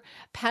Twitter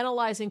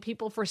penalizing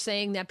people for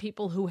saying that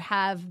people who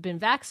have been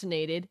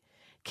vaccinated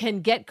can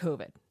get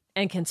COVID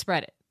and can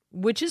spread it.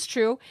 Which is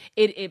true.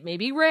 It may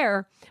be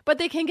rare, but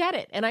they can get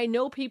it. And I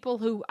know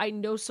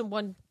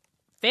someone,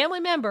 family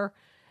member,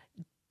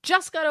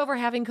 just got over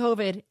having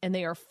COVID and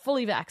they are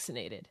fully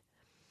vaccinated.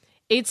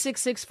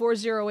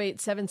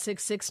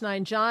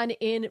 866-408-7669. John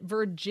in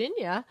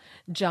Virginia.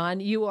 John,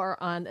 you are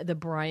on the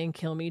Brian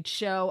Kilmeade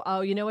Show.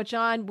 Oh, you know what,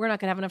 John? We're not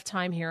going to have enough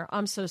time here.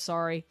 I'm so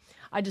sorry.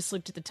 I just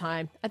looked at the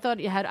time. I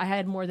thought I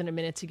had more than a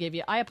minute to give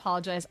you. I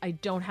apologize. I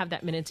don't have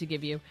that minute to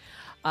give you.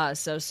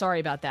 So sorry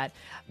about that.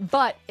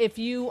 But if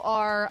you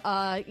are,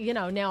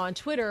 now on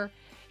Twitter,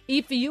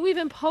 if you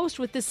even post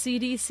what the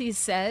CDC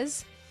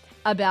says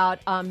about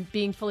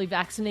being fully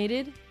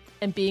vaccinated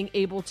and being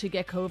able to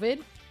get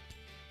COVID,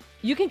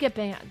 you can get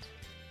banned.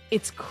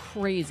 It's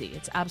crazy.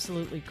 It's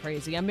absolutely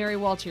crazy. I'm Mary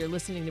Walter. You're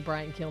listening to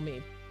Brian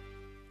Kilmeade.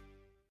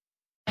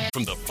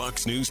 From the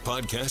Fox News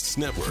Podcasts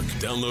Network,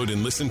 download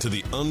and listen to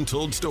The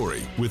Untold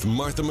Story with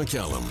Martha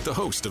McCallum. The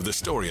host of The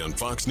Story on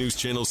Fox News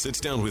Channel sits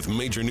down with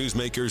major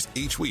newsmakers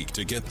each week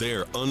to get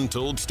their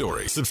untold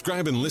story.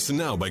 Subscribe and listen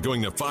now by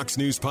going to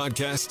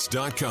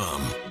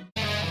foxnewspodcasts.com.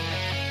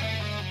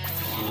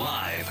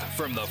 Live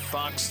from the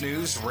Fox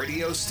News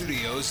radio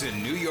studios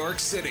in New York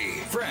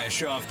City,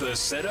 fresh off the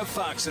set of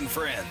Fox and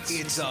Friends,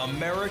 it's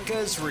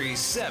America's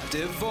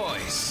receptive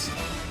voice,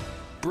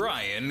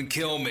 Brian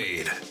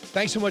Kilmeade.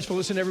 Thanks so much for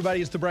listening, everybody.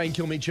 It's the Brian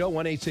Kilmeade Show,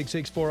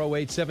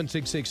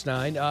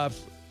 1-866-408-7669.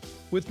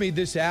 With me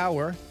this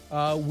hour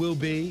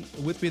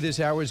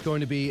is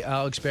going to be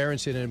Alex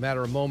Berenson in a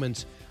matter of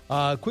moments.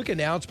 Quick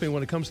announcement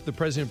when it comes to the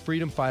President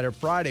Freedom Fighter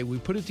Friday. We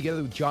put it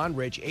together with John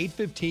Rich,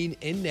 8:15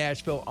 in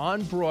Nashville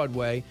on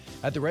Broadway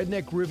at the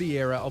Redneck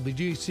Riviera. I'll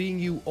be seeing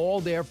you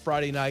all there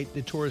Friday night,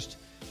 the tourist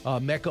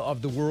mecca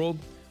of the world.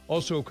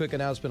 Also, a quick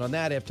announcement on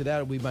that. After that,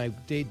 it'll be my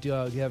date. You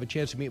have a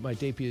chance to meet my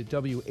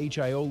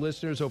WHIO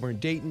listeners over in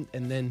Dayton,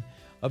 and then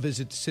a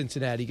visit to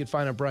Cincinnati. You can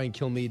find it on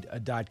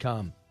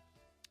BrianKilmeade.com.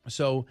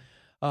 So,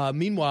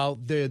 meanwhile,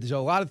 there's a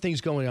lot of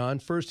things going on.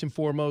 First and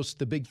foremost,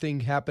 the big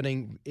thing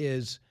happening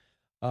is,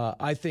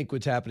 I think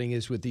what's happening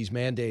is with these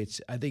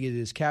mandates, I think it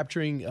is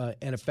capturing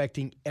and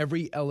affecting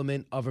every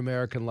element of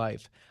American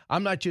life.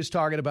 I'm not just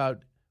talking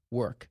about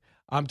work.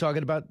 I'm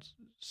talking about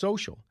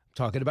social. I'm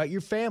talking about your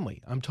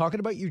family. I'm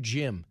talking about your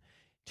gym.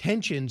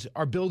 Tensions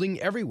are building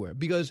everywhere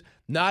because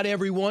not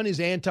everyone is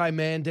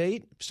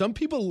anti-mandate. Some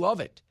people love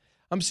it.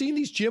 I'm seeing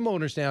these gym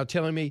owners now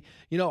telling me,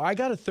 I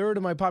got a third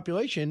of my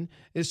population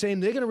is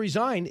saying they're going to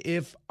resign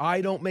if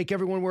I don't make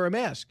everyone wear a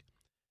mask.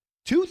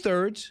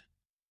 2/3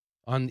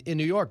 in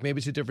New York, maybe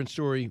it's a different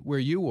story where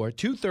you are,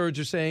 2/3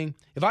 are saying,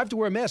 if I have to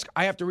wear a mask,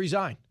 I have to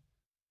resign.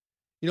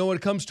 When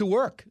it comes to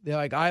work, they're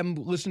like, I'm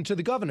listening to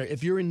the governor.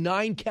 If you're in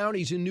 9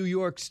 counties in New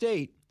York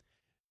State,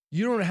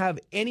 you don't have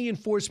any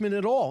enforcement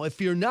at all.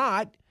 If you're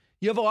not,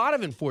 you have a lot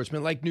of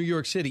enforcement like New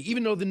York City,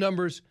 even though the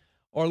numbers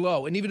are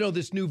low and even though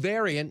this new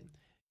variant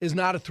is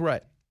not a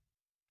threat.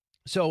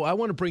 So I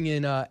want to bring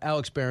in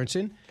Alex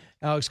Berenson.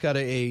 Alex got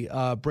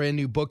a brand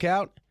new book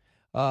out.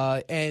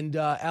 And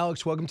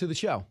Alex, welcome to the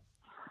show.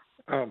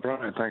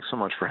 Brian, thanks so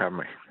much for having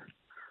me.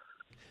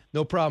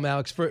 No problem,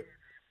 Alex. For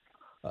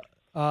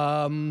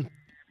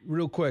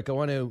real quick, I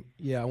want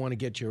to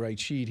get your right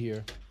sheet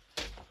here.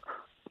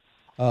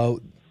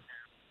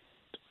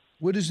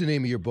 What is the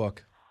name of your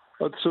book?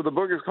 So the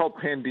book is called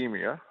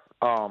Pandemia,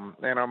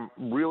 and I'm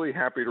really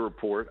happy to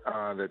report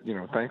that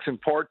thanks in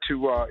part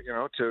to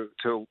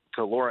to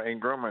Laura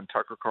Ingraham and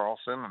Tucker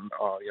Carlson and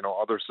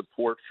other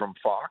support from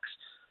Fox.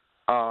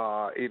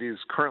 It is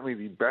currently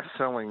the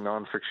best-selling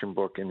nonfiction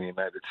book in the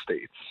United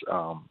States.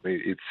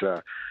 It's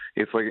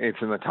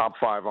in the top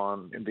 5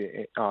 on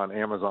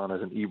Amazon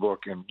as an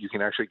ebook, and you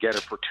can actually get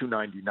it for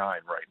 $2.99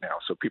 right now.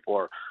 So people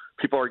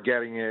are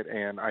getting it,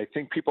 and I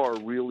think people are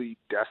really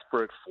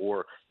desperate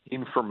for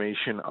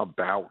information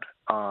about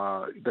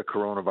the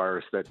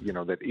coronavirus that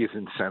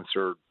isn't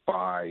censored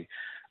by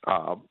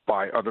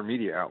other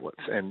media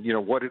outlets. And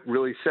what it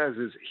really says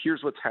is,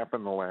 here's what's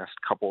happened the last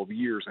couple of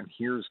years, and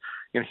here's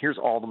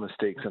all the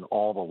mistakes and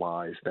all the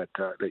lies that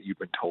you've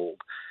been told,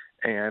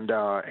 and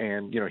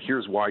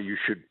here's why you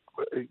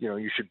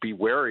should be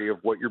wary of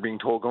what you're being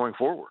told going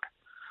forward.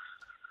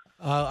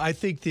 I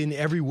think in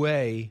every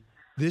way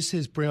this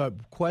has brought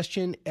up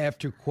question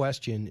after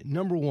question.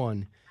 Number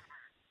one,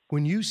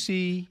 when you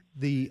see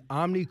the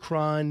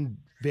Omicron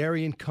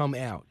variant come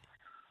out,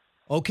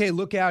 okay,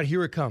 look out,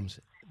 here it comes.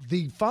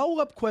 The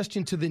follow-up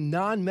question to the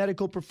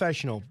non-medical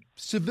professional,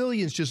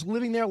 civilians just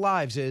living their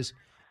lives, is,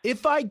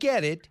 if I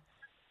get it,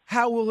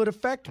 how will it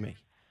affect me?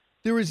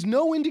 There is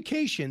no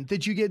indication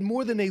that you get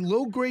more than a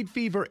low-grade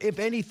fever, if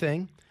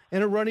anything,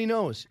 and a runny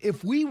nose.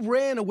 If we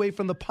ran away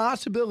from the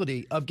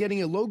possibility of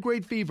getting a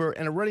low-grade fever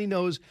and a runny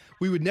nose,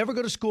 we would never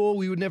go to school,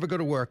 we would never go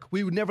to work,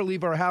 we would never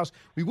leave our house,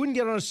 we wouldn't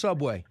get on a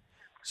subway.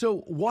 So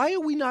why are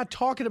we not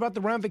talking about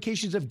the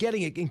ramifications of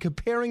getting it and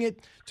comparing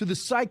it to the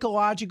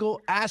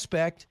psychological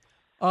aspect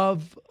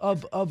of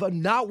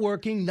not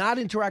working, not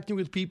interacting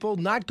with people,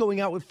 not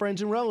going out with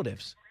friends and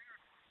relatives?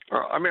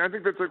 I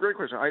think that's a great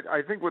question.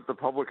 I think what the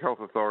public health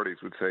authorities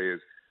would say is,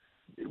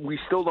 we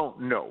still don't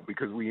know,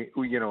 because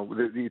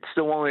it's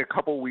still only a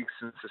couple of weeks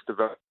since this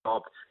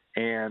developed,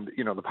 and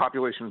the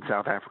population in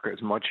South Africa is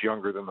much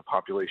younger than the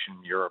population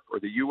in Europe or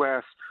the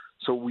U.S.,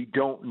 so we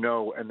don't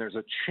know, and there's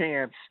a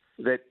chance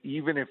that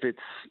even if it's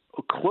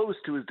close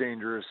to as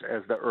dangerous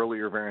as the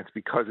earlier variants,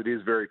 because it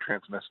is very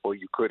transmissible,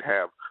 you could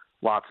have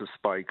lots of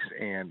spikes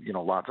and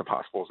lots of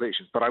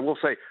hospitalizations. But I will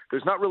say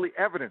there's not really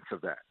evidence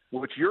of that.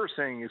 What you're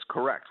saying is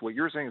correct. What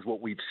you're saying is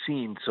what we've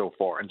seen so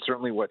far, and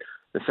certainly what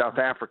the South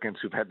Africans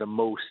who've had the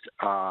most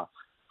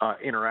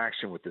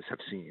interaction with this have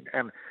seen.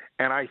 And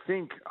I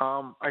think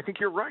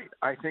you're right.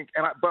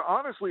 But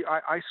honestly,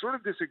 I sort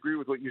of disagree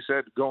with what you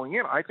said going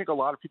in. I think a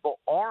lot of people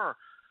are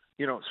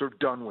sort of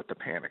done with the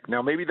panic.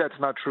 Now, maybe that's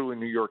not true in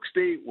New York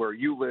State where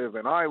you live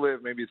and I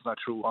live. Maybe it's not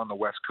true on the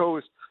West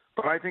Coast.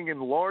 But I think in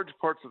large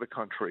parts of the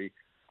country,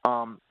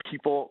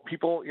 people,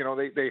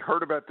 they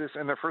heard about this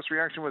and their first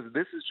reaction was,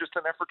 this is just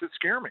an effort to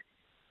scare me.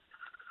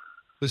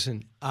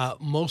 Listen,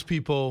 most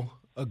people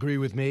agree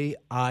with me.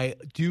 I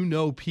do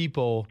know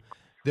people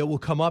that will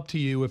come up to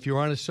you if you're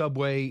on a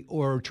subway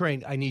or a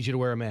train. I need you to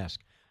wear a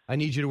mask. I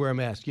need you to wear a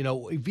mask.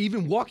 If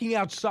even walking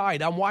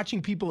outside, I'm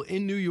watching people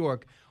in New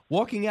York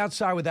walking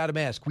outside without a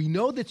mask. We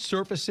know that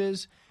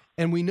surfaces,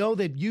 and we know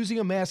that using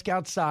a mask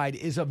outside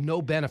is of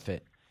no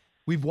benefit.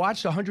 We've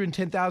watched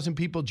 110,000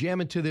 people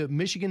jam into the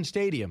Michigan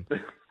Stadium.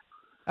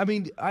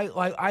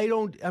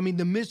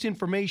 The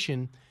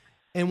misinformation,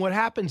 and what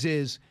happens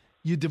is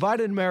you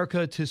divided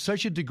America to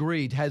such a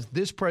degree, has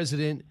this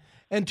president,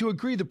 and to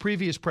agree the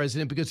previous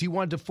president, because he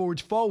wanted to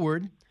forge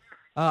forward.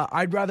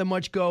 I'd rather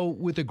much go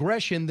with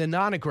aggression than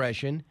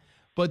non-aggression.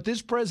 But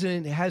this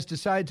president has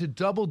decided to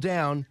double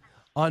down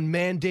on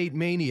mandate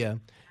mania.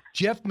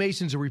 Jeff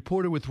Mason's a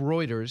reporter with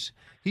Reuters.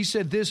 He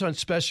said this on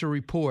Special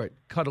Report,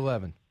 Cut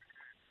 11.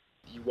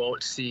 You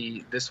won't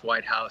see this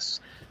White House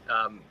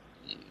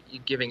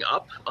giving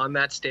up on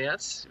that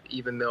stance,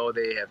 even though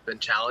they have been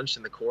challenged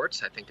in the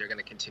courts. I think they're going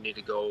to continue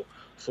to go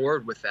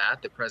forward with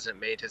that. The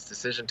president made his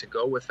decision to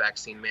go with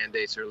vaccine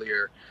mandates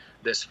earlier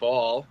this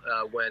fall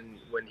when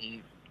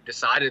he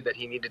decided that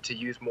he needed to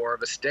use more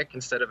of a stick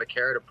instead of a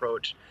carrot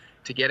approach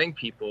to getting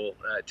people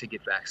to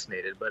get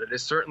vaccinated. But it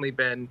has certainly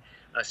been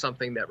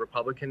something that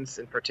Republicans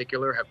in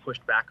particular have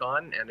pushed back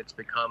on, and it's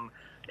become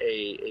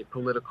a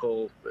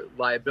political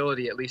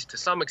liability, at least to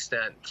some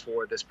extent,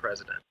 for this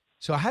president.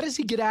 So how does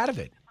he get out of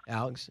it,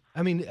 Alex?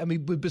 I mean,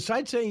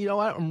 besides saying,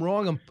 I'm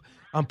wrong,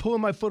 I'm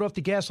pulling my foot off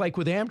the gas, like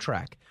with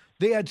Amtrak.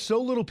 They had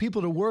so little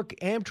people to work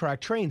Amtrak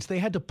trains, they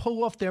had to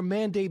pull off their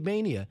mandate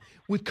mania.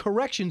 With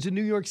corrections in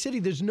New York City,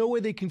 there's no way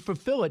they can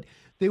fulfill it.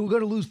 They were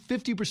going to lose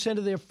 50%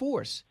 of their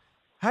force.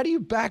 How do you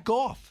back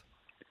off?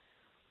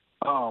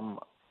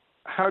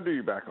 How do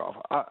you back off?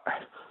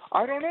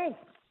 I don't know.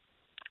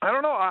 I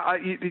don't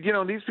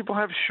know. These people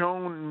have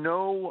shown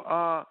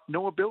no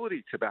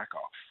ability to back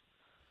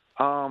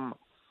off.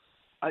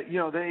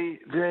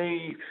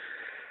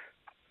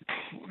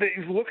 They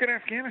look at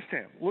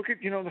Afghanistan. Look at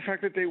the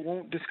fact that they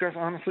won't discuss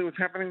honestly what's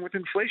happening with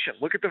inflation.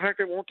 Look at the fact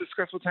they won't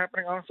discuss what's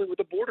happening honestly with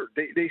the border.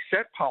 They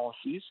set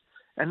policies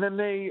and then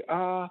they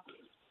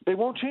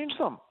won't change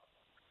them.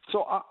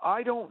 So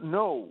I don't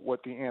know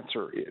what the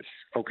answer is.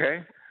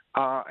 Okay,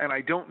 and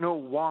I don't know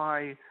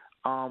why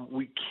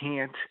we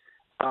can't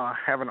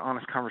have an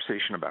honest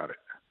conversation about it.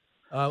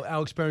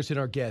 Alex Berenson,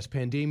 our guest.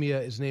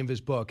 Pandemia is the name of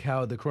his book,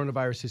 How the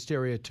Coronavirus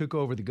Hysteria Took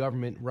Over the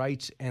Government,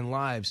 Rights, and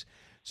Lives.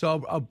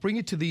 So I'll bring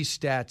it to these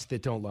stats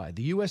that don't lie.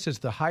 The U.S. has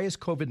the highest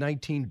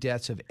COVID-19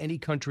 deaths of any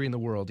country in the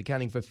world,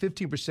 accounting for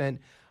 15%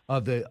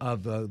 of the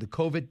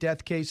COVID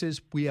death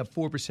cases. We have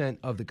 4%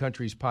 of the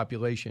country's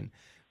population.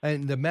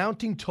 And the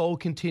mounting toll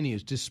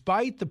continues.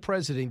 Despite the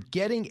president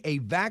getting a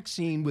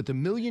vaccine with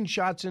 1 million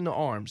shots in the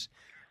arms,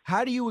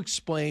 how do you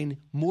explain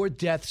more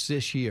deaths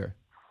this year?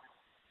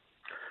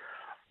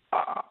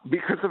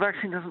 Because the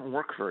vaccine doesn't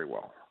work very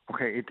well.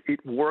 Okay,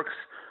 it works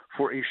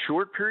for a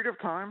short period of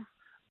time,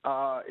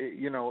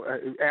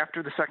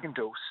 after the second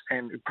dose,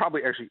 and it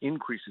probably actually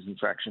increases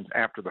infections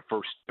after the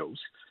first dose.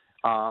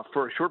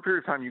 For a short period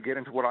of time, you get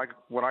into what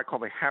I call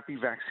the happy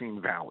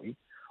vaccine valley,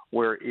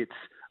 where it's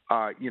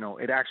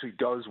it actually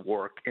does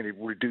work and it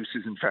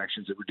reduces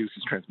infections, it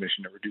reduces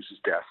transmission, it reduces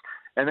deaths.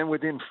 And then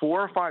within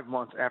 4 or 5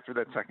 months after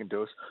that second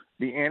dose,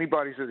 the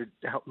antibodies that it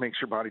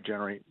makes your body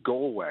generate go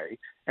away,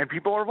 and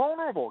people are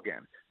vulnerable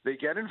again. They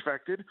get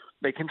infected,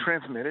 they can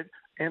transmit it,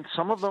 and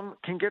some of them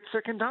can get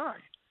sick and die.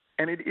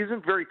 And it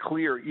isn't very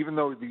clear, even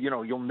though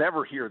you'll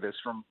never hear this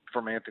from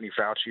Anthony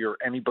Fauci or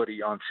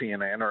anybody on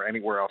CNN or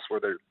anywhere else where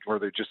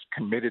they're just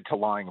committed to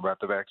lying about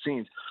the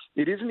vaccines.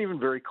 It isn't even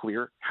very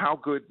clear how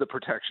good the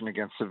protection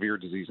against severe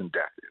disease and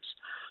death is.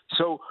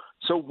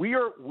 So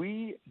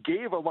we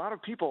gave a lot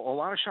of people a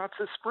lot of shots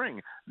this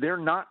spring. They're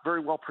not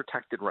very well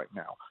protected right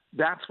now.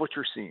 That's what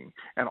you're seeing.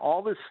 And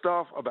all this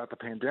stuff about the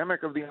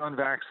pandemic of the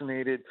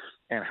unvaccinated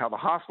and how the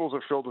hospitals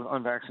are filled with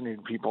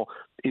unvaccinated people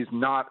is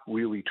not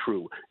really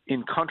true.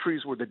 In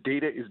countries where the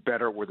data is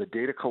better, where the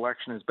data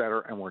collection is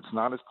better, and where it's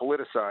not as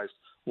politicized,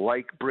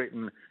 like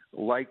Britain,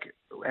 like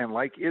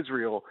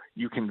Israel,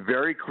 you can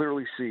very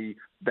clearly see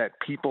that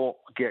people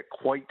get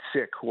quite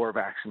sick who are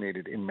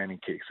vaccinated in many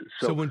cases.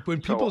 So when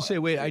people say,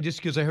 wait,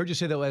 because I heard you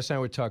say that last night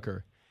with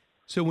Tucker.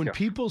 So when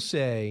people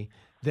say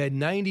that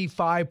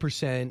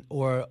 95%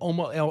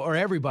 or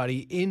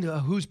everybody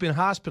who's been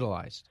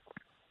hospitalized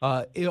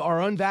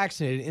are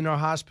unvaccinated in our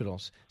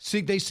hospitals,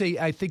 they say,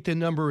 I think the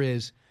number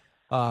is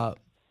there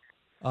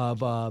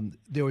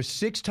was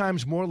 6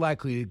 times more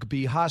likely to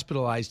be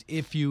hospitalized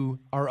if you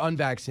are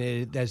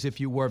unvaccinated as if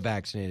you were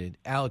vaccinated.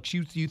 Alex,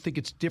 you think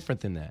it's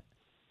different than that?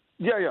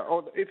 Yeah.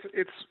 Oh,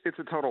 it's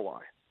a total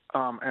lie.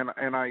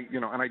 And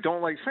I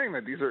don't like saying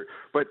that these are,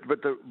 but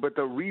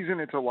the reason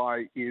it's a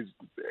lie is,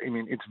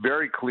 it's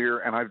very clear,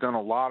 and I've done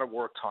a lot of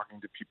work talking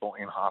to people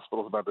in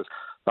hospitals about this.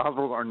 The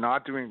hospitals are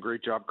not doing a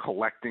great job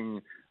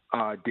collecting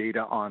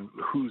data on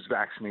who's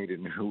vaccinated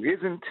and who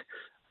isn't.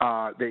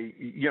 They,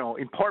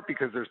 in part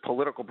because there's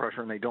political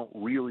pressure, and they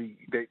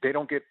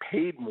don't get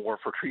paid more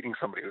for treating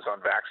somebody who's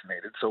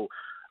unvaccinated. So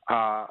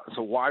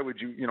why would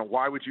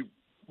you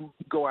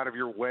go out of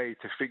your way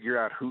to figure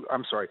out who?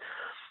 I'm sorry.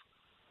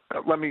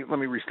 Let me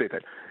restate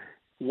that.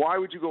 Why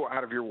would you go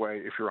out of your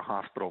way if you're a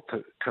hospital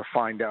to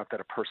find out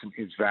that a person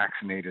is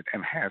vaccinated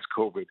and has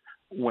COVID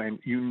when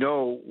you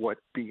know what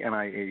the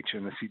NIH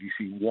and the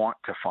CDC want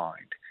to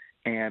find,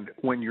 and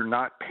when you're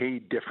not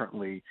paid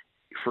differently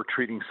for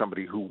treating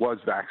somebody who was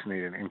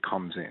vaccinated and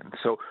comes in?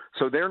 So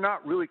they're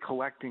not really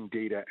collecting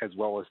data as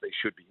well as they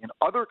should be. In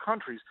other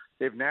countries,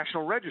 they have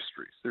national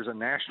registries. There's a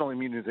national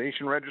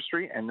immunization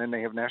registry, and then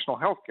they have national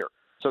health care.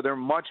 So they're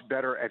much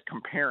better at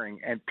comparing,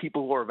 and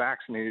people who are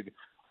vaccinated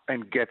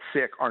and get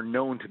sick are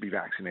known to be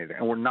vaccinated.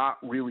 And we're not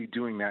really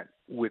doing that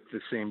with the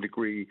same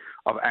degree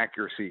of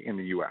accuracy in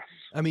the U.S.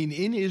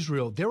 In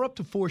Israel, they're up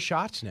to 4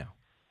 shots now.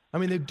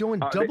 They're doing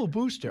double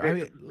booster.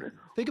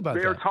 Think about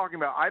that. They're talking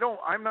about.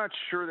 I'm not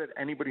sure that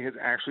anybody has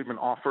actually been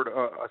offered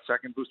a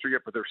second booster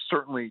yet, but they're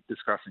certainly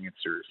discussing it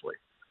seriously.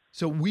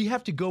 So we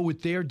have to go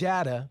with their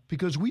data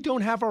because we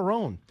don't have our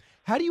own.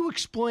 How do you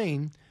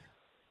explain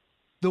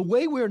the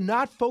way we're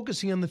not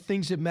focusing on the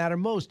things that matter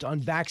most, on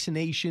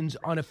vaccinations,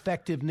 on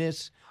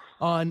effectiveness,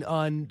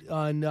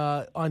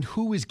 on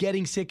who is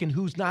getting sick and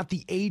who's not,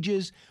 the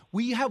ages?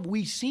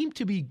 We seem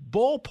to be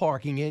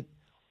ballparking it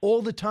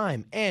all the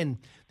time. And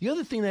the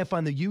other thing that I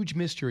find the huge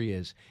mystery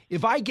is,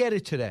 if I get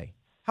it today,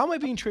 how am I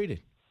being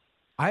treated?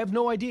 I have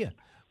no idea.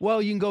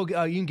 Well, you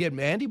can get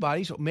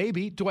antibodies,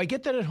 maybe. Do I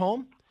get that at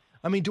home?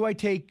 Do I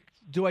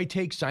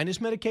take sinus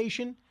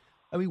medication?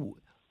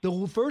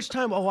 The first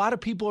time a lot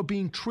of people are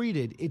being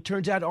treated, it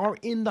turns out, are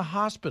in the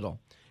hospital.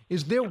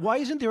 Why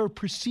isn't there a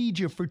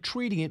procedure for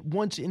treating it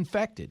once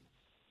infected?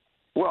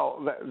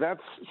 Well,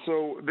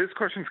 this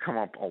question's come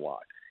up a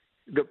lot.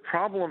 The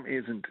problem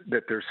isn't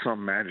that there's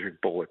some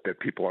magic bullet that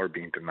people are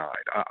being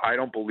denied. I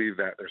don't believe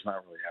that. There's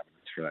not really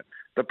evidence for that.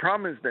 The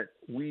problem is that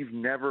we've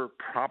never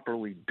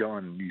properly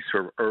done these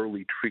sort of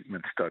early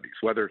treatment studies,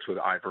 whether it's with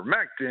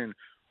ivermectin,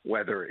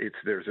 whether it's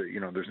there's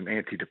an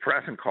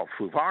antidepressant called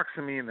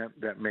fluvoxamine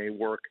that may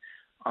work.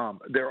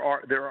 There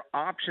are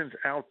options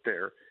out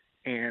there,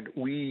 and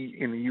we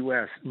in the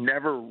U.S.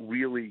 never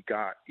really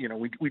got,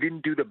 we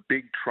didn't do the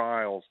big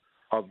trials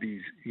of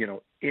these,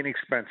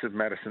 inexpensive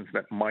medicines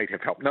that might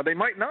have helped. Now, they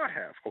might not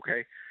have,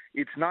 okay?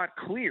 It's not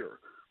clear.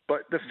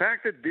 But the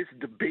fact that this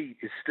debate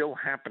is still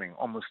happening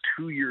almost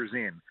 2 years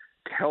in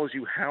tells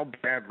you how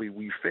badly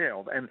we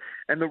failed. And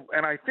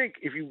I think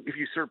if you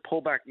sort of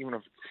pull back even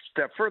a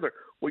step further,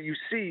 what you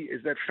see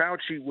is that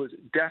Fauci was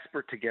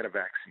desperate to get a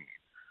vaccine.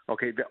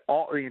 Okay,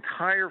 the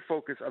entire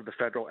focus of the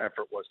federal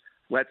effort was,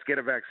 let's get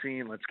a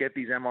vaccine, let's get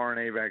these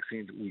mRNA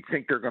vaccines. We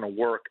think they're going to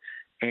work.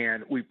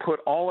 And we put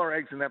all our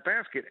eggs in that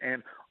basket.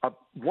 And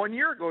 1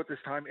 year ago at this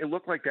time, it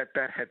looked like that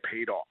bet had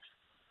paid off.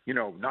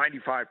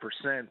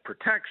 95%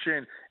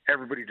 protection,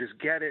 everybody just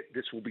get it,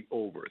 this will be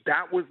over.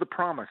 That was the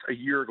promise a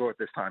year ago at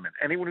this time. And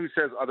anyone who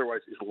says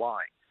otherwise is lying.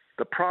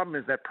 The problem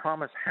is that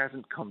promise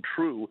hasn't come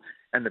true,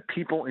 and the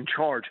people in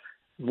charge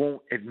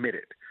won't admit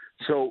it.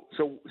 So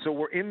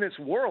we're in this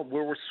world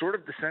where we're sort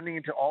of descending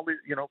into all these,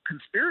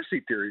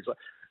 conspiracy theories.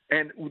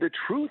 And the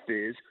truth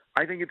is,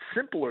 I think it's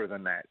simpler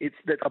than that. It's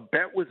that a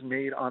bet was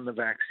made on the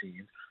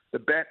vaccine. The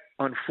bet,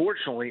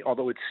 unfortunately,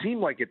 although it seemed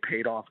like it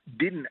paid off,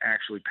 didn't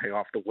actually pay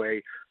off the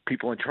way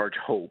people in charge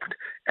hoped.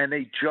 And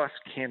they just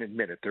can't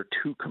admit it. They're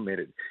too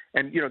committed.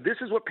 And, this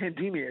is what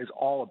pandemia is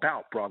all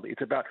about, broadly.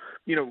 It's about,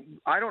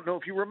 I don't know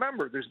if you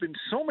remember, there's been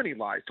so many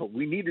lies told.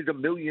 We needed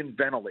 1 million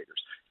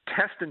ventilators.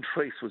 Test and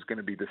trace was going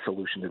to be the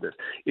solution to this.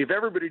 If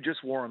everybody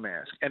just wore a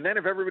mask, and then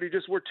if everybody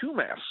just wore 2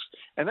 masks,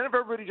 and then if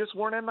everybody just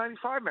wore an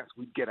N95 mask,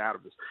 we'd get out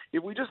of this.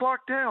 If we just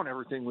locked down,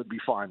 everything would be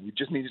fine. We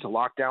just needed to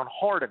lock down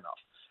hard enough.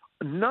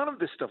 None of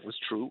this stuff was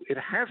true. It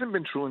hasn't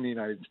been true in the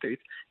United States.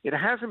 It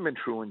hasn't been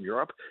true in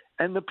Europe.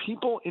 And the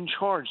people in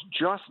charge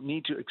just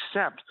need to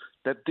accept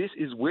that this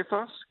is with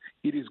us.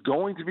 It is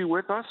going to be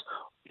with us.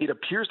 It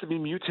appears to be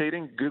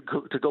mutating.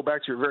 To go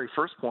back to your very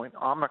first point,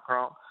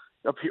 Omicron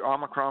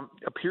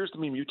appears to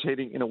be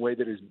mutating in a way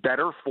that is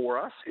better for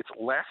us. It's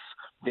less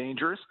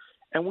dangerous,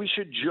 and we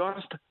should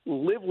just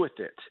live with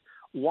it.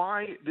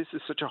 Why this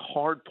is such a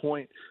hard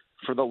point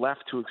for the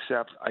left to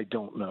accept, I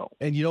don't know.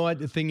 And you know what?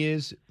 The thing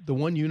is, the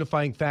one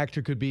unifying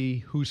factor could be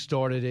who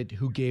started it,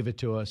 who gave it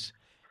to us.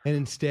 And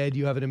instead,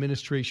 you have an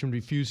administration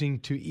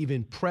refusing to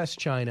even press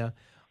China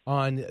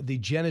on the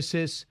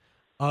genesis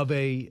of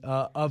a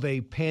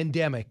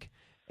pandemic.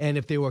 And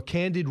if they were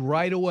candid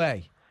right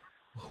away,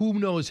 who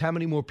knows how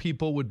many more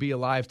people would be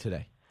alive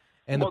today?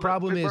 And the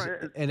problem is,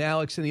 and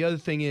Alex, and the other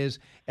thing is,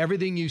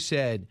 everything you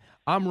said,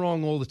 I'm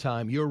wrong all the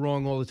time. You're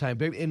wrong all the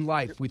time. In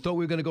life, we thought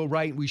we were going to go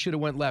right. We should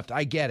have went left.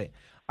 I get it.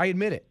 I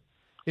admit it.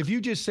 If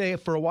you just say,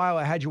 for a while,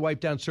 I had you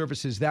wipe down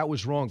surfaces, that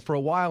was wrong. For a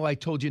while, I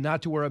told you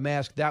not to wear a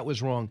mask. That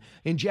was wrong.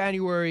 In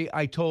January,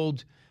 I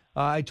told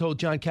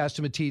John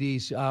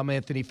Catsimatidis,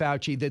 Anthony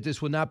Fauci, that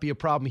this would not be a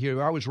problem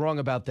here. I was wrong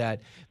about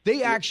that.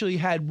 They actually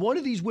had, one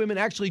of these women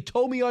actually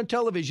told me on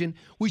television,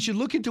 we should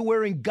look into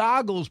wearing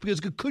goggles because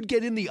it could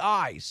get in the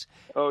eyes.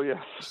 Oh,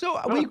 yeah. So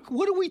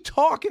what are we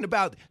talking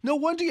about? No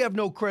wonder you have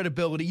no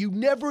credibility. You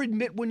never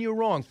admit when you're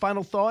wrong.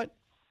 Final thought?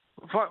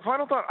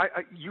 Final thought.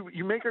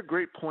 You make a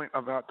great point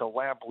about the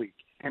lab leak.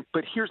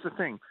 But here's the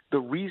thing. The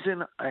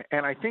reason,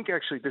 and I think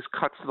actually this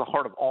cuts to the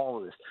heart of all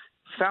of this,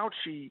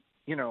 Fauci,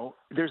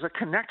 there's a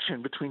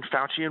connection between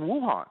Fauci and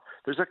Wuhan.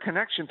 There's a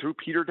connection through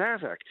Peter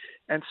Daszak.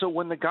 And so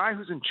when the guy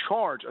who's in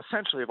charge,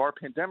 essentially, of our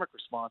pandemic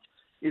response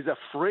is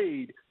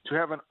afraid to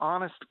have an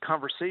honest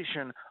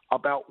conversation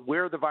about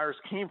where the virus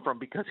came from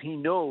because he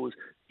knows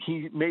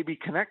he may be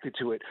connected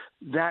to it,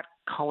 that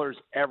colors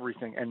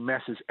everything and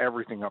messes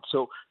everything up.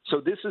 So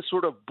this is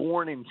sort of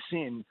born in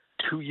sin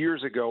 2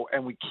 years ago,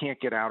 and we can't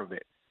get out of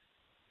it.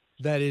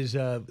 That is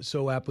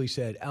so aptly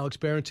said. Alex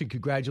Berenson,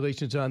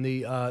 congratulations on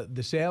the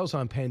sales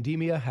on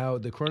pandemia, how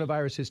the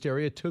coronavirus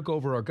hysteria took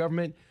over our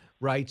government,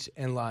 rights,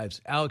 and lives.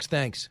 Alex,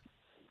 thanks.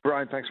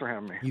 Brian, thanks for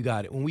having me. You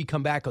got it. When we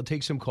come back, I'll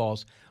take some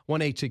calls.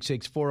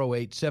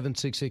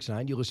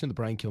 1-866-408-7669. You listen to the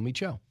Brian Kilmeade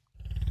Show.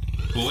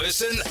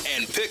 Listen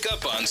and pick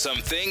up on some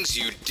things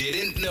you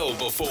didn't know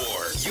before.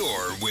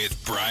 You're with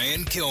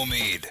Brian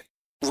Kilmeade.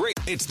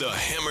 It's the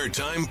Hammer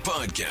Time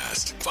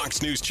Podcast.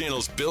 Fox News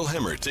Channel's Bill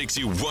Hemmer takes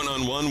you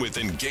one-on-one with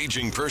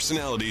engaging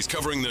personalities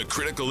covering the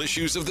critical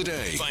issues of the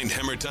day. Find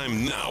Hammer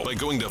Time now by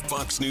going to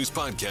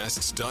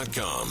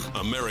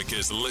foxnewspodcasts.com.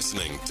 America's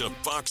listening to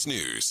Fox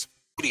News.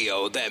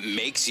 Radio that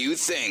makes you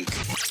think.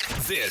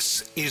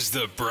 This is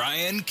the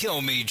Brian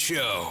Kilmeade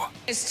Show.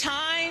 It's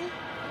time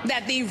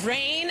that the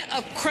reign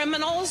of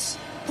criminals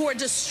who are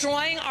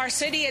destroying our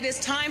city, it is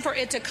time for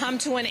it to come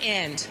to an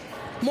end.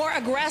 More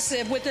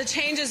aggressive with the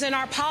changes in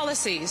our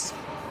policies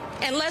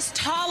and less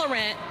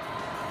tolerant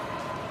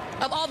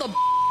of all the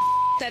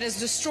that has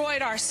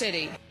destroyed our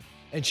city.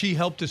 And she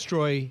helped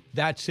destroy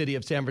that city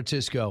of San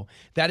Francisco.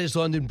 That is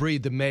London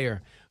Breed, the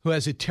mayor, who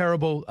has a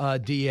terrible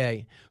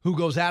DA, who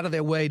goes out of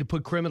their way to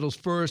put criminals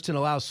first and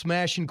allows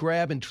smash and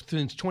grab, and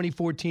since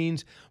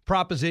 2014's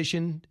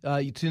proposition,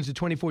 since the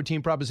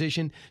 2014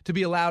 proposition, to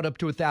be allowed up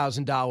to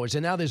 $1,000.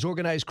 And now there's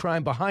organized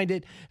crime behind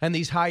it, and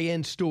these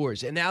high-end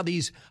stores, and now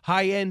these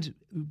high-end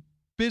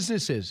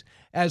businesses,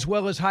 as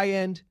well as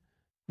high-end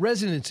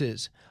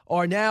residences,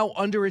 are now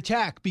under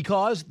attack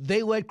because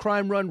they let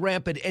crime run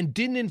rampant and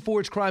didn't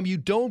enforce crime. You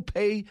don't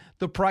pay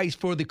the price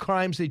for the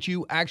crimes that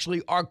you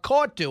actually are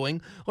caught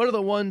doing, or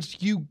the ones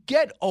you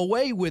get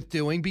away with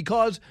doing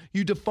because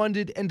you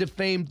defunded and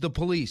defamed the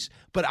police.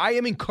 But I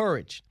am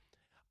encouraged.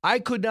 I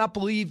could not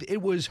believe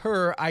it was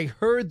her. I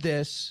heard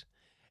this,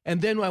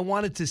 and then I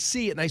wanted to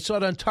see it, and I saw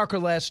it on Tucker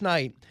last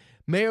night.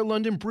 Mayor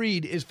London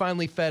Breed is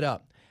finally fed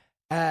up.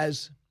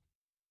 As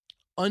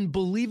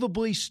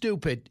unbelievably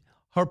stupid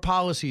her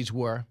policies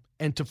were,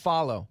 and to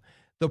follow.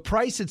 The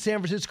price that San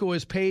Francisco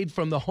has paid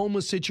from the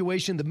homeless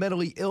situation, the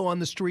mentally ill on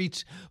the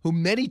streets, who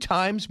many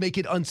times make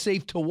it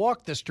unsafe to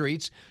walk the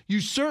streets. You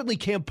certainly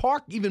can't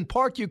even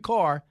park your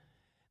car.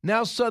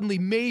 Now suddenly,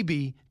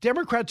 maybe,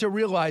 Democrats are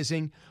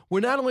realizing we're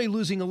not only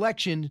losing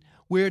election,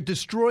 we're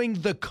destroying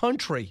the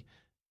country.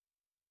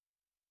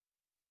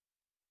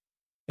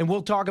 And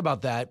we'll talk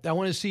about that. I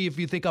want to see if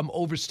you think I'm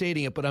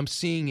overstating it, but I'm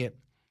seeing it.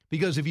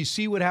 Because if you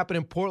see what happened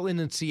in Portland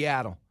and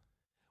Seattle,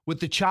 with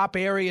the CHOP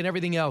area and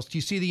everything else, do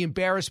you see the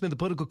embarrassment, the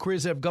political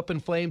careers that have gone up in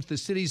flames, the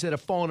cities that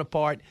have fallen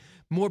apart,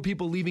 more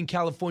people leaving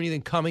California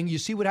than coming? You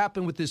see what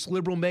happened with this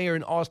liberal mayor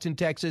in Austin,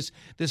 Texas,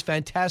 this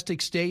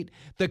fantastic state,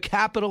 the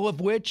capital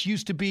of which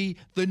used to be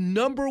the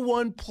number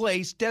one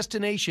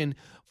destination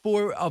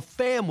for a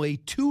family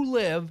to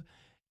live.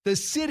 The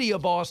city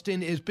of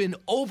Austin has been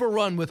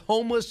overrun with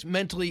homeless,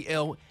 mentally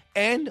ill,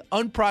 and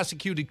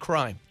unprosecuted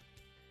crime.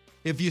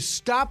 If you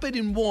stop it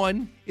in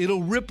one,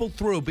 it'll ripple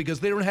through because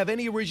they don't have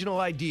any original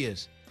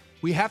ideas.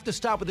 We have to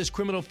stop with this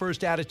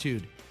criminal-first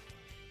attitude.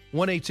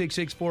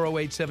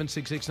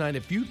 1-866-408-7669.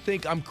 If you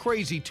think I'm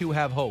crazy to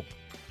have hope,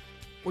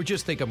 or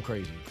just think I'm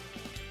crazy.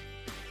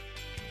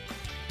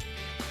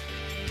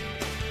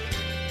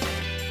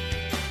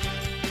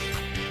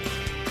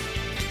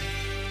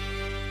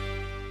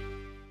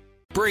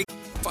 Break.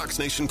 Fox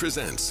Nation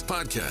presents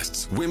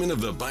podcasts Women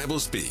of the Bible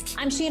Speak.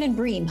 I'm Shannon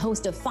Bream,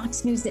 host of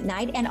Fox News at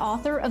Night and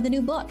author of the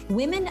new book,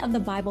 Women of the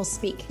Bible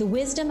Speak, the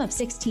wisdom of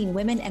 16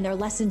 women and their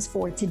lessons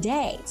for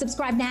today.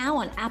 Subscribe now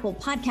on Apple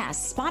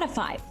Podcasts,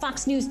 Spotify,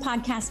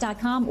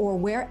 foxnewspodcast.com, or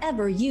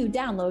wherever you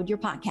download your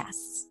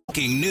podcasts.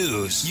 Breaking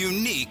news,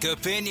 unique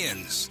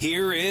opinions.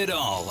 Hear it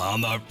all on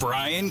the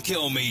Brian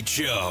Kilmeade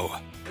Show.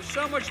 There's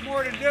so much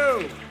more to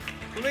do.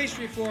 Police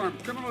reform,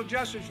 criminal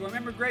justice reform,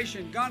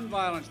 immigration, gun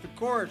violence, the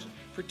courts,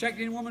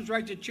 protecting a woman's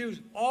right to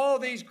choose, all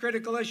these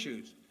critical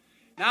issues.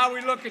 Now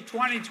we look at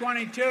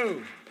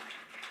 2022.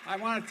 I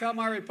want to tell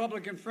my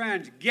Republican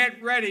friends,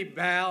 get ready,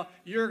 pal.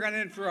 You're going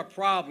in for a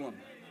problem.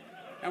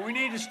 And we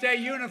need to stay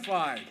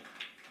unified.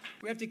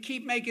 We have to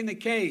keep making the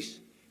case.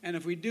 And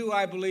if we do,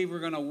 I believe we're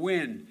going to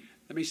win.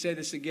 Let me say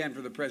this again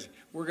for the president.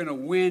 We're going to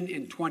win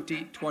in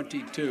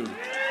 2022.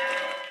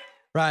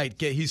 Right.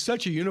 He's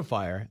such a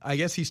unifier. I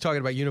guess he's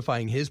talking about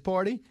unifying his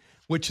party,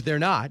 which they're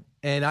not.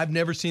 And I've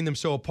never seen them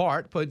so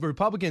apart. But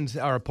Republicans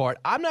are apart.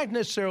 I'm not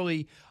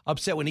necessarily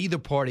upset when either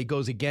party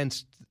goes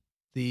against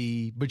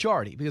the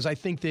majority because I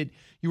think that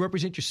you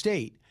represent your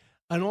state.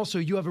 And also,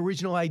 you have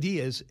original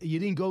ideas. You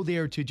didn't go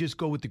there to just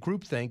go with the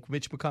groupthink,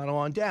 Mitch McConnell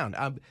on down.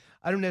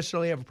 I don't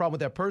necessarily have a problem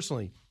with that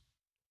personally.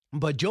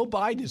 But Joe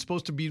Biden is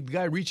supposed to be the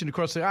guy reaching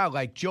across the aisle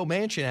like Joe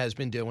Manchin has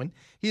been doing.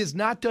 He has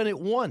not done it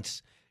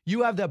once.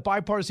 You have that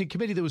bipartisan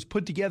committee that was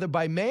put together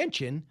by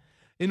Manchin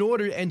and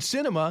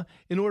Sinema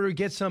in order to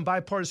get some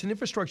bipartisan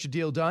infrastructure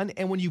deal done.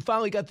 And when you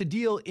finally got the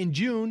deal in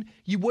June,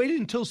 you waited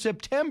until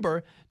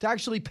September to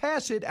actually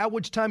pass it, at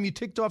which time you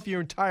ticked off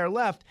your entire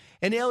left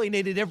and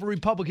alienated every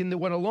Republican that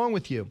went along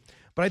with you.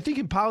 But I think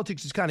in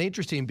politics it's kind of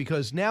interesting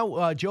because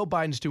now Joe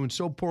Biden's doing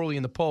so poorly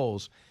in the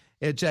polls.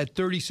 It's at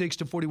 36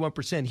 to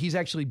 41%. He's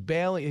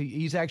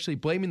actually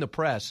blaming the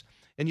press.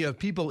 And you have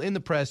people in the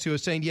press who are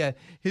saying, yeah,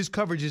 his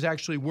coverage is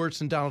actually worse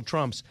than Donald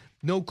Trump's.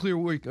 No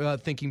clear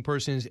thinking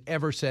person has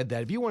ever said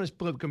that. If you want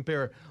to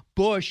compare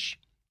Bush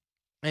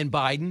and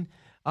Biden,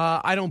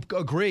 I don't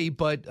agree,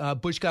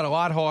 but Bush got a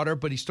lot harder,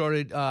 but he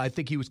started, I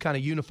think he was kind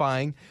of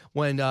unifying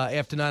when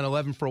after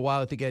 9/11 for a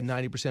while, I think he had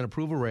 90%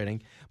 approval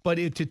rating. But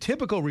to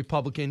typical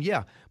Republican,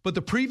 yeah. But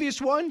the previous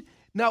one,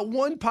 not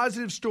one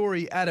positive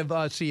story out of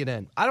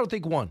CNN. I don't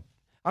think one.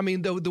 I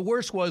mean, the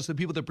worst was the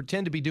people that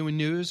pretend to be doing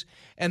news,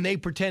 and they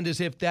pretend as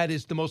if that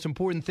is the most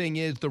important thing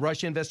is the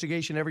Russia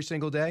investigation every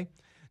single day,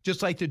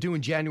 just like they're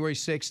doing January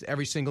 6th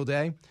every single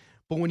day.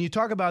 But when you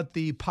talk about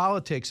the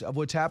politics of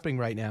what's happening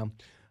right now,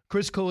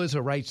 Chris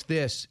Cillizza writes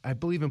this, I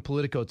believe in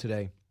Politico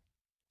today,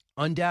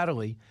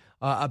 undoubtedly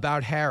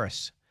about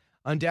Harris.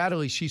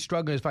 Undoubtedly, she's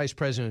struggling as vice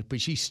president, but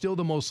she's still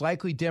the most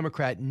likely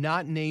Democrat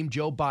not named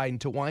Joe Biden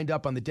to wind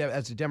up on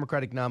as the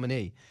Democratic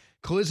nominee.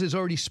 Cillizza is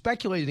already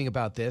speculating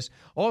about this.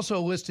 Also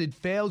listed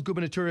failed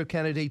gubernatorial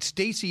candidate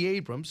Stacey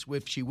Abrams.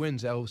 If she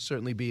wins, that will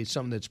certainly be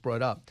something that's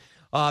brought up.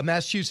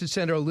 Massachusetts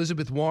Senator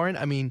Elizabeth Warren.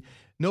 I mean,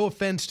 No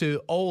offense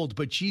to old,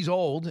 but she's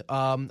old.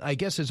 I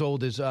guess as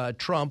old as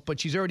Trump,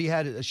 but she's already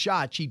had a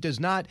shot. She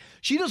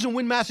doesn't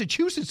win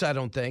Massachusetts, I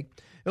don't think.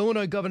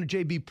 Illinois Governor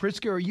J.B.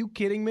 Pritzker, are you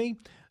kidding me?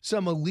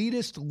 Some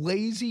elitist,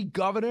 lazy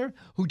governor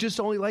who just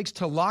only likes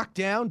to lock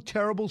down,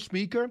 terrible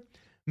speaker.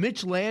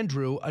 Mitch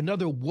Landrieu,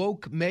 another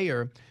woke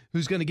mayor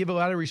who's going to give a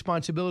lot of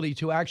responsibility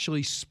to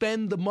actually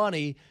spend the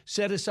money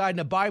set aside in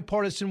a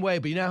bipartisan way.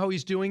 But you know how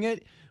he's doing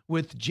it?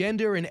 With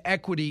gender and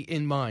equity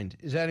in mind.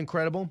 Is that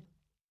incredible?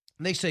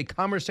 And they say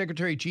Commerce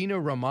Secretary Gina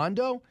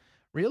Raimondo?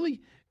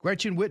 Really?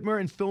 Gretchen Whitmer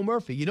and Phil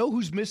Murphy. You know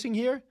who's missing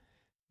here?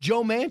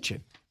 Joe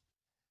Manchin.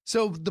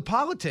 So the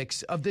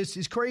politics of this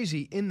is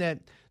crazy in that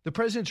the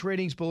president's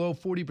rating's below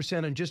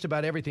 40% on just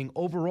about everything.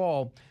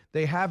 Overall,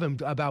 they have him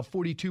about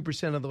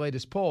 42% of the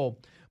latest poll,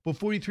 but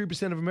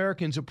 43% of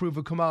Americans approve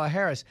of Kamala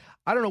Harris.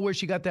 I don't know where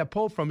she got that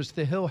poll from. It's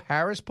the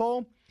Hill-Harris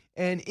poll,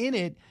 and in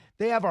it,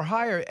 they have her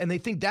higher, and they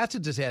think that's a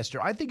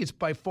disaster. I think it's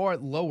by far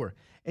lower,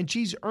 and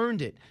she's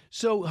earned it.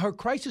 So her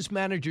crisis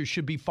manager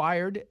should be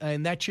fired,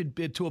 and that should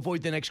be to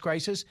avoid the next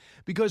crisis,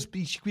 because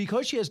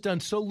she has done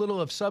so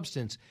little of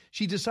substance.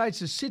 She decides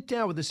to sit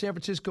down with the San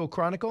Francisco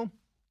Chronicle,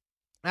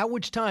 at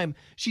which time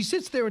she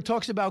sits there and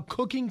talks about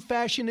cooking,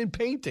 fashion, and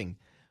painting.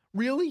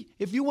 Really?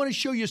 If you want to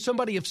show you're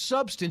somebody of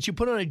substance, you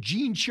put on a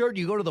jean shirt,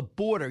 you go to the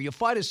border, you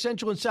fly to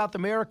Central and South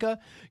America,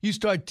 you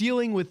start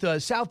dealing with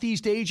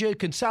Southeast Asia,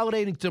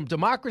 consolidating some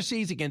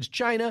democracies against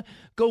China,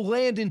 go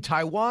land in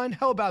Taiwan.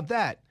 How about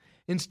that?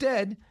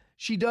 Instead,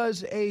 she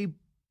does a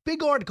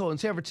big article in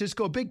San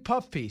Francisco, a big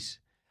puff piece,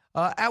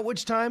 at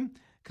which time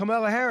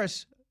Kamala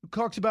Harris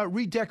talks about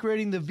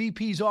redecorating the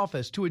VP's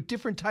office to a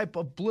different type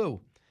of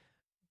blue.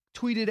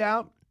 Tweeted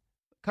out,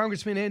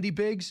 Congressman Andy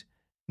Biggs,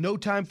 no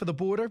time for the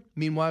border.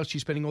 Meanwhile,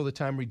 she's spending all the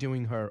time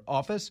redoing her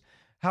office.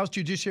 House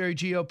Judiciary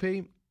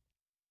GOP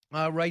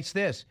writes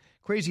this.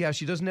 Crazy how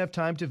she doesn't have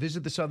time to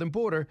visit the southern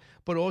border,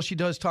 but all she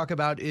does talk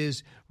about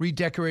is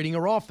redecorating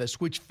her office,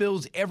 which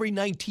fills every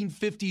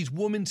 1950s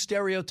woman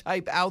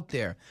stereotype out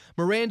there.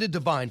 Miranda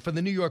Devine from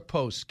the New York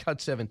Post,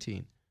 cut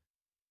 17.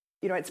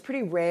 You know, it's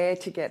pretty rare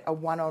to get a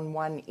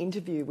one-on-one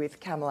interview with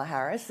Kamala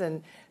Harris,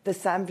 and the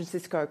San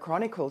Francisco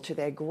Chronicle, to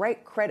their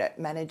great credit,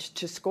 managed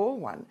to score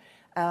one.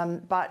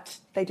 But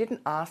they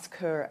didn't ask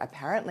her,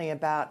 apparently,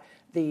 about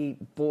the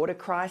border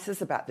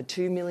crisis, about the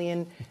 2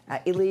 million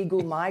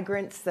illegal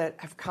migrants that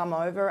have come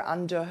over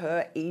under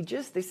her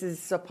aegis. This is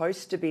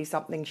supposed to be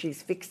something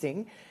she's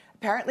fixing.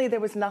 Apparently, there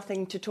was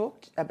nothing to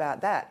talk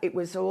about that. It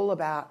was all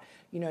about,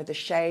 you know, the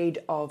shade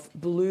of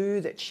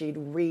blue that she'd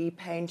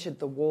repainted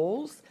the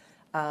walls.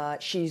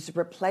 She's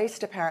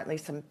replaced, apparently,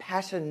 some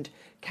patterned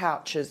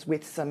couches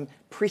with some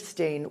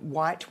pristine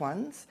white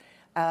ones.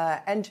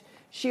 And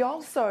she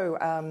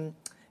also,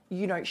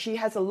 you know, she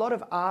has a lot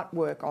of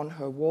artwork on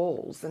her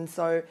walls. And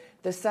so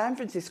the San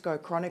Francisco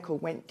Chronicle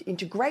went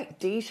into great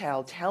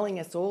detail telling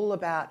us all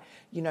about,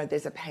 you know,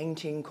 there's a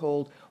painting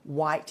called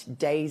White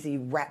Daisy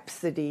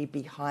Rhapsody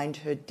behind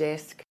her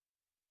desk.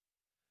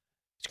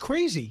 It's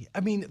crazy. I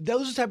mean,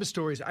 those type of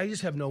stories I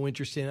just have no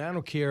interest in. I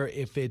don't care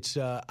if it's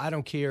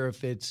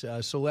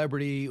a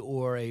celebrity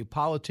or a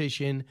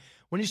politician.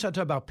 When you start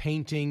talking about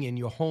painting and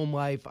your home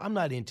life, I'm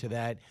not into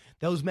that.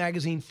 Those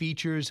magazine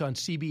features on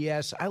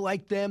CBS, I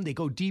like them. They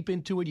go deep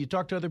into it. You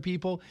talk to other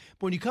people.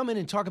 But when you come in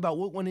and talk about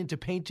what went into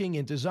painting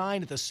and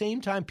design, at the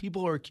same time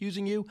people are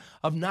accusing you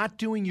of not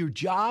doing your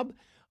job,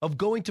 of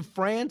going to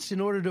France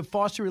in order to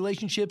foster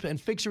relationships and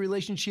fix a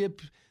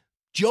relationship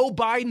Joe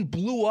Biden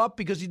blew up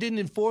because he didn't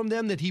inform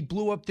them that he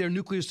blew up their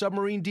nuclear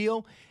submarine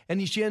deal,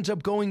 and she ends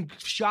up going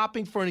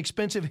shopping for an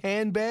expensive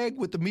handbag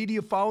with the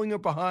media following her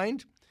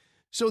behind.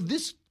 So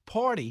this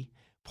party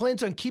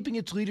plans on keeping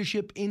its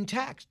leadership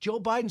intact.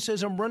 Joe Biden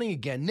says, I'm running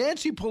again.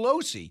 Nancy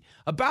Pelosi,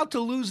 about to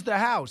lose the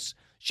House,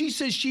 she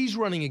says she's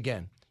running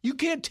again. You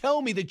can't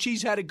tell me that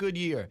she's had a good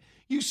year.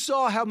 You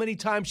saw how many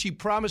times she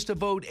promised a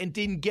vote and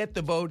didn't get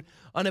the vote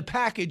on a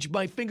package,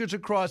 my fingers are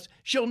crossed,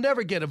 she'll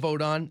never get a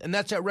vote on, and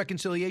that's that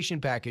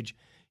reconciliation package.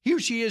 Here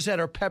she is at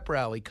her pep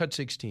rally, cut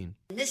 16.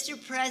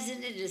 Mr.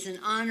 President, it is an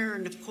honor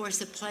and, of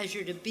course, a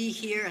pleasure to be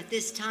here at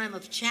this time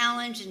of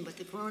challenge and with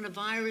the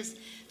coronavirus,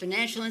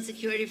 financial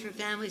insecurity for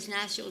families,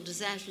 natural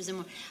disasters, and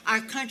more.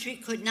 Our country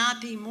could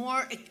not be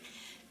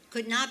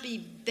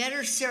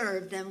better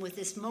served than with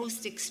this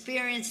most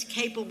experienced,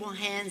 capable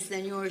hands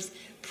than yours,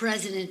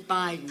 President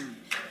Biden.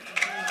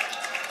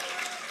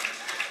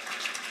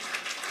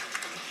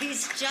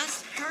 He's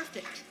just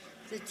perfect.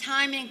 The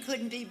timing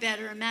couldn't be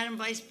better. And Madam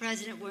Vice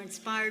President, we're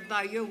inspired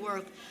by your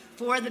work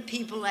for the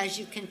people as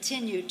you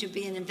continue to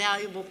be an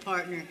invaluable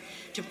partner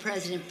to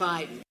President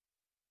Biden.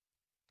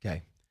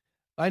 Okay.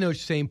 I know it's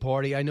the same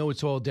party. I know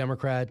it's all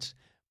Democrats.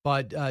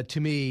 But to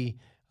me,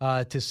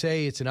 to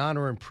say it's an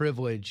honor and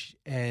privilege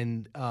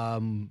and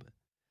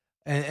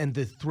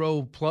to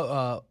throw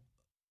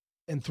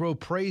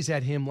praise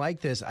at him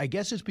like this, I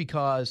guess it's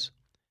because,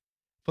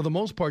 for the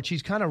most part,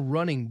 she's kind of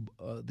running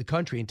the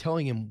country and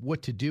telling him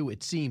what to do,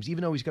 it seems.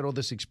 Even though he's got all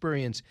this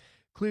experience,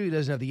 clearly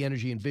doesn't have the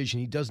energy and vision.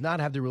 He does not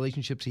have the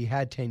relationships he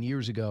had 10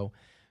 years ago.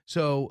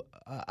 So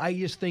I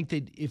just think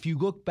that if you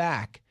look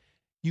back,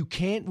 you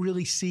can't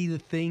really see the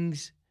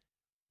things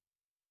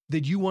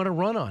that you want to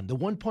run on. The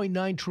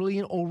 $1.9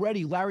 trillion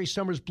already, Larry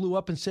Summers blew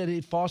up and said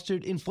it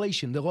fostered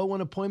inflation. The low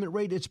unemployment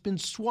rate, it's been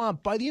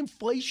swamped by the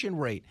inflation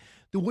rate.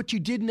 What you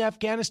did in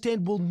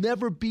Afghanistan will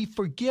never be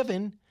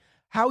forgiven.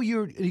 How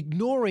you're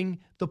ignoring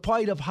the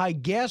plight of high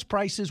gas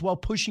prices while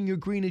pushing your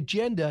green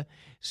agenda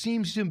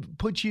seems to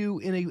put you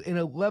in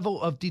a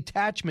level of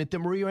detachment that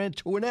Maria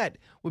Antoinette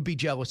would be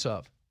jealous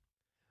of.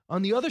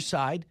 On the other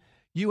side,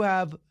 you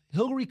have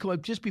Hillary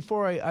Clinton. Just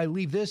before I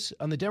leave this,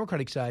 on the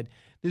Democratic side,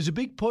 there's a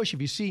big push.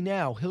 If you see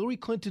now, Hillary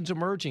Clinton's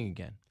emerging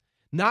again.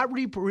 Not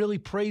really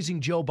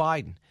praising Joe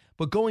Biden,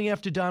 but going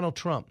after Donald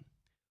Trump.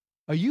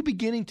 Are you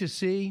beginning to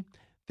see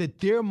that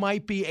there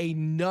might be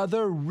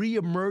another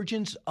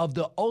reemergence of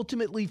the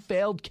ultimately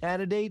failed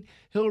candidate,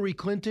 Hillary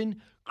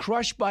Clinton,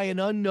 crushed by an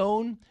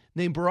unknown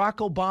named Barack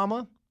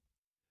Obama,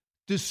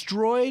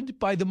 destroyed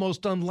by the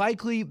most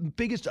unlikely,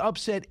 biggest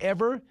upset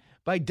ever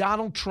by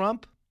Donald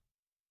Trump?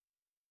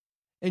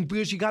 And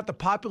because she got the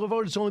popular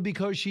vote, it's only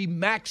because she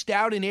maxed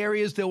out in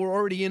areas that were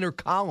already in her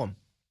column.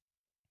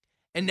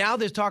 And now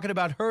they're talking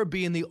about her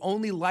being the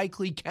only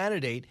likely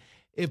candidate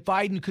if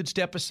Biden could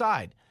step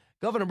aside.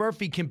 Governor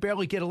Murphy can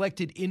barely get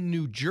elected in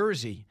New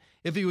Jersey.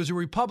 If he was a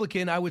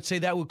Republican, I would say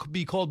that would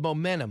be called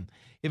momentum.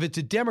 If it's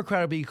a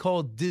Democrat, it would be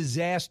called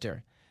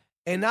disaster.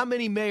 And not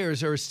many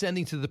mayors are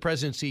ascending to the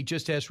presidency.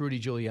 Just ask Rudy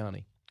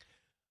Giuliani.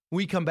 When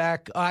we come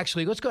back,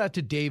 actually, let's go out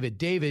to David.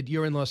 David,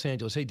 you're in Los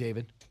Angeles. Hey,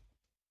 David.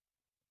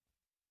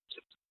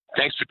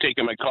 Thanks for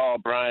taking my call,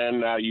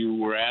 Brian. You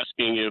were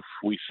asking if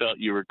we felt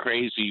you were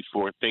crazy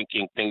for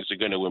thinking things are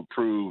going to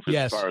improve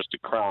as far as the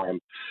crime.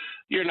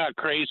 You're not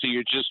crazy.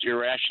 You're just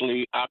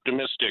irrationally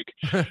optimistic.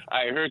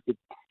 I heard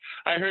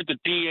the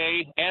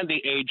DA and the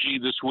AG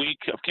this week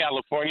of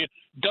California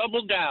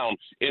double down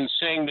in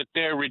saying that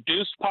their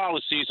reduced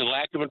policies and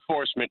lack of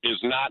enforcement is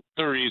not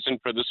the reason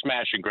for the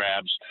smash and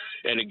grabs.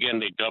 And again,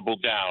 they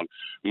doubled down.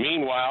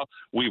 Meanwhile,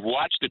 we've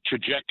watched the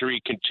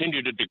trajectory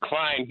continue to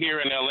decline here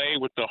in LA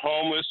with the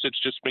homeless.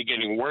 It's just been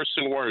getting worse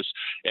and worse.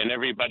 And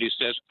everybody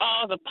says,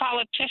 oh, the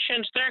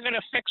politicians, they're going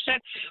to fix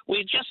it.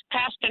 We just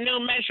passed a new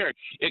measure.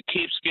 It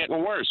keeps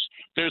getting worse.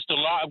 There's the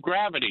law of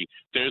gravity.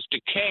 There's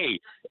decay.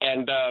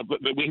 And but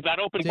we've got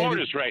open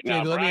borders right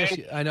now. David, let me ask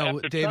you, I know,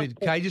 David,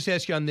 can I just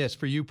ask you on this,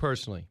 for you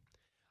personally?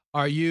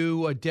 Are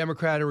you a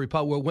Democrat or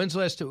Republican? Well, when's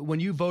when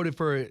you voted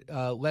for,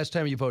 last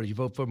time you voted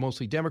for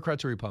mostly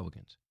Democrats or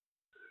Republicans?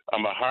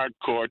 I'm a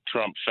hardcore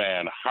Trump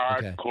fan.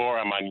 Hardcore. Okay.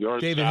 I'm on your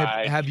David,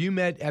 side. have you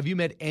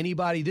met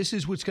anybody? This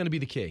is what's going to be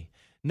the key.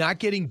 Not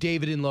getting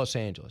David in Los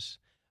Angeles,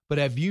 but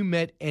have you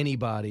met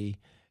anybody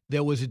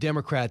that was a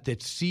Democrat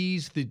that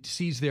sees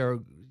their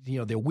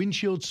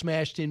windshield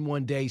smashed in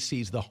one day,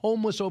 sees the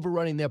homeless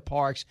overrunning their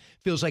parks,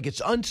 feels like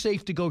it's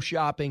unsafe to go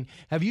shopping?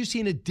 Have you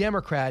seen a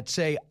Democrat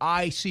say,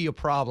 I see a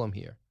problem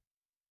here?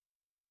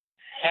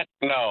 Heck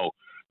no.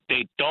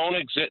 They don't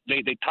exist.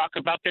 They talk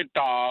about their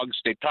dogs.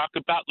 They talk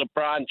about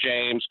LeBron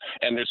James,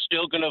 and they're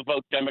still going to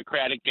vote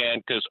Democrat again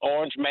because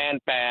Orange Man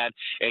bad.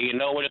 And you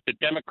know what? If the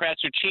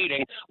Democrats are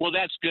cheating, well,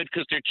 that's good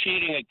because they're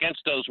cheating against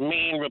those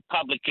mean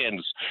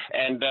Republicans.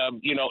 And,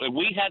 if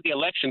we had the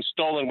election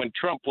stolen when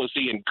Trump was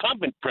the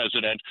incumbent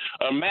president,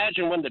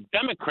 imagine when the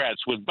Democrats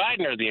with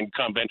Biden are the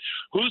incumbent.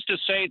 Who's to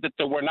say that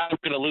we're not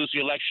going to lose the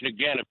election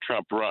again if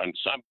Trump runs?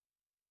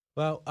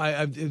 Well,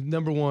 I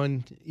number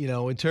one,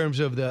 in terms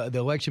of the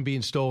election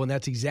being stolen,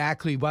 that's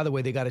exactly, by the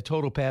way, they got a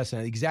total pass on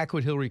it, exactly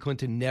what Hillary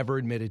Clinton never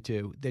admitted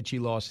to, that she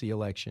lost the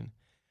election.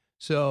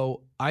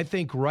 So I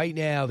think right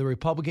now the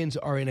Republicans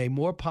are in a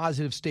more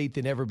positive state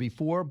than ever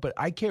before, but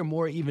I care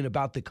more even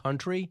about the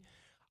country.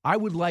 I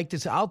would like to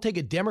say, I'll take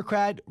a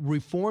Democrat,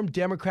 reformed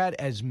Democrat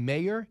as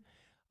mayor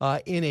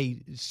in a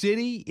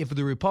city. If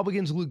the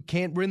Republicans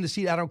can't win the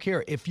seat, I don't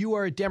care. If you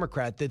are a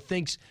Democrat that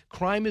thinks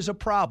crime is a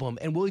problem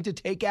and willing to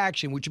take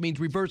action, which means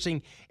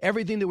reversing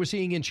everything that we're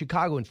seeing in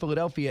Chicago and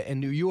Philadelphia and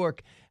New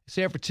York,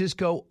 San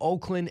Francisco,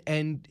 Oakland,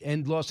 and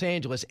Los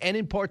Angeles, and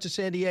in parts of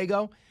San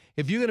Diego,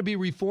 if you're going to be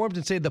reformed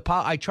and say,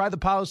 I tried the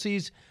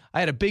policies, I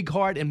had a big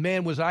heart, and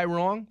man, was I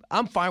wrong,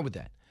 I'm fine with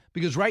that.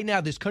 Because right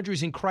now, this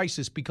country's in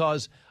crisis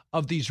because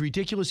of these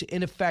ridiculous,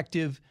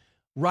 ineffective,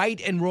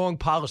 right and wrong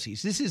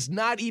policies. This is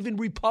not even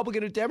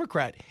Republican or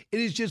Democrat.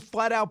 It is just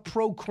flat out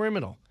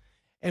pro-criminal.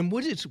 And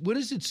what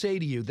does it say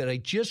to you that I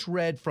just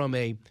read from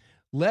a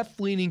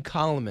left-leaning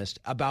columnist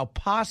about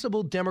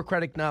possible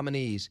Democratic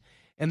nominees,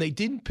 and they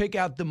didn't pick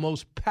out the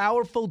most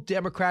powerful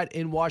Democrat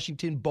in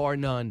Washington, bar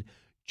none,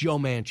 Joe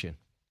Manchin?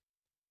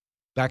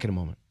 Back in a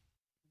moment.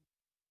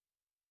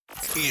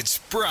 It's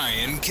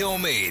Brian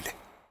Kilmeade.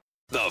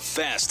 The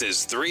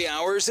fastest 3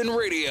 hours in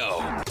radio.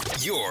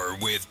 You're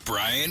with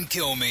Brian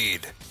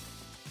Kilmeade.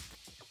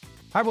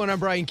 Hi, everyone. I'm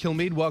Brian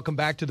Kilmeade. Welcome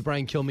back to the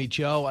Brian Kilmeade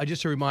Show.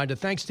 Just a reminder,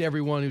 thanks to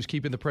everyone who's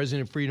keeping the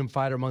president freedom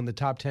fighter among the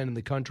top 10 in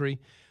the country.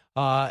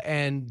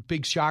 And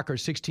big shocker,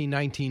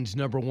 1619's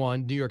number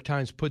one. New York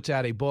Times puts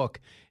out a book,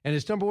 and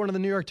it's number one on the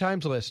New York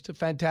Times list.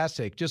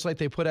 Fantastic. Just like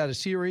they put out a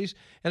series,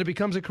 and it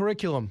becomes a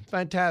curriculum.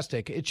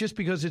 Fantastic. It's just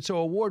because it's so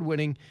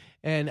award-winning,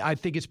 and I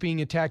think it's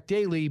being attacked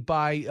daily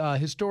by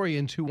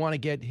historians who want to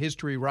get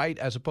history right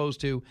as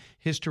opposed to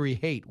history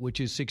hate, which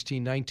is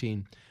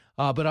 1619.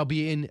 But I'll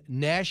be in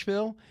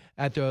Nashville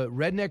at the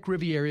Redneck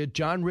Riviera,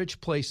 John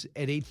Rich Place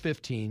at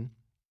 8:15.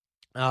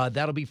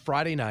 That'll be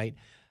Friday night.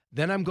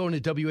 Then I'm going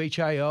to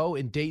WHIO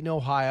in Dayton,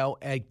 Ohio.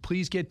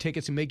 Please get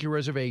tickets and make your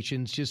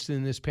reservations just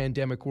in this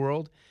pandemic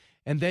world.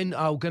 And then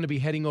I'm going to be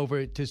heading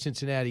over to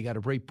Cincinnati. Got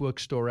a great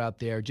bookstore out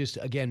there. Just,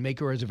 again,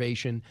 make a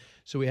reservation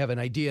so we have an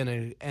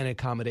idea and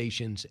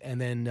accommodations. And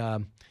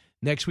then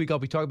next week I'll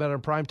be talking about it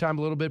on Primetime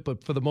a little bit.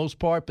 But for the most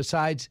part,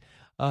 besides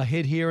a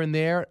hit here and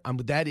there,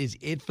 that is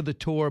it for the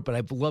tour. But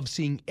I've loved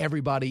seeing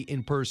everybody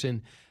in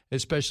person,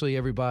 especially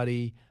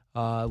everybody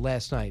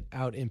last night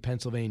out in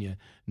Pennsylvania,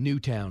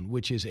 Newtown,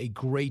 which is a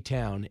great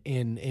town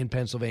in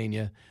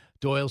Pennsylvania.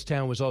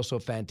 Doylestown was also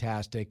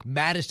fantastic.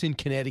 Madison,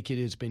 Connecticut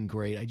has been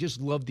great. I just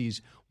love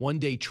these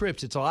one-day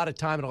trips. It's a lot of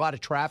time and a lot of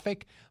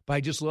traffic, but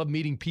I just love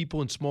meeting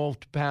people in small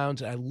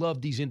towns. I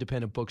love these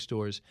independent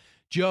bookstores.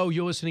 Joe,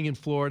 you're listening in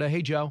Florida.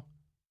 Hey, Joe.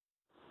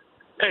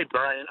 Hey,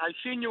 Brian. I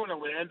seen you in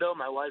Orlando.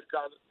 My wife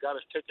got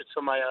us tickets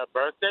for my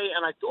birthday,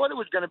 and I thought it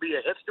was going to be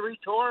a history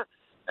tour,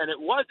 and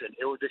it wasn't.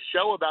 It was a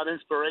show about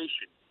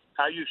inspiration,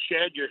 how you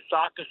shared your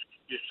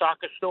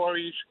soccer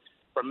stories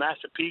from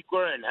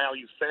Massapequa and how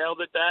you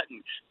failed at that,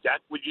 and that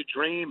was your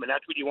dream, and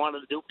that's what you wanted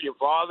to do for your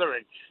father,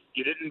 and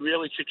you didn't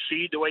really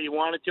succeed the way you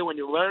wanted to, and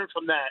you learned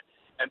from that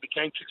and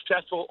became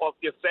successful off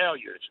your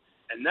failures.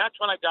 And that's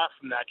what I got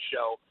from that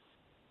show.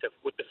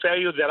 With the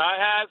failures that I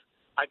have,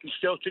 I can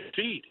still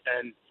succeed.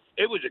 And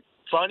it was a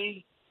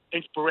funny,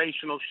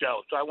 inspirational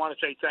show. So I want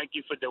to say thank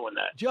you for doing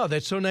that. Joe,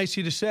 that's so nice of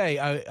you to say.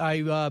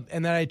 And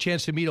then I had a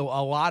chance to meet a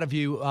lot of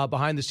you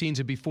behind the scenes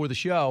and before the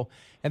show,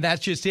 and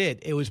that's just it.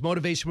 It was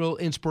motivational,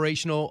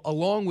 inspirational,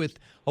 along with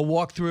a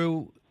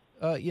walkthrough,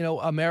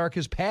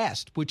 America's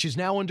past, which is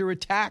now under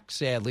attack,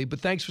 sadly.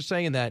 But thanks for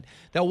saying that.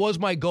 That was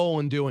my goal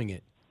in doing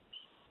it.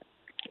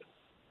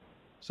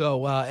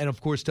 So, and of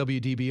course,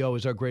 WDBO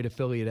is our great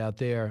affiliate out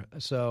there.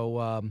 So,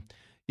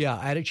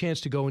 I had a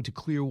chance to go into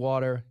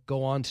Clearwater,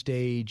 go on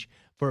stage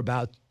for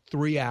about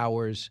 3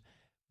 hours,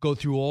 go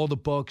through all the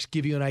books,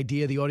 give you an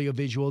idea of the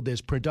audiovisual.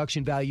 There's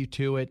production value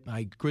to it.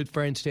 My good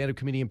friend, stand-up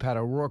comedian Pat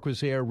O'Rourke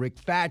was there. Rick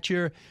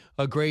Thatcher,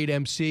 a great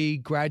MC,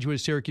 graduate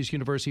of Syracuse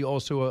University,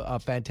 also a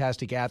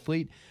fantastic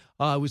athlete.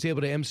 Was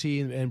able to MC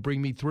and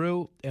bring me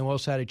through, and we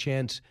also had a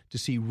chance to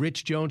see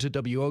Rich Jones at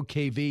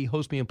WOKV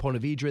host me in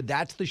Ponte Vedra.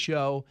 That's the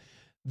show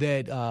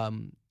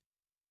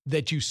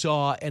that you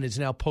saw, and it's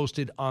now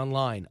posted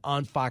online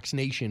on Fox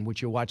Nation,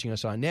 which you're watching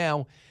us on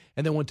now,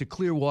 and then went to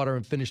Clearwater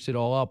and finished it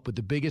all up with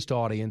the biggest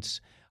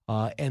audience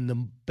and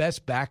the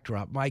best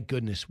backdrop. My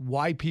goodness,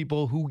 why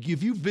people who,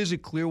 if you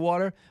visit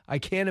Clearwater, I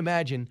can't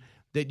imagine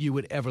that you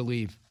would ever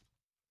leave.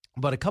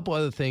 But a couple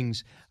other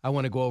things I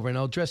want to go over, and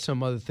I'll address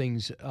some other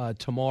things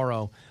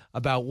tomorrow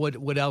about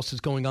what else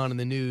is going on in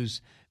the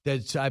news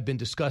that I've been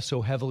discussed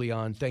so heavily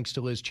on, thanks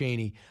to Liz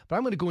Cheney. But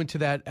I'm going to go into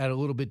that at a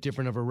little bit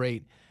different of a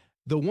rate.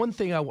 The one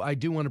thing I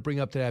do want to bring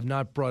up that I have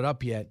not brought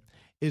up yet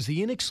is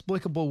the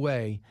inexplicable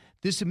way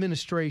this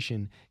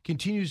administration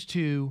continues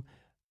to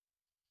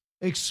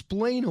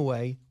explain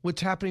away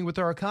what's happening with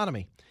our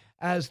economy.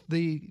 As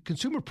the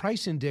consumer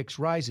price index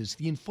rises,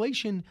 the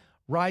inflation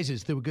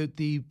rises,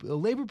 the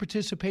labor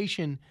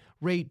participation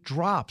rate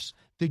drops,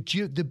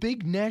 the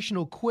big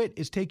national quit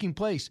is taking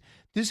place.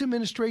 This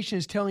administration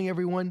is telling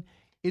everyone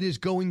it is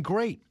going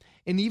great.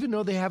 And even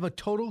though they have a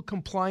total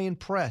compliant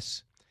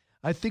press,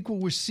 I think what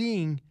we're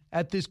seeing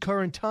at this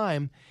current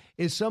time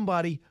is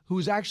somebody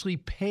who's actually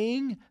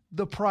paying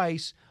the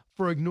price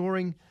for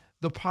ignoring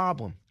the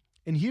problem.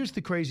 And here's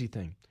the crazy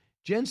thing.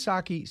 Jen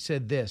Psaki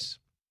said this: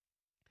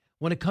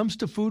 when it comes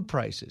to food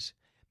prices,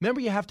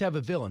 remember, you have to have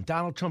a villain.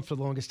 Donald Trump, for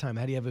the longest time,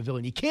 how do you have a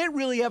villain? You can't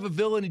really have a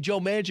villain in Joe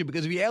Manchin,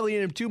 because if you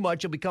alienate him too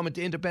much, he'll become an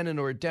independent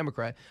or a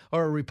Democrat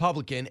or a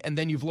Republican, and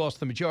then you've lost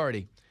the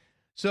majority.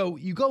 So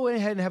you go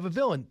ahead and have a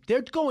villain.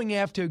 They're going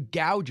after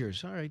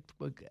gougers. All right.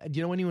 Do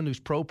you know anyone who's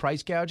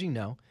pro-price gouging?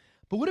 No.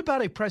 But what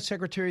about a press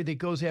secretary that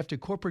goes after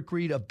corporate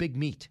greed of big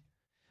meat?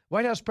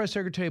 White House press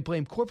secretary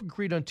blamed corporate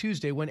greed on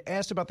Tuesday when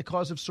asked about the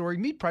cause of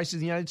soaring meat prices in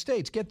the United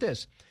States. Get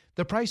this.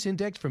 The price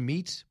index for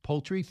meats,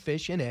 poultry,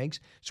 fish, and eggs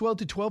swelled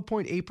to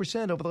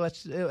 12.8%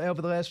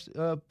 over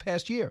the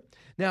past year.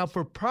 Now,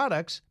 for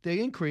products, the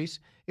increase,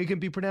 it can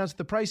be pronounced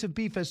the price of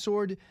beef has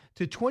soared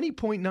to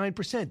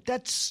 20.9%.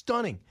 That's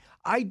stunning.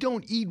 I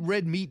don't eat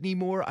red meat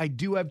anymore. I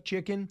do have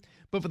chicken.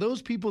 But for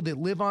those people that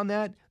live on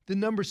that, the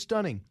number's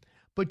stunning.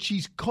 But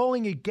she's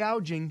calling it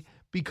gouging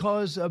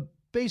because of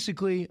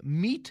basically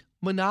meat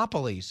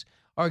monopolies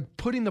are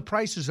putting the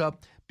prices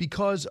up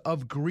because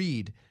of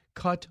greed.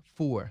 Cut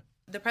 4.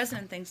 The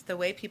president thinks the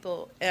way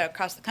people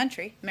across the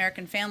country,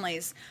 American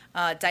families,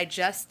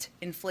 digest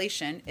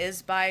inflation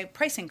is by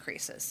price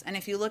increases. And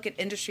if you look at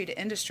industry to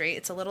industry,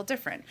 it's a little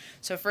different.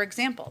 So, for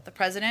example, the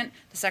president,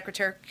 the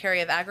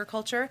Secretary of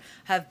Agriculture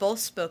have both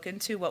spoken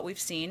to what we've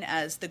seen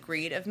as the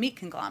greed of meat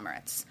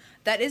conglomerates.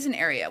 That is an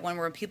area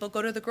where people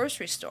go to the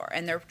grocery store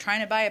and they're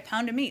trying to buy a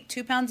pound of meat,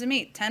 2 pounds of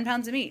meat, 10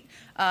 pounds of meat.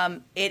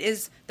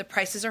 The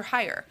prices are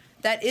higher.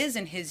 That is,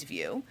 in his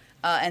view,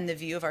 and the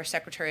view of our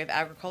Secretary of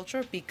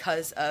Agriculture,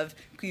 because of,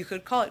 you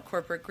could call it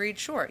corporate greed,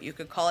 sure. You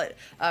could call it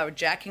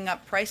jacking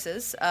up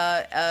prices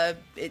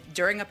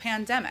during a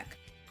pandemic.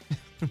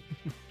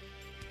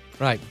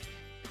 Right.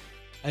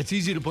 It's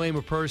easy to blame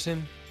a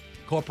person,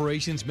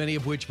 corporations, many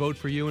of which vote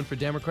for you and for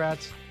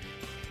Democrats.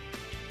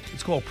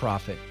 It's called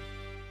profit.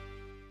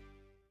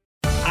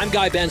 I'm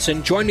Guy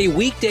Benson. Join me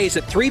weekdays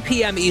at 3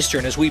 p.m.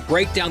 Eastern as we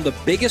break down the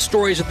biggest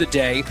stories of the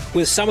day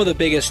with some of the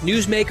biggest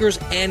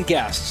newsmakers and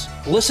guests.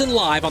 Listen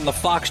live on the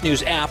Fox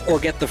News app or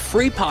get the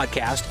free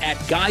podcast at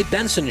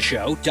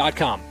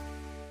GuyBensonShow.com.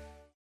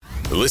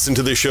 Listen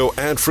to the show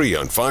ad-free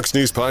on Fox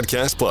News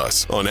Podcast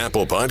Plus, on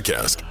Apple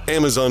Podcast,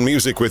 Amazon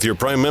Music with your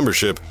Prime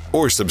membership,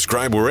 or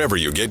subscribe wherever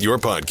you get your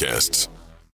podcasts.